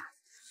死他，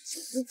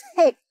你不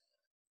配。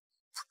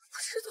他不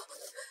知道，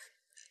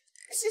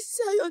是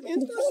夏幼宁。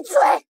你闭嘴！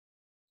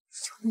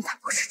幼宁他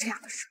不是这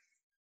样的人。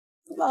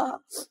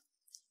妈，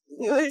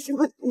你为什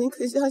么宁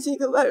可相信一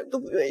个外人都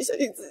不愿意相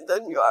信自己的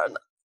女儿呢？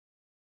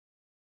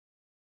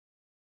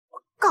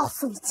我告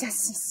诉你，江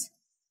欣欣，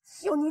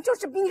有你就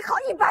是比你好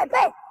100倍。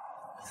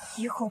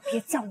以后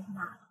别叫我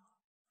妈了，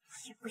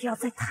也不要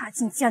再踏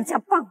进江家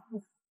半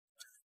步。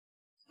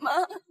妈，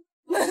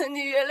你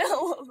原谅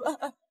我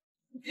吧，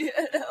你原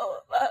谅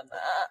我爸爸，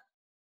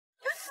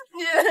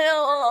你原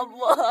谅我好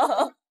不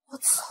好？我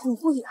从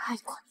未爱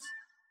过你，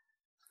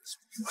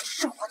你不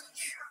是我的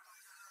女儿。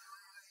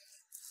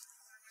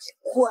你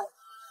滚！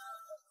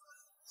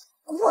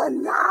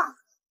滚呐！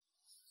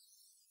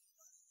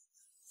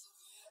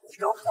你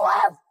给我滚！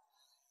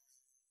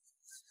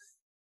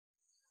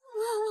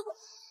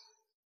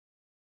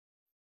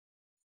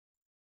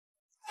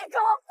你给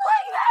我滚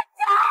远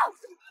点！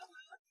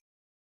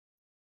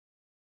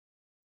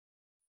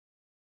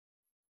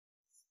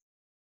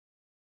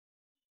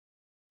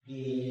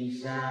一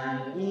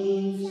闪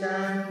一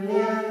闪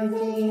亮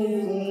晶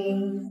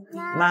晶，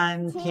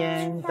满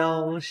天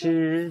都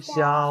是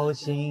小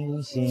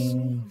星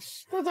星。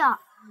舅舅，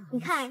你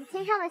看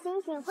天上的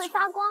星星会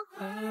发光，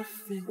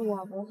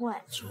我不会。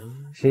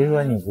谁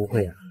说你不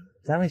会啊？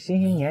咱们星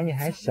星年纪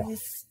还小，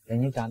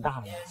等你长大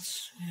了，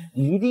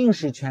一定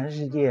是全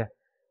世界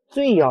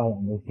最耀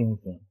眼的星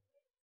星。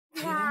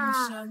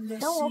那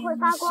等我会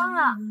发光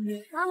了，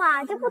妈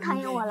妈就不讨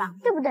厌我了，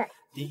对不对？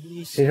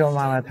谁说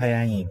妈妈讨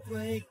厌你？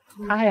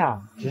她呀，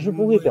只是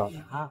不会表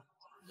达。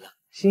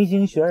星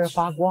星学着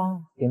发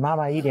光，给妈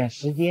妈一点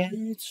时间，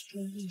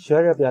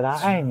学着表达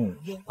爱你，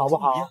好不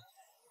好？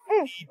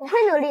我会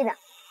努力的。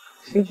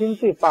星星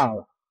最棒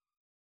了。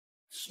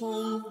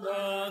虫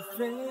儿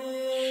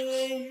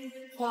飞，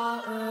花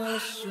儿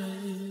睡，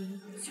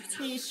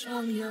地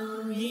上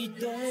有一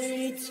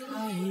对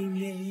太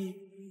妹。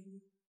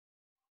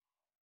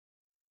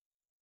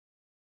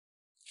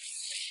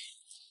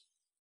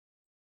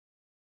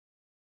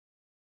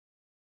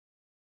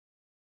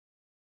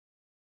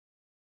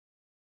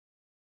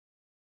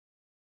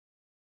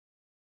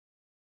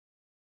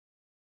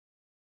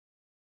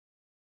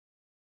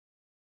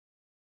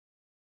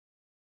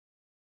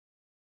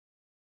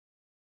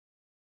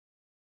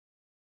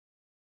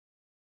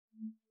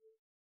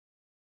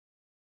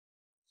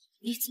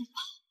你走吧。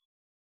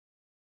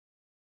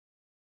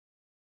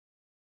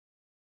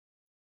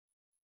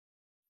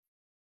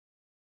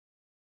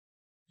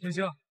星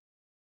星，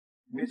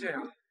别这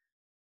样。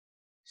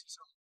星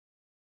星，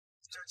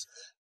站起来，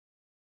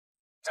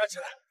站起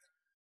来。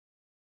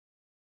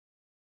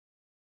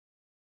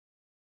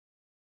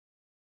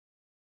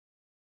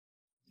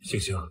星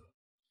星，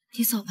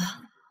你走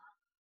吧，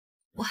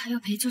我还要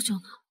陪舅舅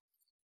呢。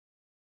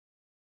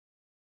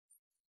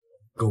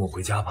跟我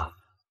回家吧。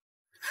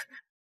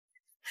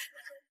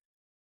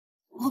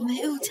我没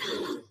有家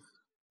了。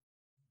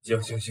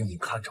江星星，你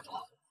看着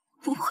我。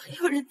不会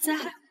有人在。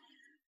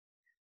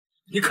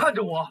你看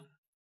着我。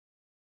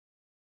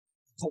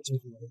看着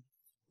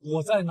我，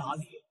我在哪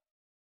里，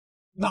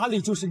哪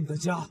里就是你的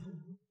家。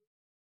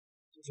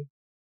就是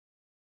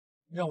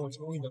让我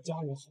成为你的家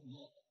人好吗？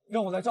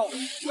让我来照顾你，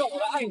让我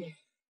来爱你。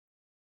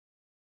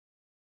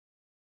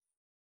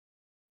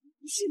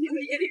不是你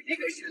们眼里那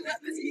个善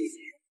良的星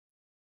星，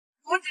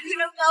我只是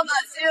个老百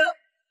姓，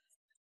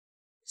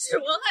是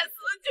我害死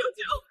了舅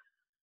舅。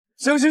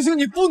江星星，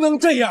你不能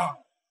这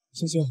样。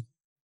星星，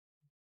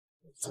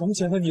从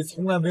前的你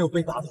从来没有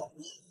被打倒过，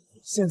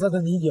现在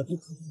的你也不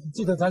可能。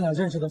记得咱俩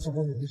认识的时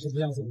候你是什么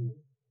样子的？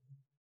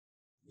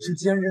你是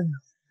坚韧的，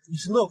你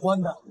是乐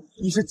观的，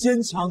你是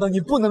坚强的，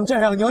你不能这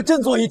样，你要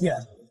振作一点。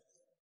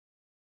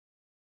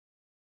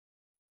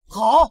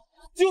好，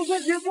就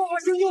算结做瓦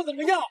星又怎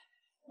么样？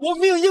我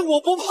命硬，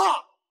我不怕，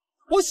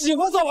我喜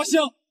欢造瓦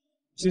星。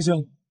星星，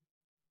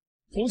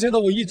从前的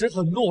我一直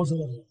很懦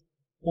弱，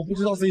我不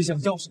知道自己想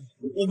要什么，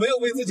我没有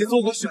为自己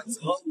做过选择。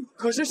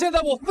可是现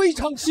在我非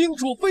常清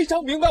楚，非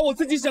常明白我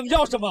自己想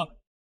要什么。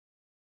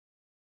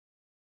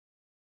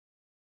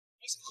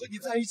我想和你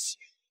在一起，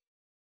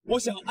我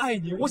想爱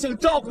你，我想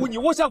照顾你，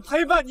我想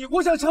陪伴你，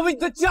我想成为你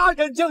的家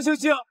人，江星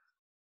星。我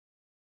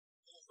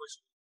会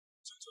说，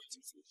舅舅已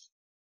经死了，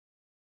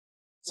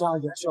家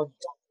人需要你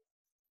照顾。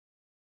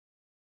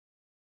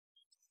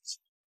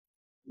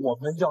我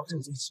们要这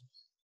件事。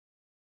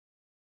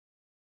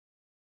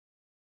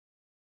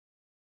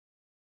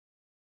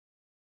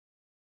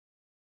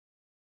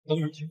等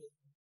有一天，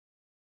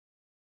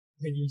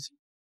陪你一起。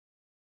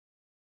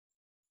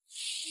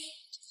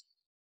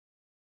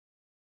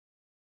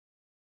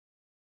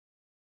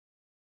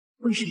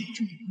为什么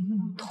这里会那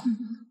么痛呢？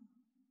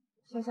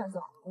小夏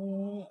总，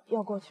你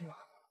要过去吗？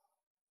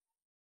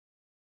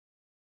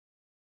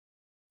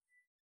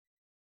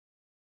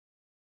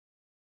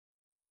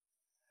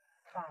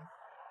爸，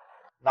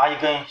拿一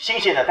根新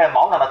鲜的带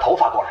毛囊的头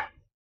发过来。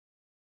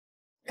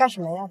干什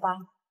么呀，爸？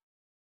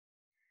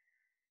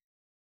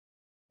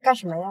干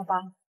什么呀，爸？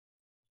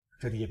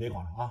这里也别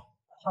管了啊。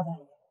好的。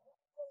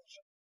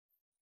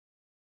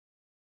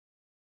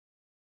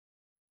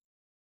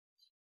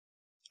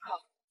好。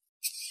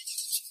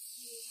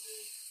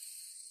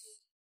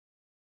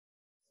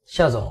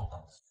夏总，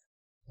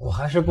我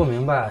还是不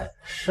明白，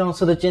上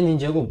次的鉴定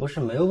结果不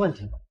是没有问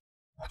题吗？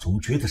我总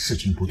觉得事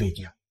情不对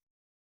劲。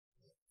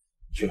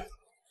去，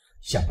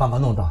想办法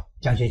弄到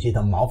江欣欣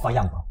的毛发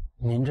样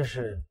本。您这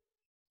是？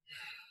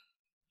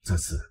这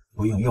次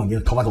不用你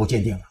的头发做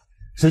鉴定了，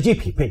直接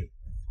匹配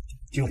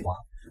君华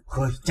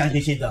和江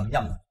欣欣的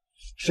样本。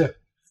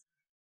是。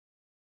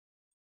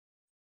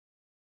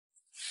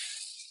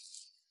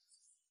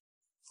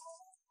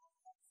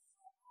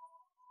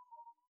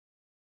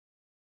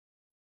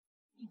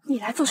你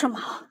来做什么？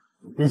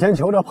以前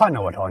求着盼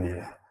着我找你，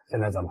现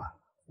在怎么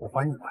不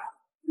欢迎我呀？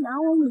拿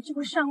我你这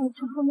个上午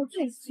成功的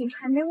罪行，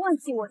还没忘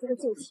记我这个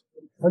旧情？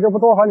我就不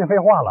多说你废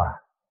话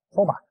了。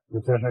说吧，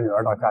你指使女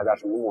儿到夏家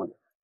什么目的？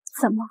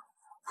怎么，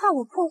怕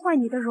我破坏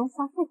你的荣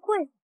华富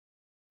贵？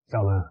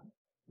小文，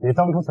你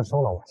当初是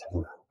收了我钱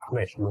的，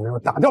为什么没有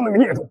打掉那个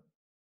孽种？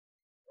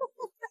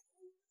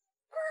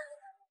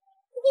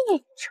孽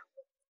种？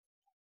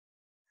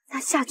那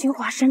夏君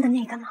华生的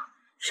那个呢？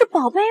是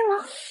宝贝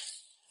吗？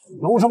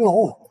龙生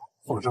龙，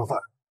凤生凤。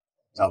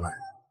小文，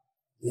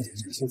你得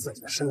认清自己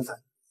的身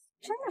份。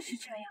真的是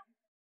这样？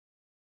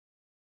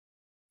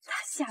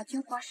他夏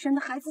君华生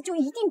的孩子就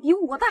一定比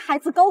我的孩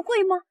子高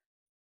贵吗？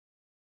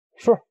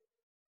是，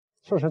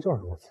事实就是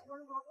如此，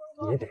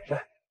你得认。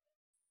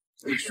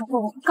那如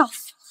果我告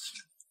诉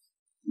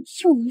你，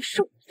秀妮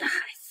是我的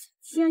孩子，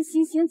江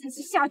欣欣才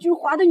是夏君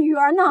华的女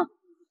儿呢？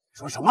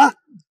说什么？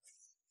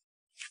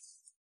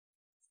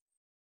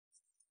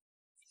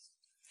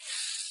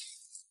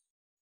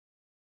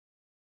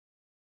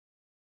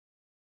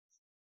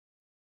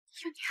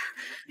秀妮，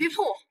别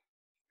碰我！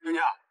秀妮，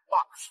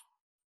爸。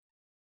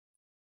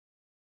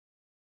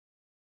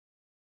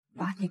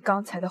把你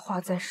刚才的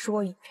话再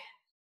说一遍。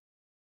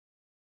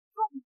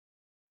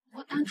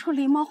我当初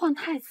狸猫换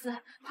太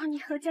子，把你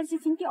和江欣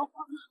欣调换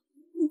了，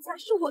你才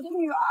是我的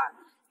女儿。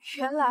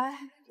原来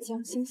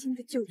江欣欣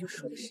的舅舅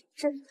说的是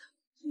真的。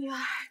女儿，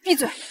闭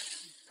嘴！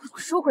我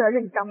说过要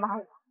认你当妈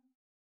了。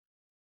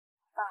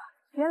爸，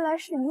原来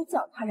是你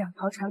脚踏两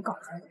条船搞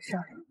出来的事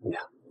儿。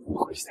娘，我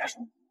们回去再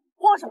说。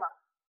慌什么？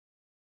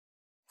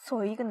作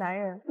为一个男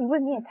人，你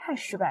问你也太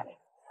失败了。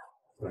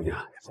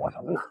娘，你说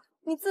什么呢？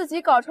你自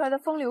己搞出来的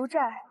风流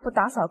债不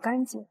打扫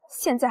干净，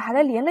现在还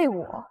来连累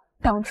我。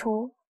当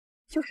初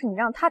就是你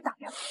让他打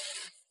掉。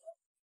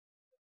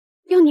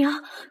幼娘，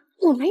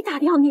我没打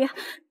掉你，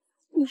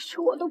你是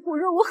我的骨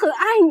肉，我很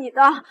爱你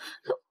的。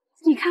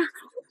你看，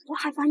我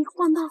还把你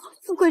换到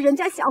富贵人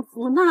家享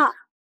福呢。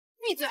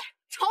闭嘴，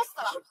吵死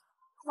了！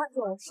换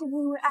我是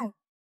因为爱，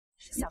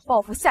是想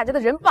报复夏家的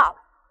人罢了。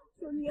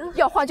幼娘，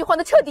要换就换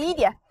得彻底一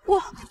点。我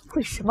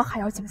为什么还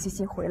要江欣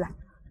欣回来？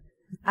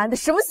你安的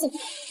什么心？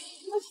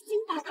我已经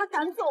把他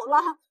赶走了。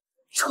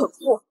蠢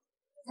货，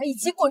还一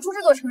起滚出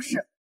这座城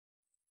市！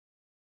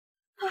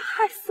他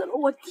害死了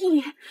我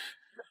弟。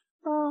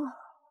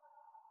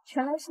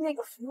原来是那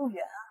个服务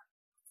员啊！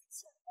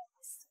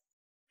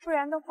不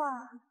然的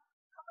话，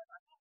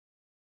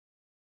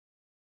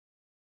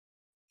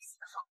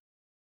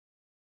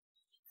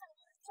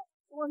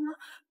我呢？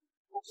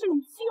他是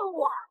你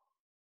舅啊！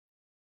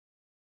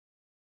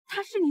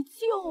他是你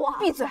舅啊！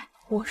闭嘴！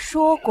我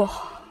说过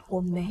我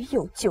没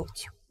有舅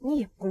舅，你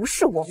也不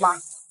是我妈。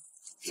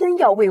真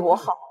要为我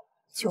好，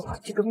就把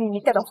这个秘密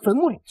带到坟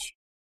墓里去。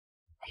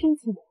听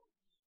清楚。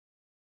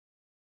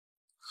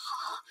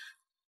好，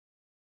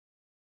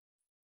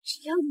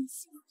只要你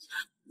信，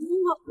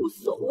我无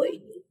所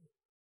谓。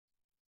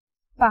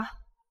爸，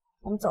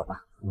我们走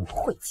吧，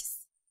晦气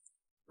死！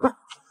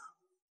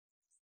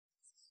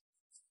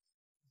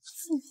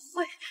怎么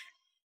会？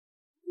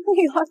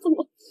女儿怎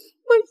么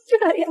会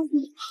这样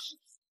呢？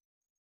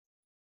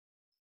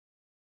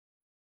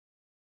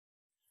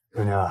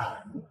姑娘，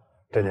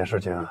这件事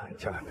情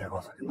千万别告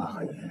诉你妈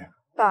和爷爷。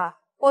爸，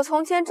我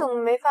从前怎么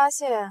没发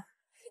现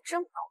你这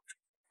么孬种？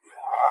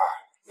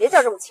别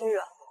叫这么亲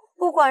热，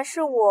不管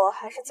是我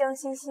还是江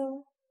欣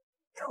欣，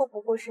都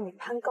不过是你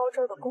攀高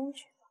枝的工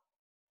具。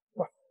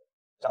不是，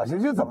蒋欣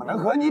欣怎么能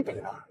和你比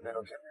呢？那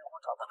种品味我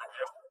长得还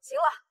是好。行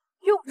了，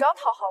用不着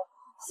讨好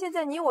我。现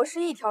在你我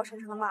是一条绳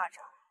上的蚂蚱，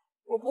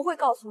我不会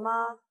告诉妈，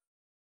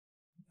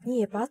你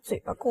也把嘴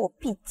巴给我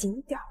闭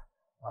紧点儿。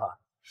啊，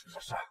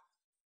是。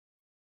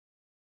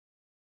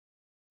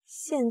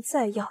现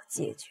在要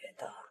解决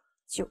的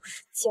就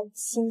是江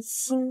欣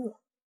欣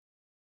了。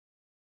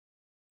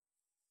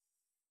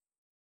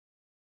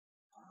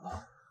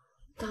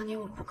当年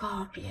我不告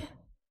而别，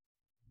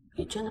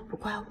你真的不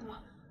怪我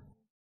吗？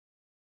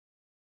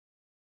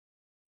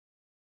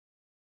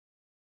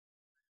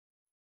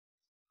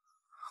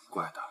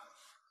怪的，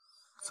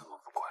怎么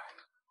不怪？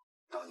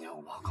当年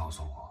我妈告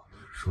诉我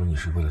说你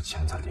是为了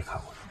钱才离开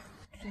我的。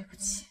对不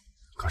起。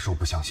可是我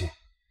不相信，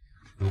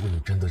如果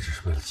你真的只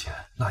是为了钱，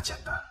那简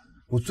单，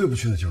我最不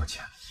缺的就是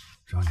钱。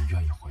只要你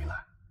愿意回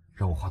来，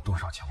让我花多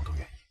少钱我都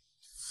愿意。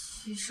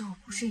其实我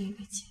不是因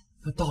为钱。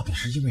那到底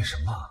是因为什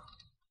么？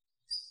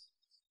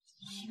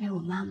因为我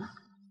妈妈。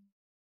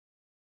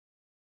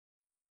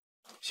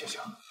星星，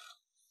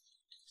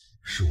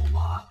是我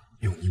妈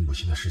用你母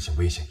亲的事情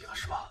威胁你了，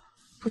是吧？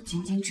不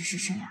仅仅只是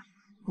这样，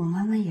我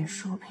妈妈也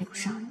说配不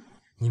上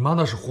你。你妈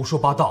那是胡说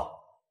八道。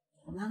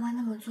我妈妈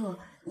那么做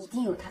一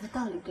定有她的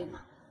道理，对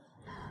吗？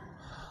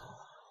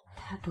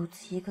她独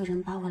自一个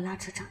人把我拉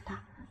扯长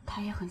大，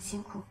她也很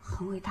辛苦，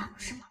很伟大，不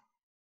是吗？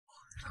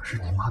可是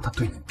你妈她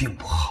对你并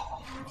不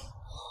好，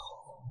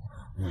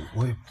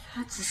我也……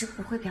她只是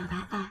不会表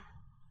达爱，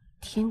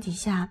天底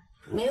下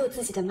没有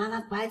自己的妈妈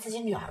不爱自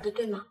己女儿的，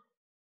对吗？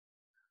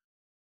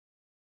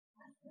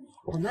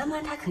我妈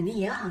妈她肯定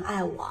也很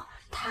爱我，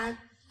她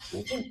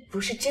一定不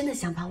是真的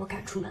想把我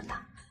赶出门的。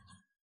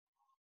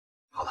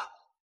好了，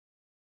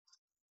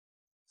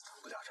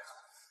不聊这个了。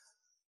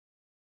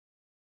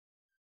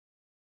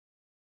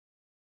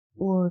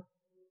我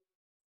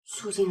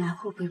住进来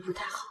会不会不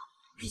太好？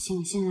毕竟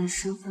你现在的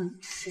身份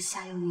只是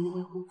夏幼宁的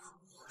未婚夫。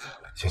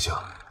星星，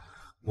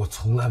我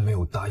从来没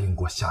有答应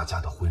过夏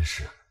家的婚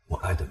事，我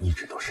爱的一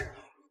直都是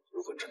你。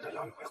如果真的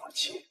要有未婚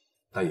妻，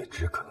那也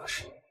只可能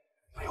是你，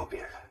没有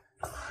别人。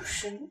可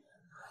是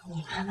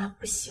你妈妈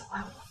不喜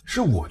欢我。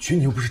是我娶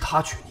你，又不是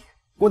她娶你，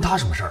关她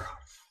什么事儿啊？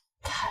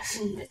她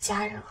是你的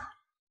家人啊。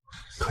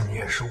可你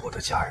也是我的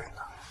家人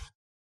呐。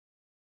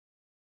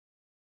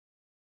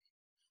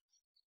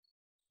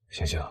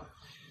星星，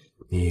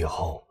你以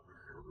后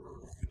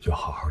就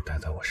好好待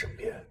在我身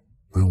边，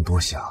不用多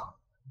想，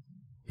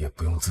也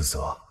不用自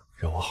责，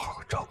让我好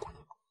好照顾你，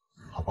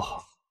好不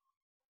好？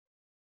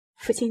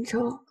傅锦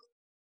州，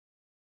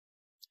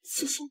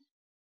谢谢你。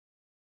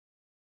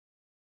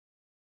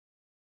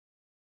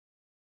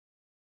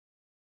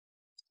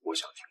我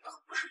想听的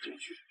不是这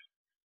句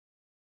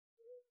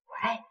“我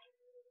爱你”。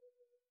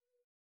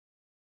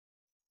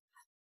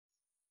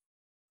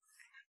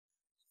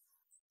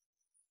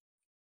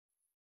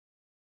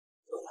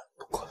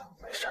不哭了，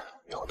没事，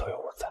以后都有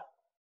我在。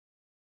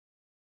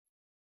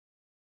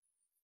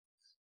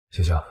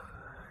星星，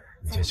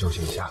你先休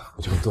息一下，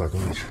我去给你做点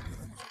东西吃。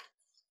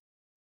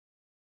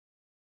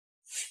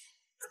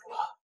怎么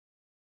了？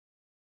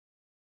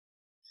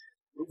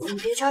你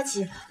别着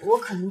急，我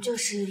可能就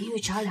是因为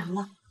着凉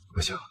了。不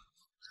行，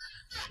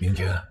明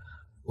天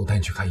我带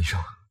你去看医生。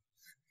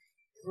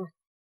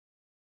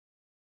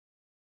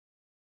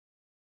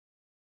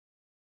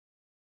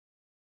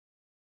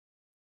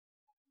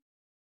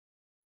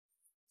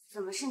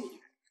怎么是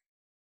你？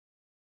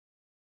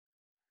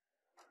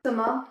怎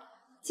么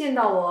见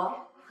到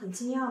我很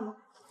惊讶吗？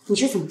你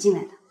是怎么进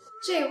来的？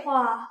这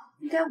话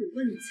应该我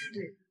问你才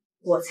对，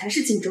我才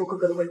是荆州哥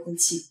哥的未婚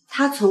妻。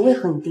他从未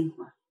和你订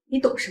婚，你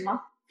懂什么？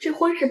这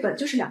婚事本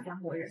就是两家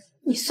默认，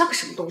你算个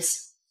什么东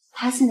西？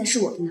他现在是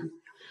我的男朋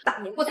友，大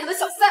言不惭的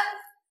小三！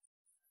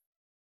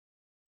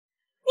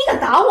你敢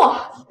打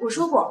我？我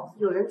说过，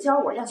有人教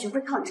我要学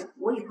会抗争，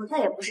我以后再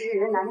也不是任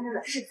人难的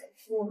软柿子。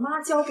我妈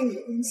教给你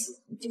的东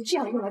西，你就这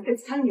样用来对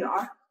付她女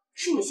儿？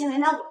是你先为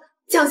难我的。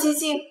江星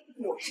星，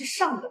我是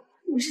上等，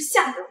你是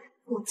下等，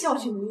我教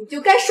训你，你就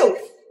该受。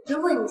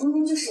如果你今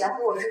天就是来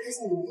和我说这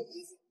些你的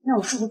脾气，那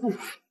我说个不好。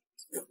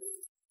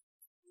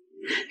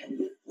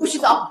不许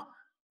走！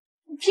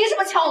你凭什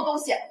么抢我东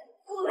西？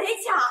我没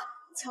抢，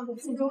抢走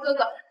荆州哥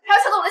哥，还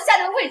要抢走我的下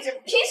等的位置，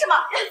凭什么？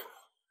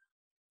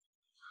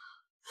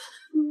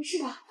没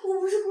事吧？我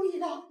不是故意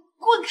的，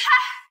滚开！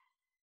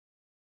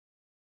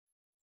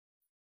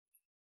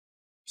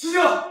星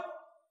星，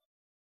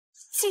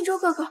荆州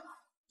哥哥，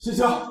星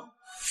星，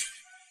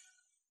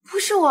不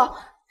是我，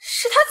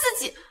是他自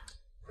己。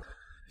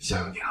夏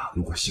有宁啊，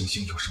如果星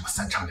星有什么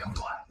三长两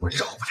短，我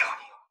饶不了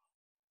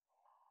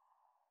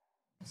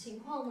你。情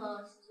况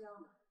呢是这样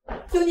的。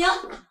有宁，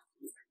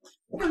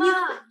有宁，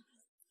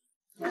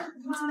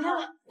怎么样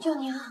了？有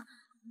宁，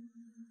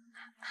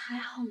还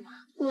好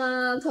吗？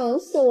妈，疼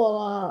死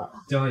我了！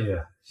江阿姨，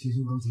星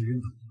星刚才晕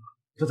倒了，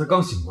这才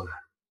刚醒过来。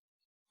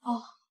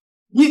哦，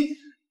你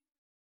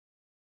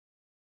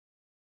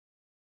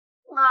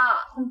妈，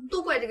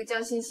都怪这个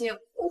江星星，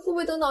我会不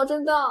会得脑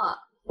震荡啊？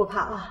不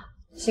怕啊，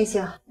星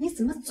星，你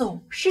怎么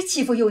总是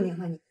欺负幼宁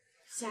啊你？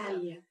夏阿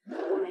姨，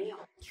我没有。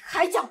你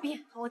还狡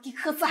辩，和我弟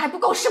磕死还不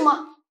够是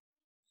吗？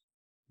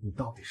你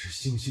到底是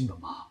星星的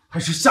妈，还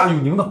是夏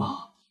雨宁的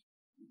妈？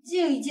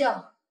静一静，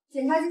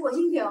检查结果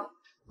听听。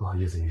不好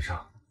意思，医生，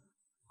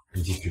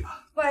你继续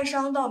吧。外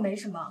伤倒没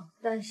什么，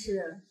但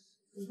是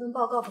一份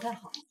报告不太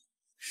好，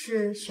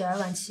是血癌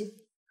晚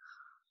期。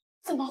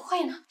怎么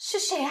会呢？是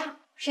谁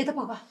啊？谁的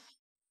报告？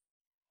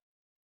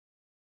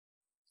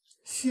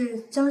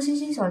是江欣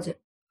欣小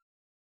姐。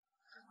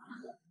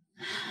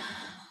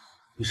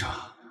医生，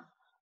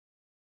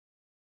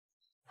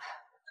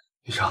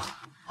医生，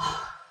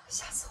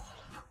吓死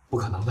我了！不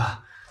可能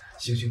的，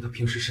星星她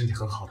平时身体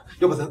很好的，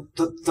要不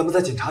咱们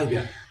再检查一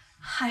遍？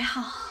还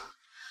好，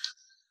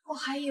我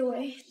还以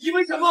为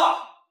什么？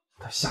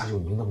他夏有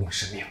宁的命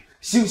是命，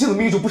星星的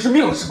命就不是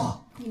命了是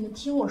吗？你们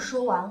听我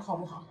说完好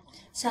不好？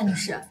夏女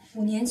士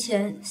，5年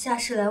前夏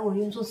氏来我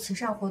院做慈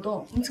善活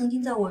动，您曾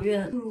经在我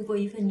院录入过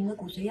一份您的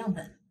骨髓样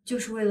本，就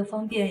是为了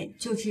方便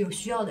救治有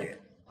需要的人。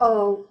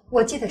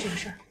我记得这个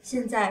事儿。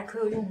现在可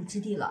有用武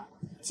之地了。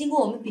经过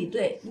我们比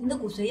对，您的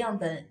骨髓样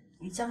本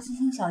与江欣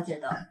欣小姐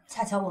的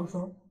恰巧吻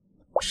合。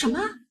什么？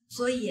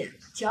所以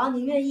只要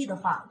您愿意的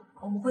话，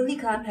我们会立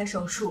刻安排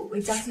手术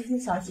为江欣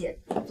欣小姐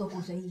做骨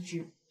髓移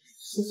植。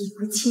是义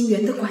不亲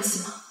缘的关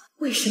系吗？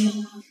为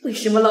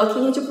什么老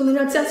天爷就不能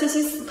让江欣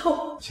欣死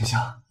透？星星，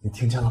你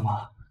听见了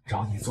吗？只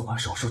要你做完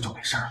手术就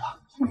没事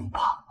了，不用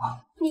怕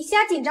啊！你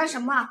瞎紧张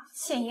什么？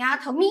贱丫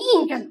头命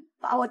硬着呢，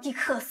把我弟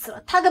克死了，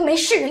她跟没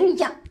事人一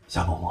样。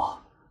夏嬷嬷，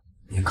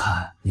您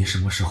看您什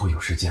么时候有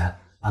时间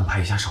安排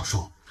一下手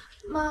术？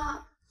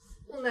妈，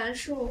我难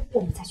受。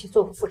我们再去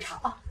做个复查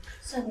吧。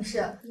夏女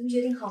士，您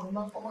决定好了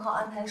吗？我们好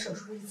安排手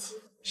术日期。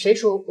谁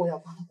说我要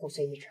帮他骨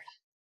髓移植了？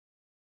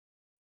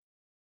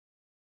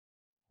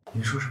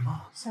你说什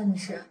么？夏女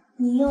士，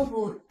您要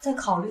不再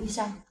考虑一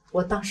下？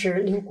我当时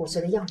留骨髓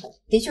的样本，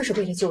的确是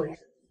为了救人，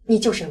你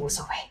就是无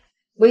所谓，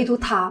唯独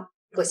他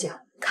不行。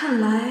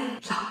看来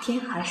老天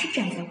还是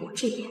站在我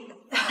这边的。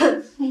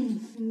你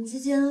们之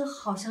间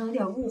好像有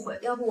点误会，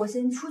要不我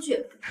先出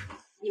去，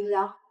你们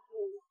聊。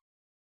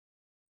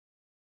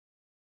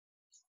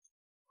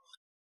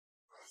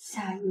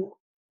夏雨，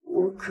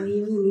我可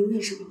以问您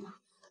为什么吗？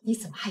你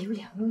怎么还有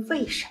脸问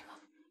为什么？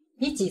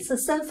你几次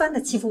三番的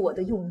欺负我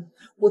的幼女，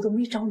我都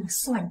没找你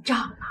算账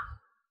啊！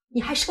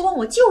你还奢望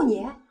我救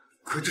你？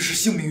可这是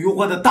性命攸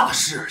关的大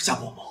事，夏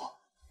嬷嬷。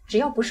只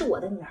要不是我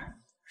的女儿，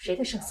谁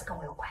的生死跟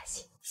我有关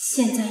系？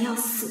现在要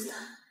死的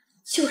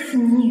就是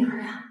你女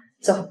儿啊！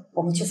走，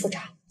我们去复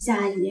查。夏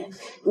阿姨，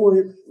我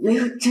没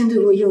有针对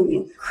过幼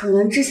女，可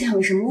能之前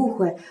有什么误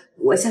会，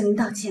我向您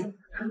道歉。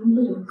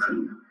不有可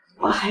能，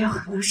我还有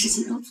很多事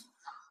情要做。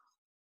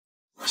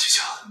行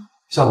行，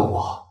夏嬷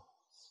嬷，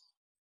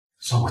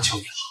算我求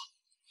你了。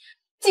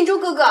锦州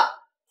哥哥，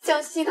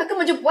江西他根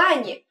本就不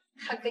爱你，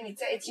他跟你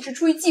在一起是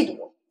出于嫉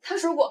妒。他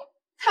说过，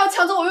他要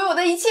抢走我拥有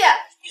的一切。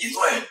闭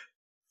嘴！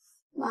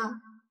妈，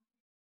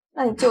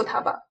那你救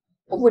他吧，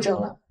我不争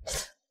了。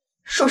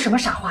说什么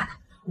傻话呢？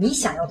你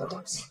想要的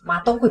东西，妈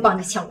都会帮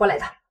你抢过来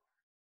的。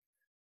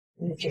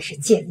你只是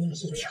贱命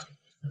一条，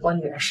我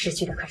女儿失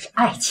去的可是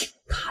爱情，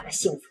她的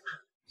幸福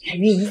源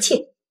于一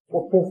切。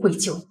我不会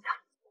救你的。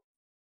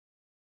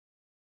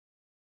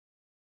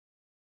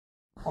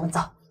我们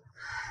走。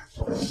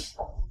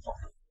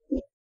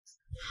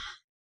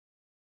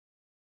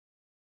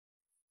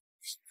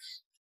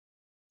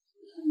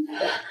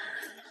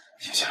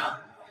星星，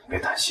别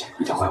担心，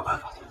一定会有办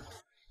法的。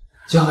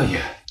江阿姨，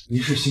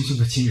您是星星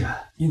的亲人，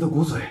您的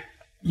骨髓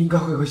应该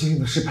会和星星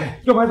的适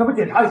配，要不然咱们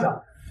检查一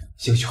下，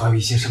兴许还有一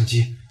些生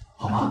机，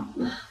好吗？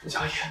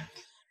江阿姨，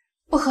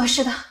不合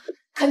适的，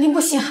肯定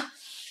不行。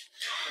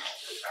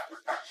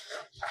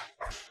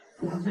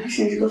我们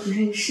是热不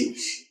认识一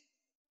试。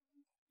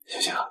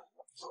星星，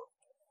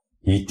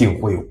一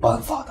定会有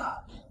办法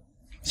的，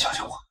相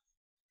信我。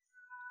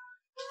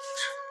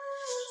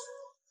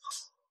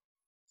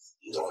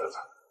你等会儿，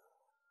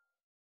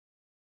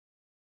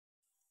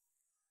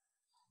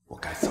我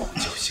该怎么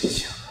救星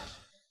星？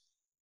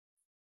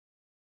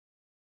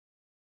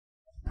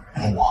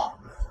嬷嬷，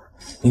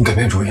您改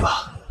变主意了？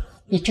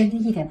你真的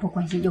一点不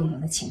关心幼宁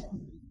的情况？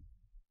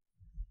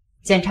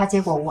检查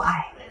结果无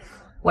碍，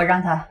我让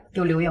他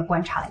又留院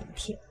观察了一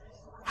天。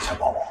夏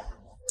嬷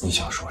嬷，你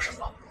想说什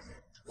么？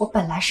我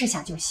本来是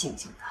想救星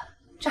星的，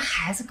这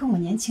孩子跟我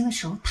年轻的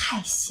时候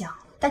太像，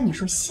但你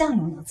说像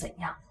又能怎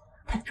样？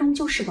他终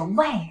究是个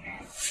外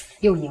人。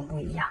幼宁不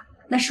一样，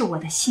那是我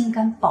的心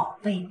肝宝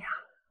贝呀！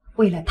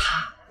为了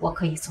他，我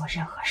可以做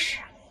任何事，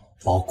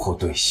包括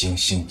对星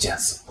星见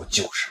死不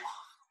救，是吗？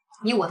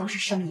你我都是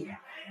生意人，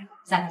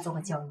咱俩做个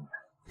交易吧。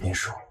您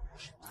说，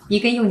你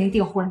跟幼宁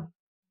订婚，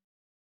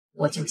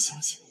我救星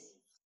星。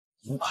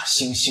你把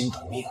星星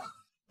的命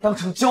当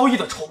成交易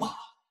的筹码？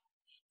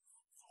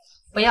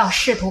不要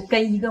试图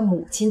跟一个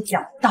母亲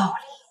讲道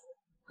理。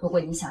如果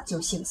你想救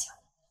星星，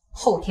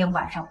后天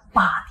晚上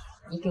8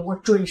点，你给我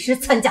准时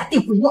参加订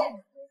婚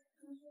宴。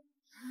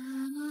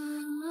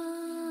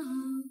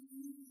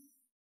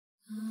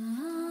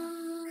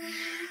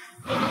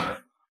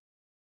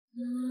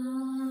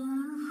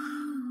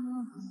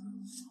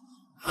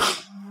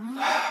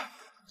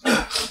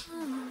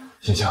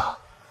星星，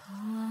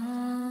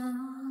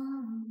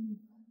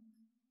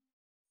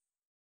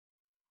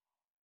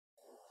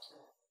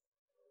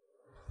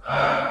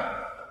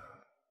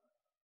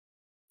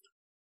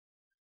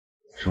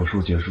手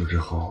术结束之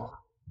后，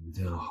一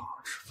定要好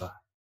好吃饭，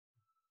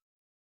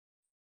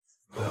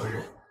不要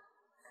忍。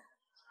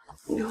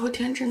你后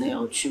天真的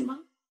要去吗？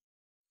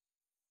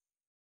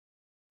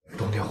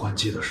冬天换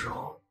季的时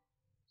候，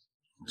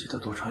记得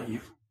多穿衣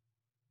服。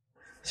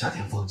夏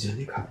天房间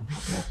里开空调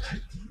不要太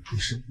热，你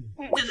生病。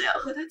你真的要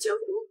和他结婚？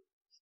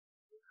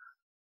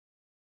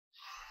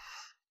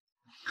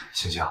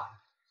星星，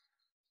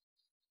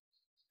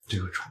这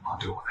个筹码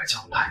对我来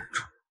讲太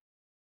重要，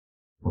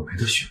我没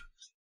得选。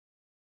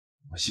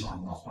我希望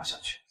你能活下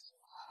去。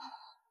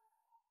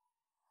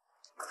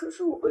可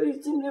是我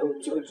已经没有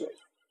舅舅了，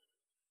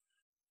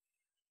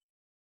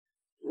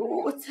如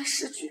果我再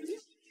失去你，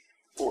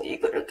我一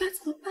个人该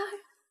怎么办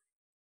呀？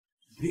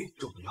命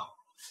重要，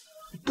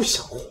你不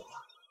想活了。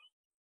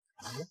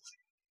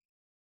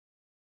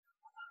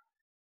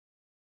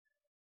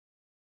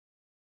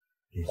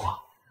林花，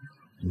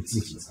你自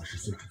己才是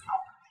最重要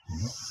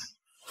的。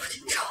我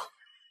听着。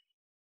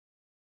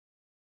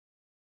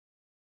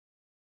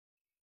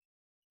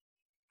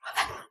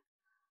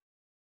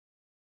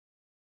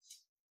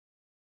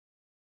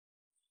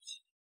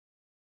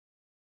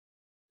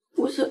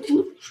我想听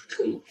的不是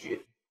这一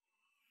句。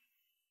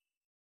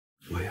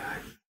我也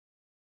爱你。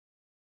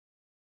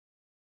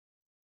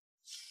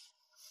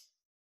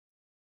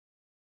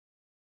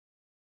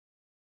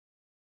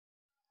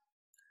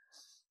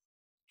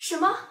什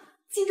么？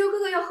荆州哥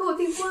哥要和我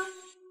订婚？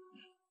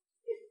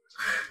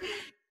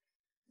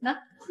那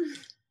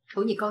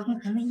瞅你高兴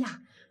成那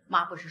样，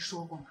妈不是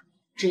说过吗？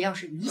只要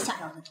是你想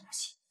要的东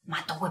西，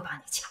妈都会帮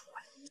你抢回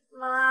来。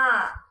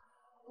妈，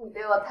你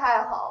对我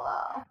太好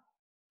了。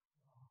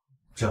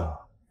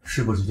这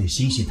是不是对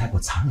星星太过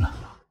残忍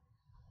了？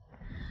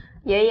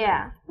爷爷，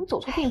你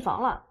走错病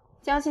房了，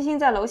江欣欣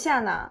在楼下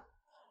呢。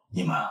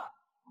你们，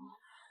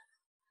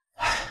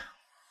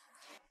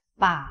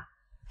爸，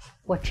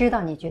我知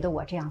道你觉得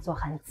我这样做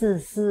很自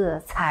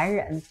私、残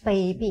忍、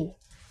卑鄙，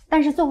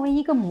但是作为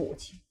一个母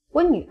亲，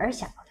我女儿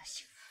想要的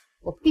幸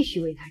福，我必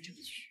须为她争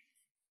取。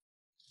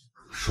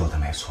说的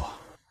没错，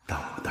但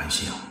我担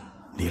心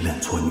你认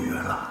错女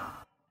儿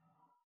了。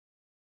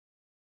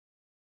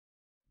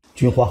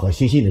君华和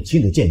欣欣的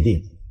亲子鉴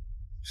定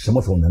什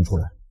么时候能出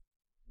来？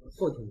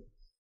后天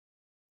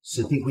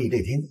是订婚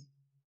那天。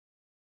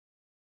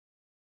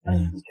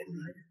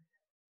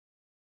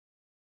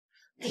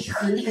得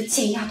和那个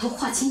贱丫头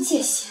划清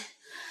界限。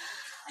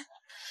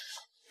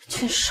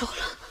全收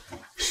了，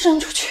扔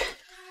出去。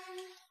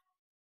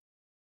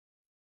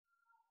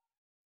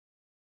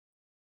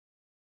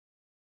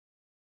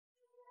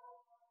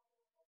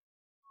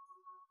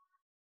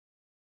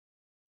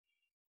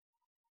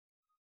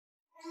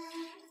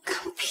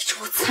敢逼着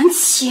我攒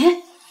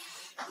钱，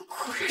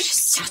果然是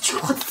夏君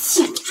华的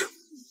贱种。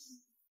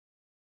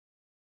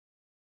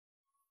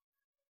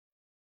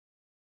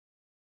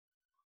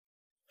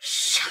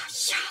傻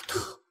丫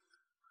头，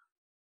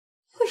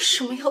为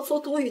什么要做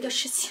多余的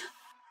事情？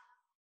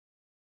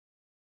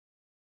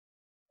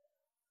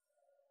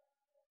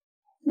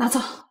拿走。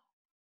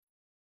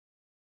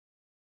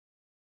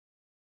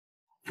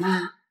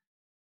妈，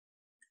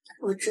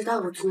我知道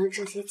我存的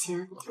这些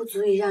钱不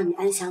足以让你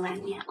安享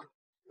晚年，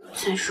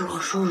但是我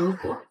说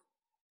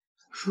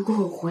如果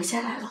我活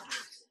下来了，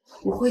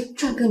我会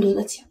赚更多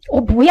的钱。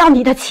我不要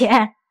你的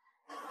钱。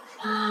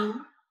妈，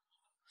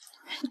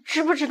你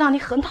知不知道你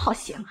很讨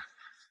嫌啊？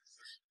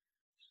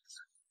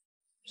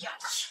不要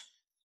钱。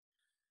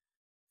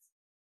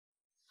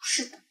不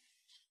是的，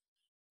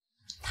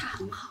他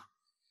很好。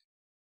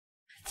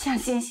江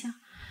欣欣，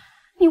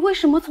你为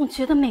什么总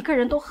觉得每个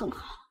人都很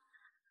好？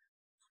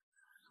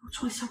我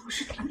从小不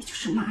是给你就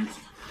是骂你的，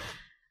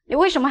你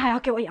为什么还要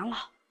给我养老？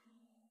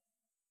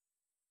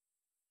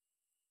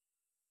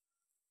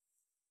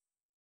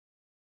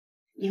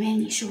因为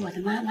你是我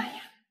的妈妈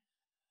呀。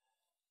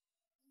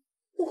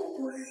我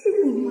不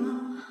是你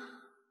妈。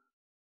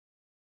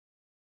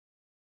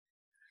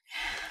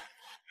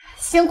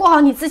先过好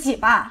你自己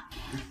吧，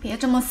别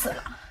这么死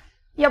了，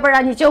要不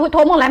然你就会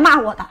托梦来骂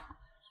我的。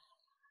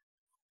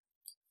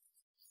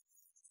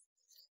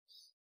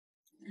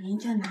您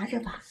就拿着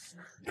吧，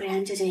不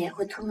然舅舅也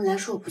会托梦来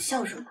说我不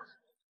孝顺的。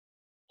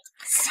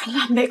算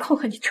了，没空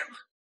和你扯。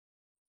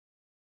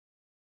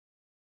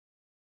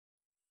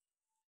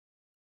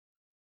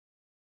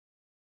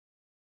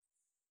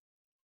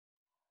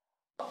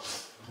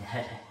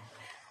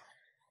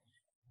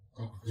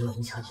有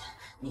您小姐，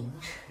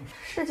您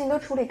事情都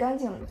处理干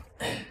净了。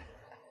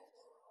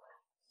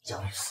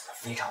江玉死得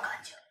非常干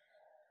净，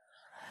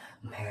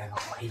没人能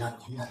回到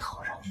您的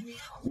头上去。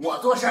我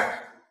做事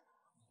儿，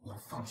您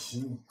放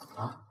心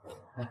啊。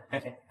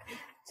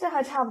这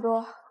还差不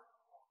多，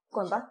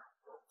滚吧。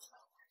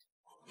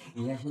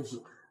你先休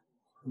息，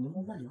你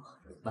们慢聊，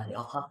慢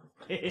聊哈。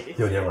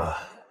幼宁啊，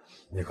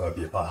你可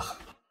比爸狠。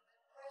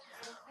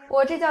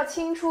我这叫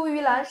青出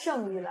于蓝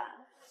胜于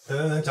蓝。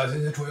等贾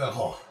欣欣出院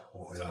后，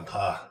我会让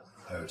她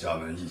还有家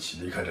门一起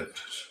离开这个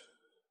城市，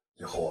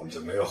以后我们就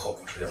没有后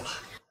顾之忧了。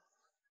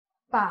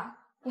爸，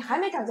你还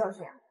没长教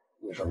训啊？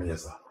你什么意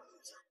思啊？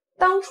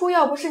当初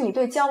要不是你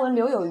对姜文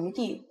留有余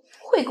地，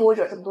不会给我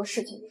惹这么多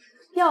事情。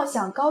要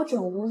想高枕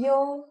无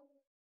忧，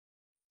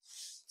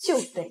就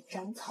得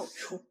斩草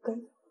除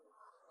根。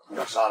你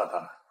要杀了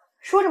他？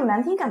说这么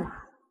难听干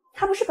嘛？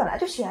他不是本来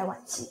就血癌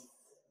晚期。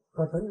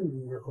可等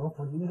你和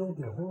傅金州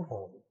订婚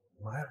后，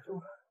妈呀就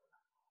来。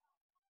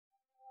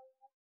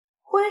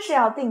婚是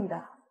要定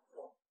的，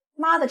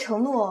妈的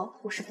承诺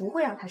我是不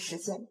会让他实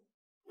现的。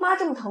妈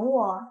这么疼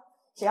我，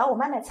只要我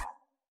卖惨，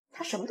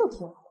她什么都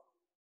听我。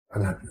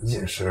那毕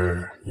竟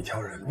是一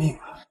条人命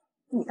啊！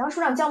你当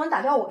初让姜文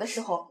打掉我的时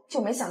候，就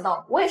没想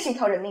到我也是一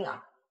条人命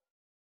啊！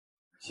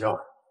行，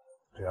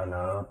只要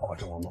能保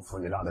证我们父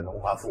女俩的荣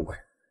华富贵，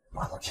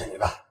妈都听你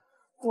的。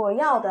我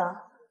要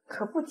的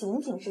可不仅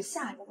仅是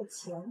夏家的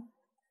钱，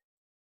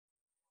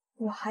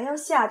我还要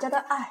夏家的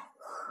爱，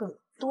很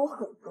多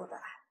很多的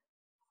爱。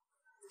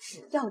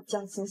只要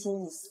江欣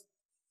欣一死，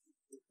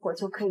我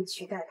就可以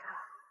取代她，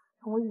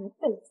成为一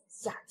辈子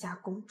夏家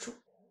公主。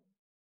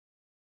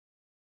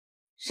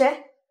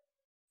谁？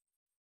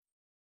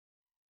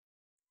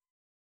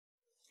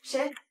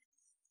谁？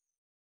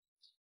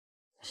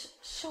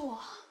是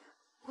我，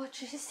我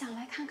只是想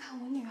来看看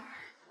我女儿。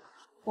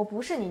我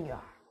不是你女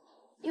儿。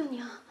幼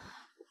宁，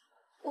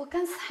我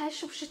刚才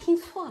是不是听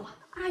错了？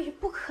阿宇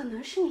不可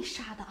能是你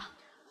杀的，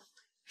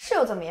是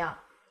又怎么样？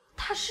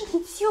他是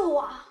你舅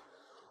啊！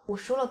我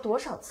说了多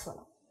少次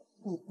了，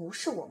你不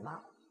是我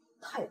妈，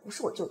他也不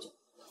是我舅舅。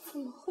怎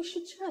么会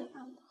是这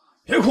样的？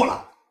别哭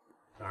了，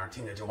让人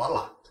听见就完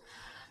了。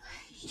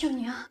舅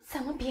娘，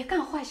咱们别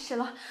干坏事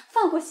了，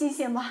放过星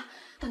星吧。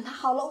等他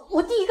好了，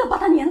我第一个把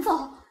他撵走。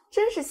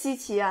真是稀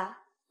奇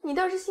啊！你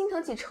倒是心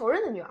疼起仇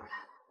人的女儿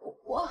来了。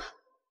我，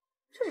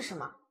这是什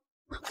么？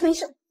没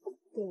事，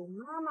给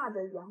妈妈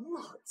的养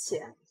老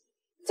钱，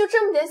就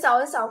这么点小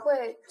恩小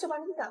惠就把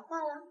你感化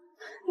了？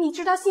你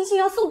知道星星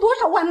要送多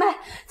少外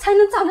卖才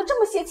能长得这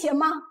么些钱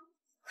吗？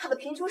她的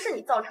贫穷是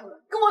你造成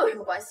的，跟我有什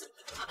么关系？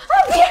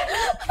哎，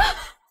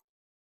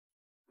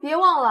别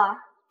忘了，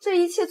这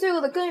一切罪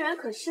恶的根源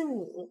可是你。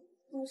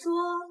你说，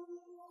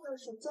要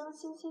是江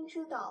星星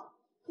知道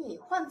你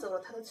换走了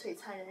他的璀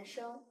璨人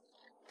生，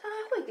他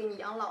还会给你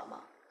养老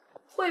吗？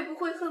会不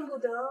会恨不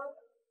得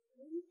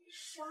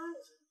杀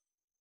你？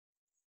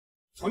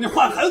从你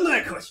换孩子那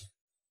一刻起，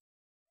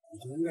你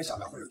就应该想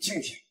到会有今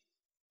天。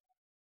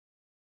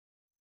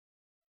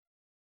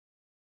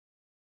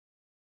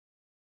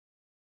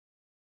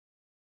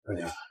姑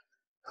娘，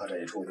他这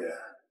一出去，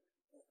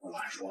不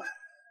乱说呀。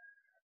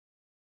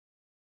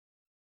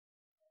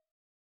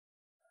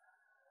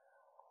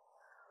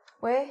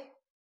喂，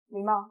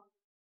李茂，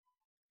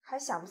还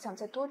想不想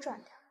再多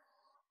赚点？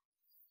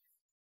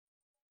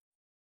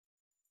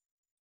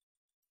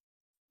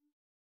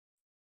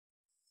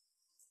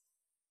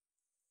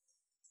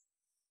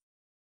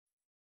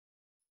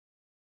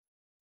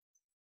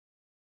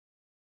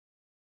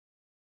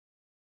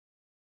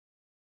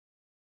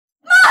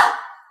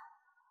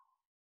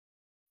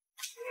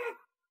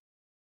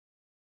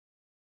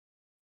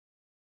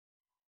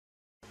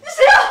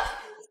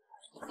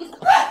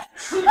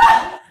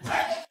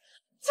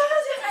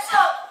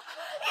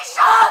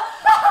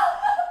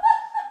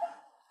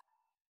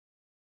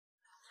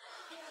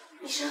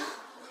医生，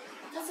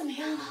他怎么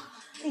样了？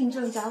病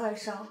症夹外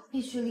伤，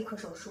必须立刻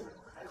手术。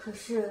可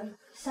是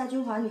夏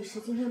君华女士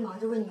今天忙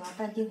着为女儿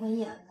办订婚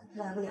宴，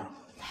来不了。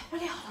来不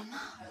了了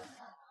吗？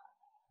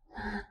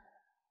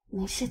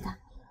没事的，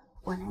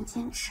我能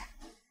坚持。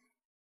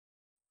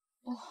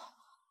哦，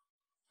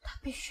他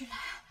必须来，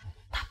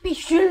他必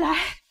须来！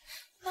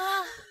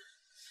妈，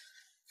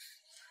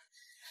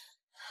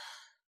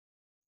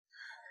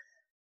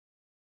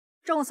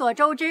众所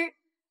周知，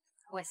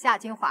我夏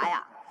君华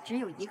呀，只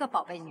有一个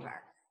宝贝女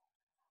儿。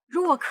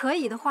如果可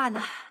以的话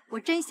呢，我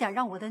真想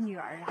让我的女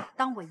儿啊，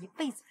当我一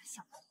辈子的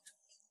小公主。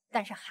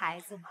但是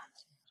孩子嘛，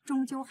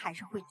终究还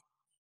是会。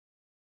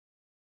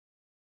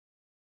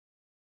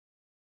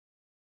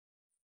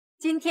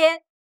今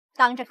天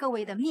当着各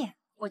位的面，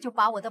我就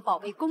把我的宝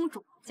贝公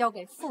主交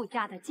给傅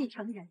家的继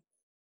承人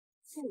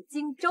傅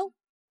荆州。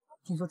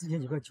听说之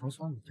前有个穷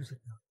双女就是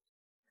他，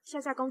夏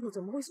家公主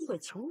怎么会输给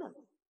穷人？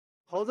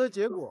好在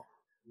结果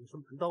你是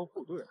门当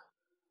户对。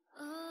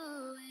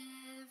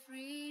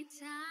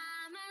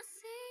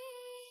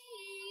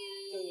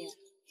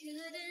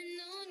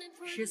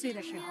10岁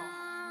的时候，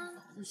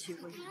你许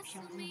过一个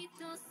条约，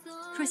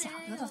说想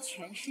要得到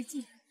全世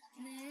界，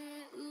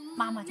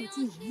妈妈就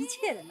尽一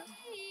切的能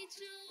力，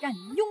让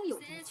你拥有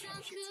这个全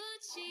世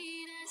界。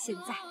现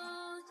在，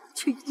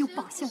却又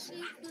报效回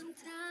来。等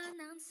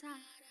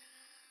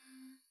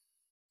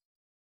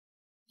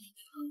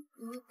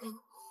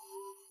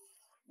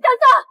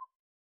等！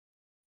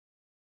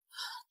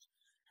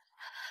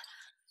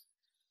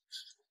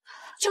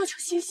救救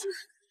星星！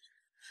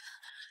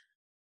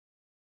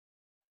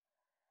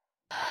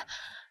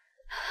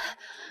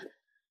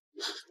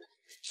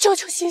救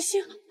救星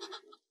星！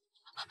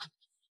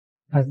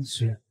他是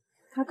谁？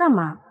他干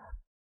嘛？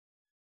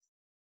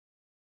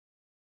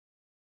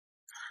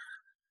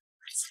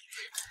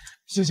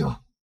星星，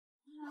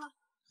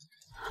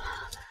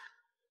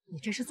你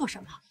这是做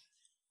什么？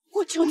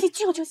我求你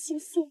救救星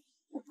星！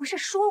我不是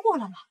说过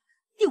了吗？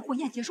订婚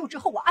宴结束之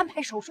后，我安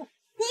排手术，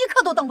你一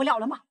刻都等不了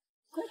了吗？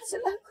快起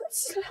来，快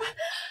起来！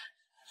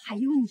还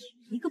有你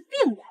一个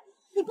病人，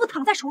你不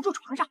躺在手术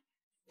床上，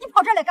你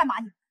跑这儿来干嘛？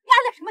你安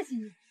了什么心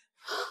意？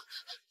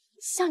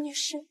夏女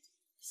士，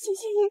星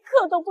星一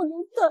刻都不能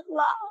等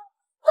了，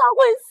他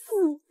会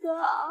死的。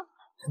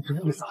什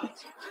么意思啊？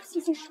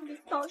星星受了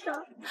烧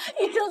伤，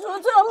医生说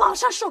就要马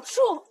上手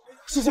术。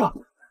星星，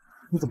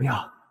你怎么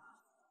样？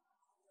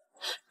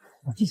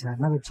我记起来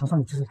那个穷双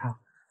女就是他，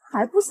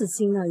还不死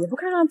心呢，也不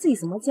看看自己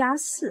什么家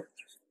世。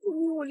因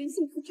为我离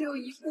幸福只有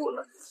一步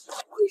了，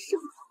为什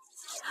么？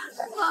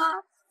妈，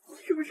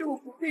是不是我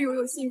不配拥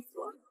有幸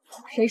福啊？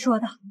谁说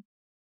的？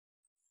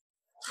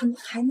他们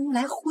还能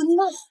来婚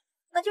闹，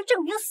那就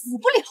证明死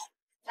不了。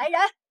来人，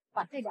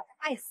把这两个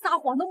爱撒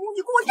谎的母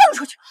女给我扔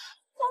出去！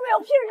我没有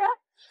骗人，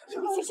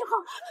救救星星好，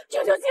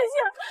救救星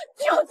星，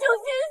救救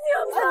星星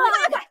啊！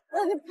拉开！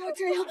你不要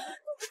这样，快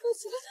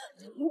起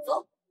来，你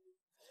走。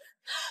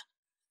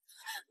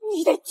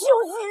你得救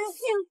星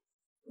星！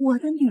我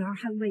的女儿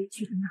还委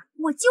屈着呢，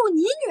我救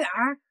你女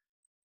儿，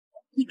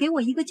你给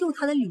我一个救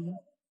她的理由。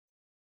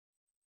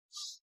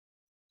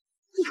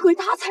因为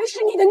她才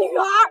是你的女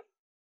儿。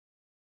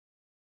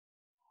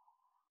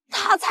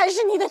她才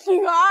是你的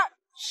女儿。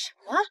什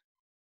么？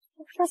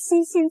我说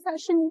星星才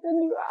是你的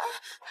女儿，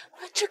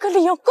这个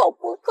理由够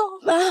不够？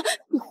妈，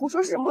你胡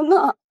说什么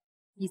呢？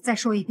你再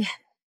说一遍。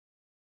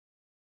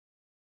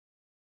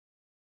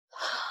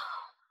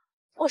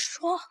我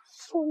说，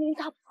说明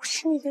她不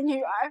是你的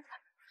女儿，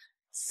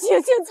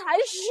星星才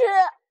是。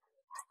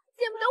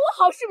见不得我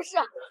好是不是？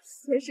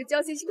先是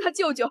江星星他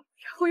舅舅，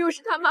然后又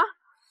是他妈，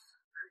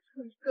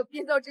一个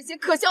编造这些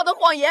可笑的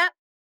谎言。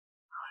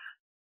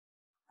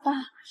爸，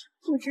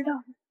我知道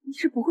你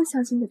是不会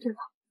相信的，对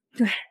吧？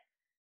对，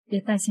别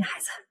担心孩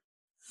子，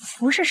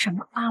不是什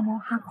么阿猫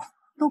阿狗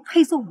都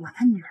配做我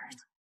的女儿的，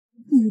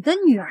你的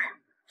女儿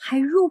还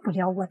入不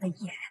了我的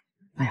眼。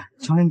哎呀，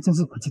乔林真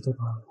是国际多高。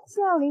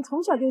夏小玲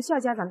从小就夏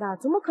家长大，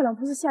怎么可能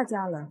不是夏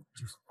家人？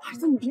儿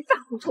子，你别犯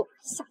糊涂，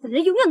下等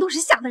人永远都是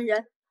下等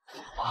人。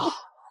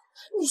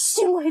你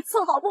信我一次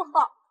好不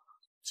好？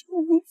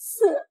就一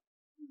次。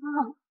妈，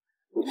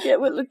你别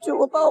为了救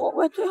我把我往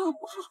外推好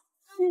不好？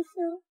谢谢，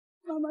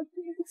妈妈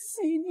对不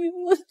起你，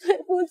我对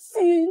不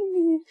起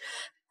你。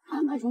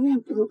妈妈永远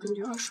不用跟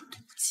女儿说对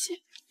不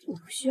起。我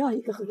不需要一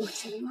个很有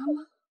钱的妈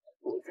妈，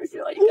我只需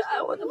要一个爱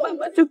我的妈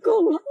妈就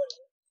够了。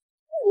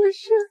我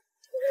是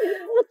你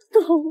不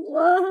懂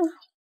啊。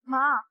妈，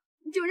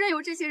你就任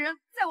由这些人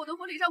在我的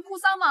婚礼上哭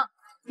丧吗？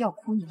要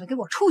哭你们给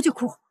我出去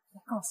哭！我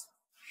告诉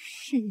你，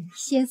是你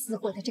先撕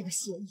毁的这个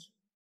协议，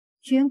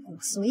捐骨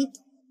髓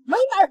没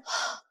门。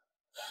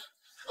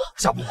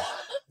夏伯伯，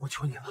我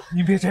求你了，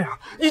你别这样，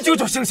你救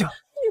救星星！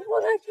你不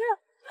能这样，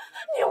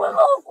你会后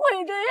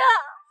悔的呀！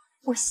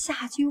我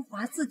夏君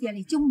华字典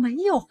里就没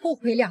有后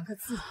悔2个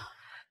字。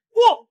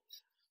不，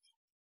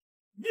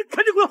你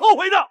肯定会后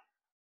悔的。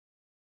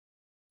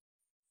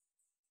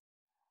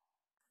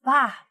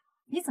爸，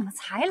你怎么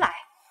才来？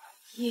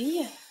爷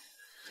爷，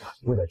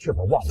为了确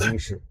保万无一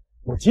失，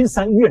我金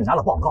山医院拿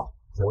了报告，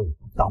所以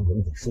耽误了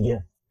一点时间。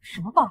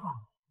什么报告？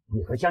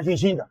你和江欣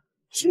欣的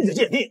亲子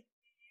鉴定，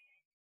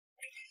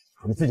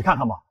你自己看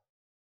看吧。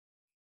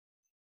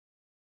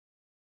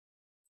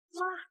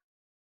妈，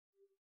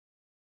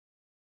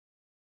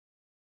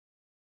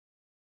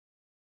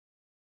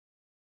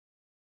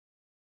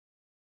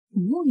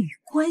母女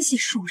关系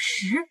属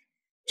实，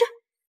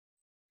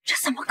这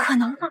怎么可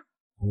能呢？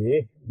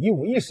你一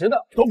五一十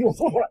的都给我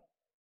说出来。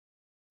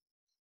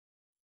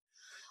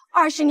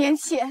 20年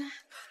前，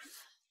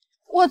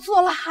我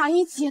做了韩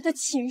一杰的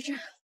情人，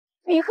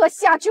并和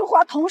夏君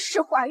华同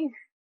时怀孕。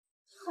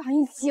韩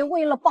一杰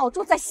为了保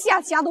住在夏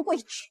家的位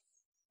置，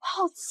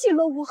抛弃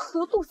了我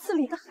和肚子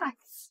里的孩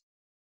子。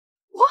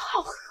我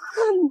好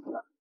恨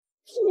啊！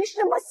凭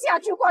什么夏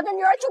君华的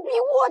女儿就比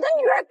我的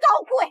女儿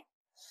高贵？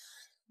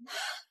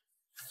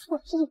所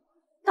以，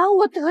当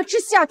我得知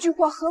夏君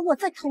华和我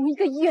在同一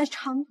个医院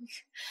长女，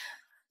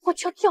我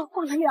就调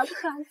换了2个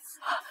孩子。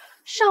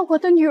 让我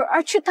的女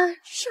儿去当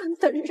上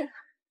等人，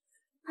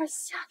而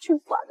夏君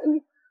华的女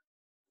儿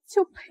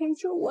就陪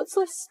着我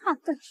做下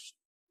等人。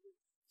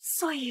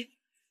所以，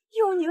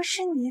幼宁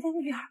是你的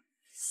女儿，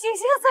星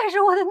星才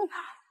是我的女儿。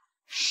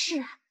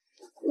是，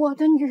我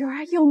的女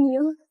儿幼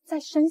宁在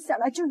生下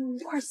来就有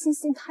一块星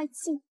星胎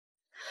记，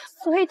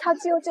所以她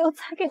舅舅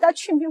才给她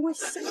取名为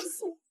星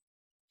星。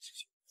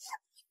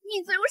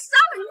闭嘴！我杀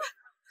了你！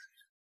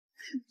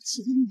对不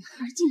起的女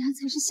孩竟然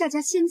才是夏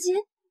家千金。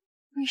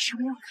 为什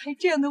么要开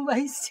这样的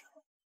玩笑？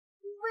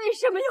为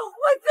什么要换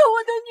走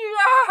我的女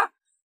儿？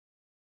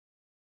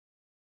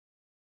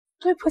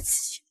对不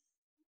起，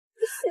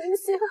星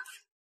星。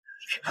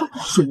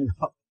孙女，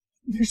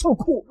你受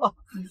苦了，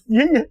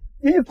爷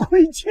爷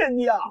亏欠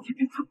你啊！我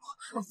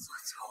做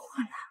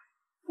错了，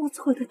我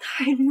错的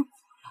太离谱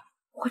了，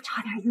我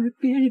差点因为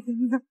别人的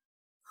女儿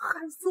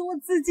害死我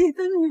自己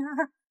的女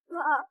儿。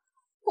妈，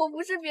我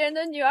不是别人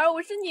的女儿，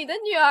我是你的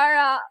女儿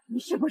啊！你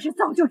是不是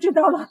早就知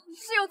道了？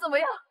是又怎么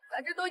样？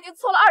 反正都已经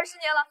错了20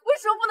年了，为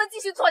什么不能继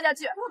续错下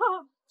去？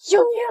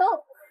幼宁，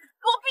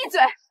给我闭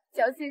嘴！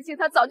江星星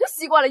她早就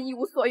习惯了一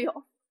无所有，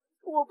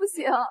我不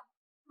行。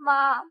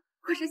妈，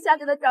我是夏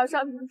家的掌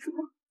上明珠，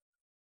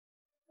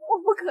我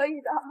不可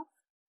以的。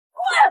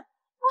滚！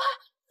啊！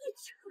你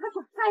这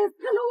个害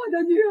死了我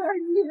的女儿！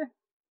你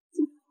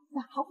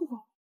打我！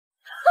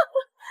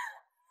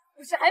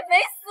不是还没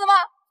死吗？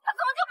她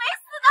怎么就没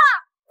死呢？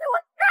给我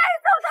带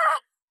走她！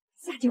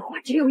夏君华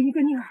只有一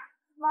个女儿。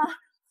妈。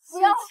 不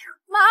要，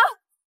妈，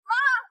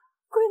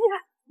闺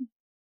女，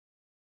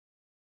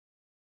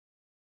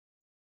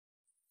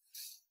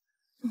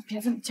你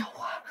别这么叫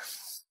我，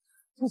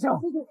星星，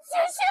星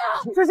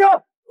星，星星，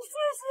星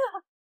星。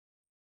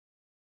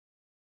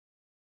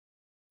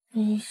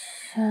一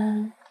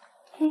闪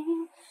一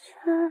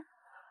闪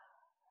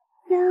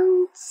亮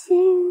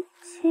晶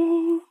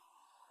晶，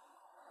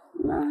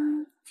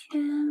满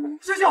天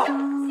星星，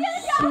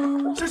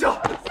星星，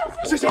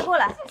星星，过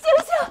来，星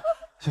星。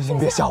 星星，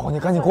别吓我，你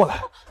赶紧过来！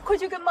快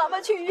去跟妈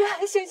妈去医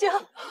院，星星。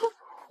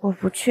我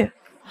不去。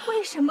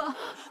为什么？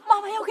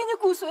妈妈要给你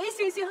骨髓，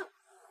星星。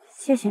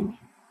谢谢你，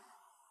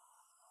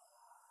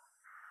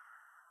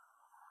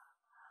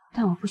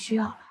但我不需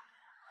要了。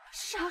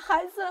傻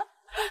孩子，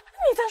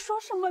你在说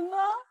什么呢？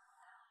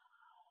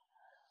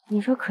你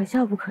说可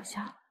笑不可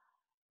笑？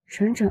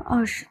整整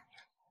20年，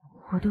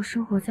我都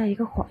生活在一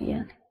个谎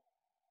言里，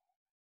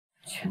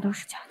全都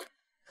是假的。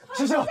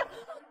星星，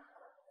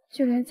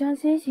就连江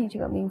星星这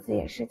个名字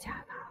也是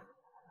假的。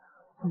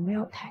我没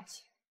有太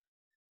极，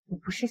我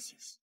不是星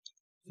星。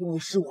你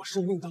是我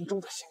生命当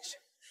中的星星。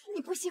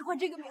你不喜欢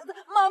这个名字，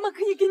妈妈可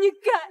以给你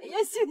改呀，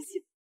星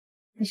星。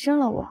你生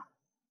了我，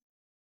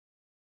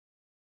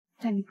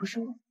但你不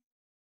是我。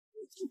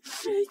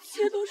这一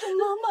切都是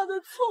妈妈的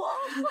错。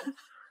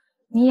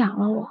你养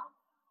了我，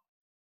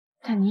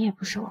但你也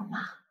不是我妈。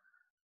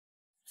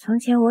从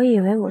前我以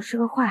为我是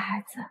个坏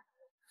孩子，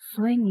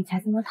所以你才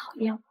这么讨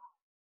厌我。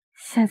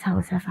现在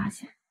我才发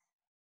现，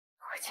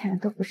我竟然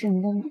都不是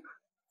你的女儿。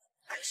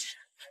可是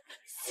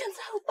现在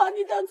我把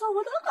你当做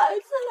我的孩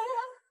子了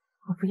呀。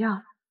我不要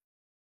了，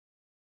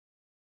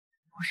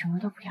我什么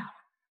都不要了。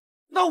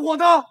那我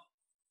呢？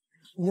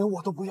连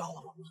我都不要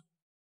了吗？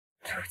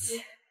对不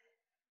起。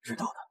知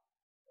道的，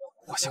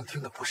我想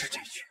听的不是这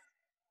句。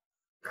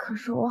可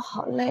是我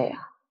好累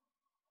啊，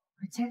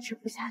我坚持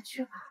不下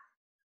去了。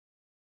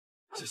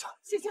星星，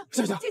星星，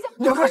星星，星星，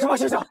你要干什么？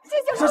星星，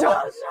星星，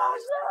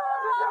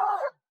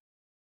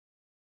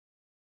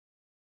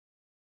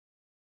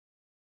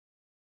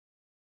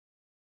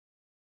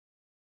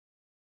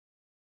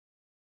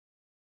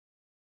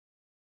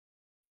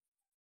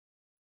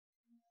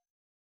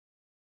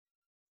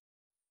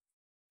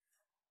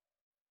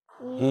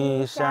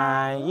一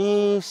闪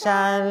一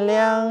闪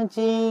亮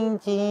晶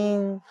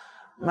晶，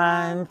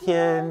满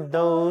天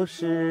都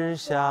是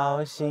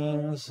小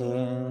星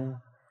星。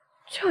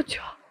舅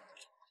舅，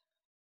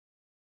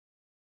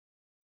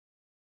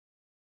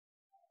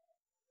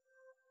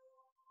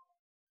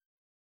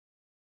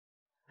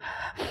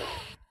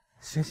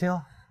星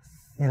星，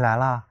你来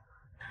啦？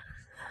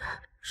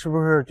是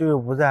不是舅舅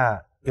不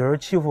在，有人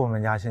欺负我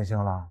们家星星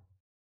了？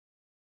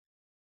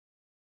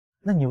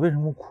那你为什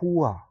么哭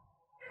啊？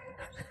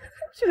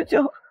舅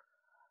舅，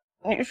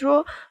你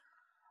说，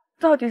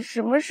到底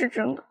什么是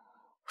真的，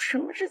什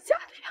么是假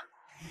的呀？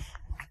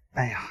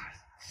哎呀，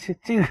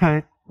这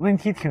个问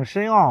题挺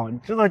深奥，你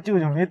知道舅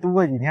舅没读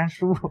过几天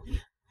书。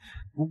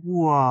不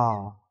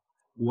过，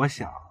我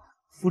想，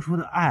付出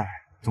的爱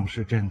总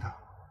是真的。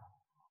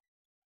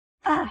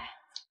爱？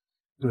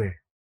对，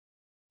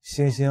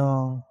星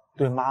星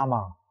对妈妈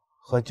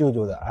和舅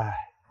舅的爱，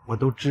我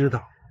都知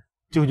道。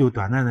舅舅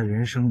短暂的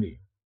人生里，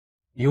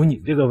有你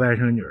这个外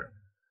甥女儿，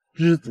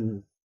知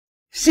足。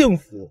幸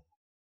福，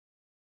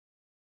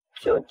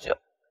舅舅，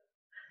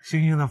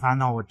星星的烦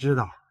恼我知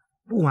道，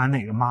不管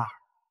哪个妈，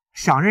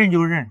想认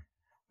就认，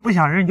不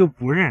想认就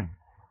不认，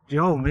只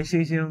要我们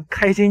星星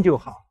开心就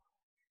好。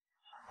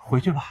回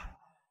去吧。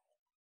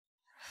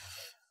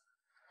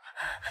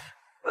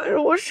可是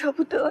我舍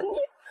不得你。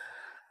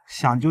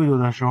想舅舅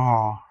的时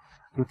候，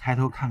就抬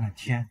头看看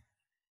天，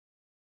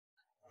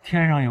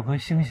天上有颗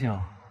星星，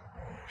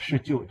是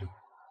舅舅。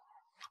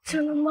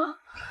真的吗？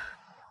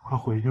快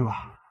回去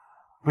吧。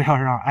不要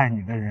让爱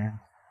你的人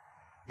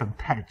等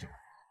太久。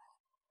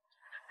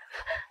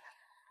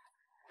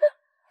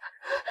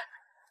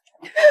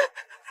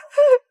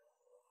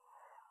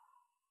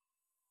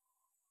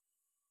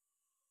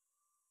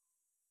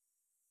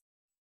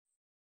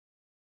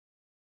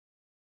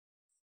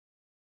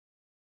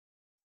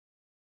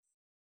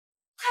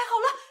太好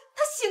了，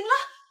他醒了。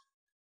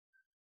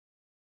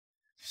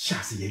吓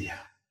死爷爷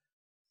了！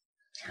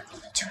让你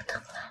们久等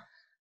了，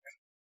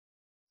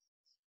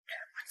对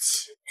不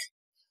起。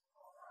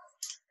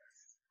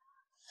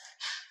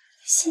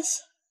谢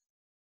谢。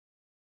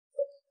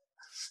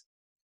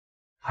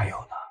还有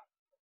呢？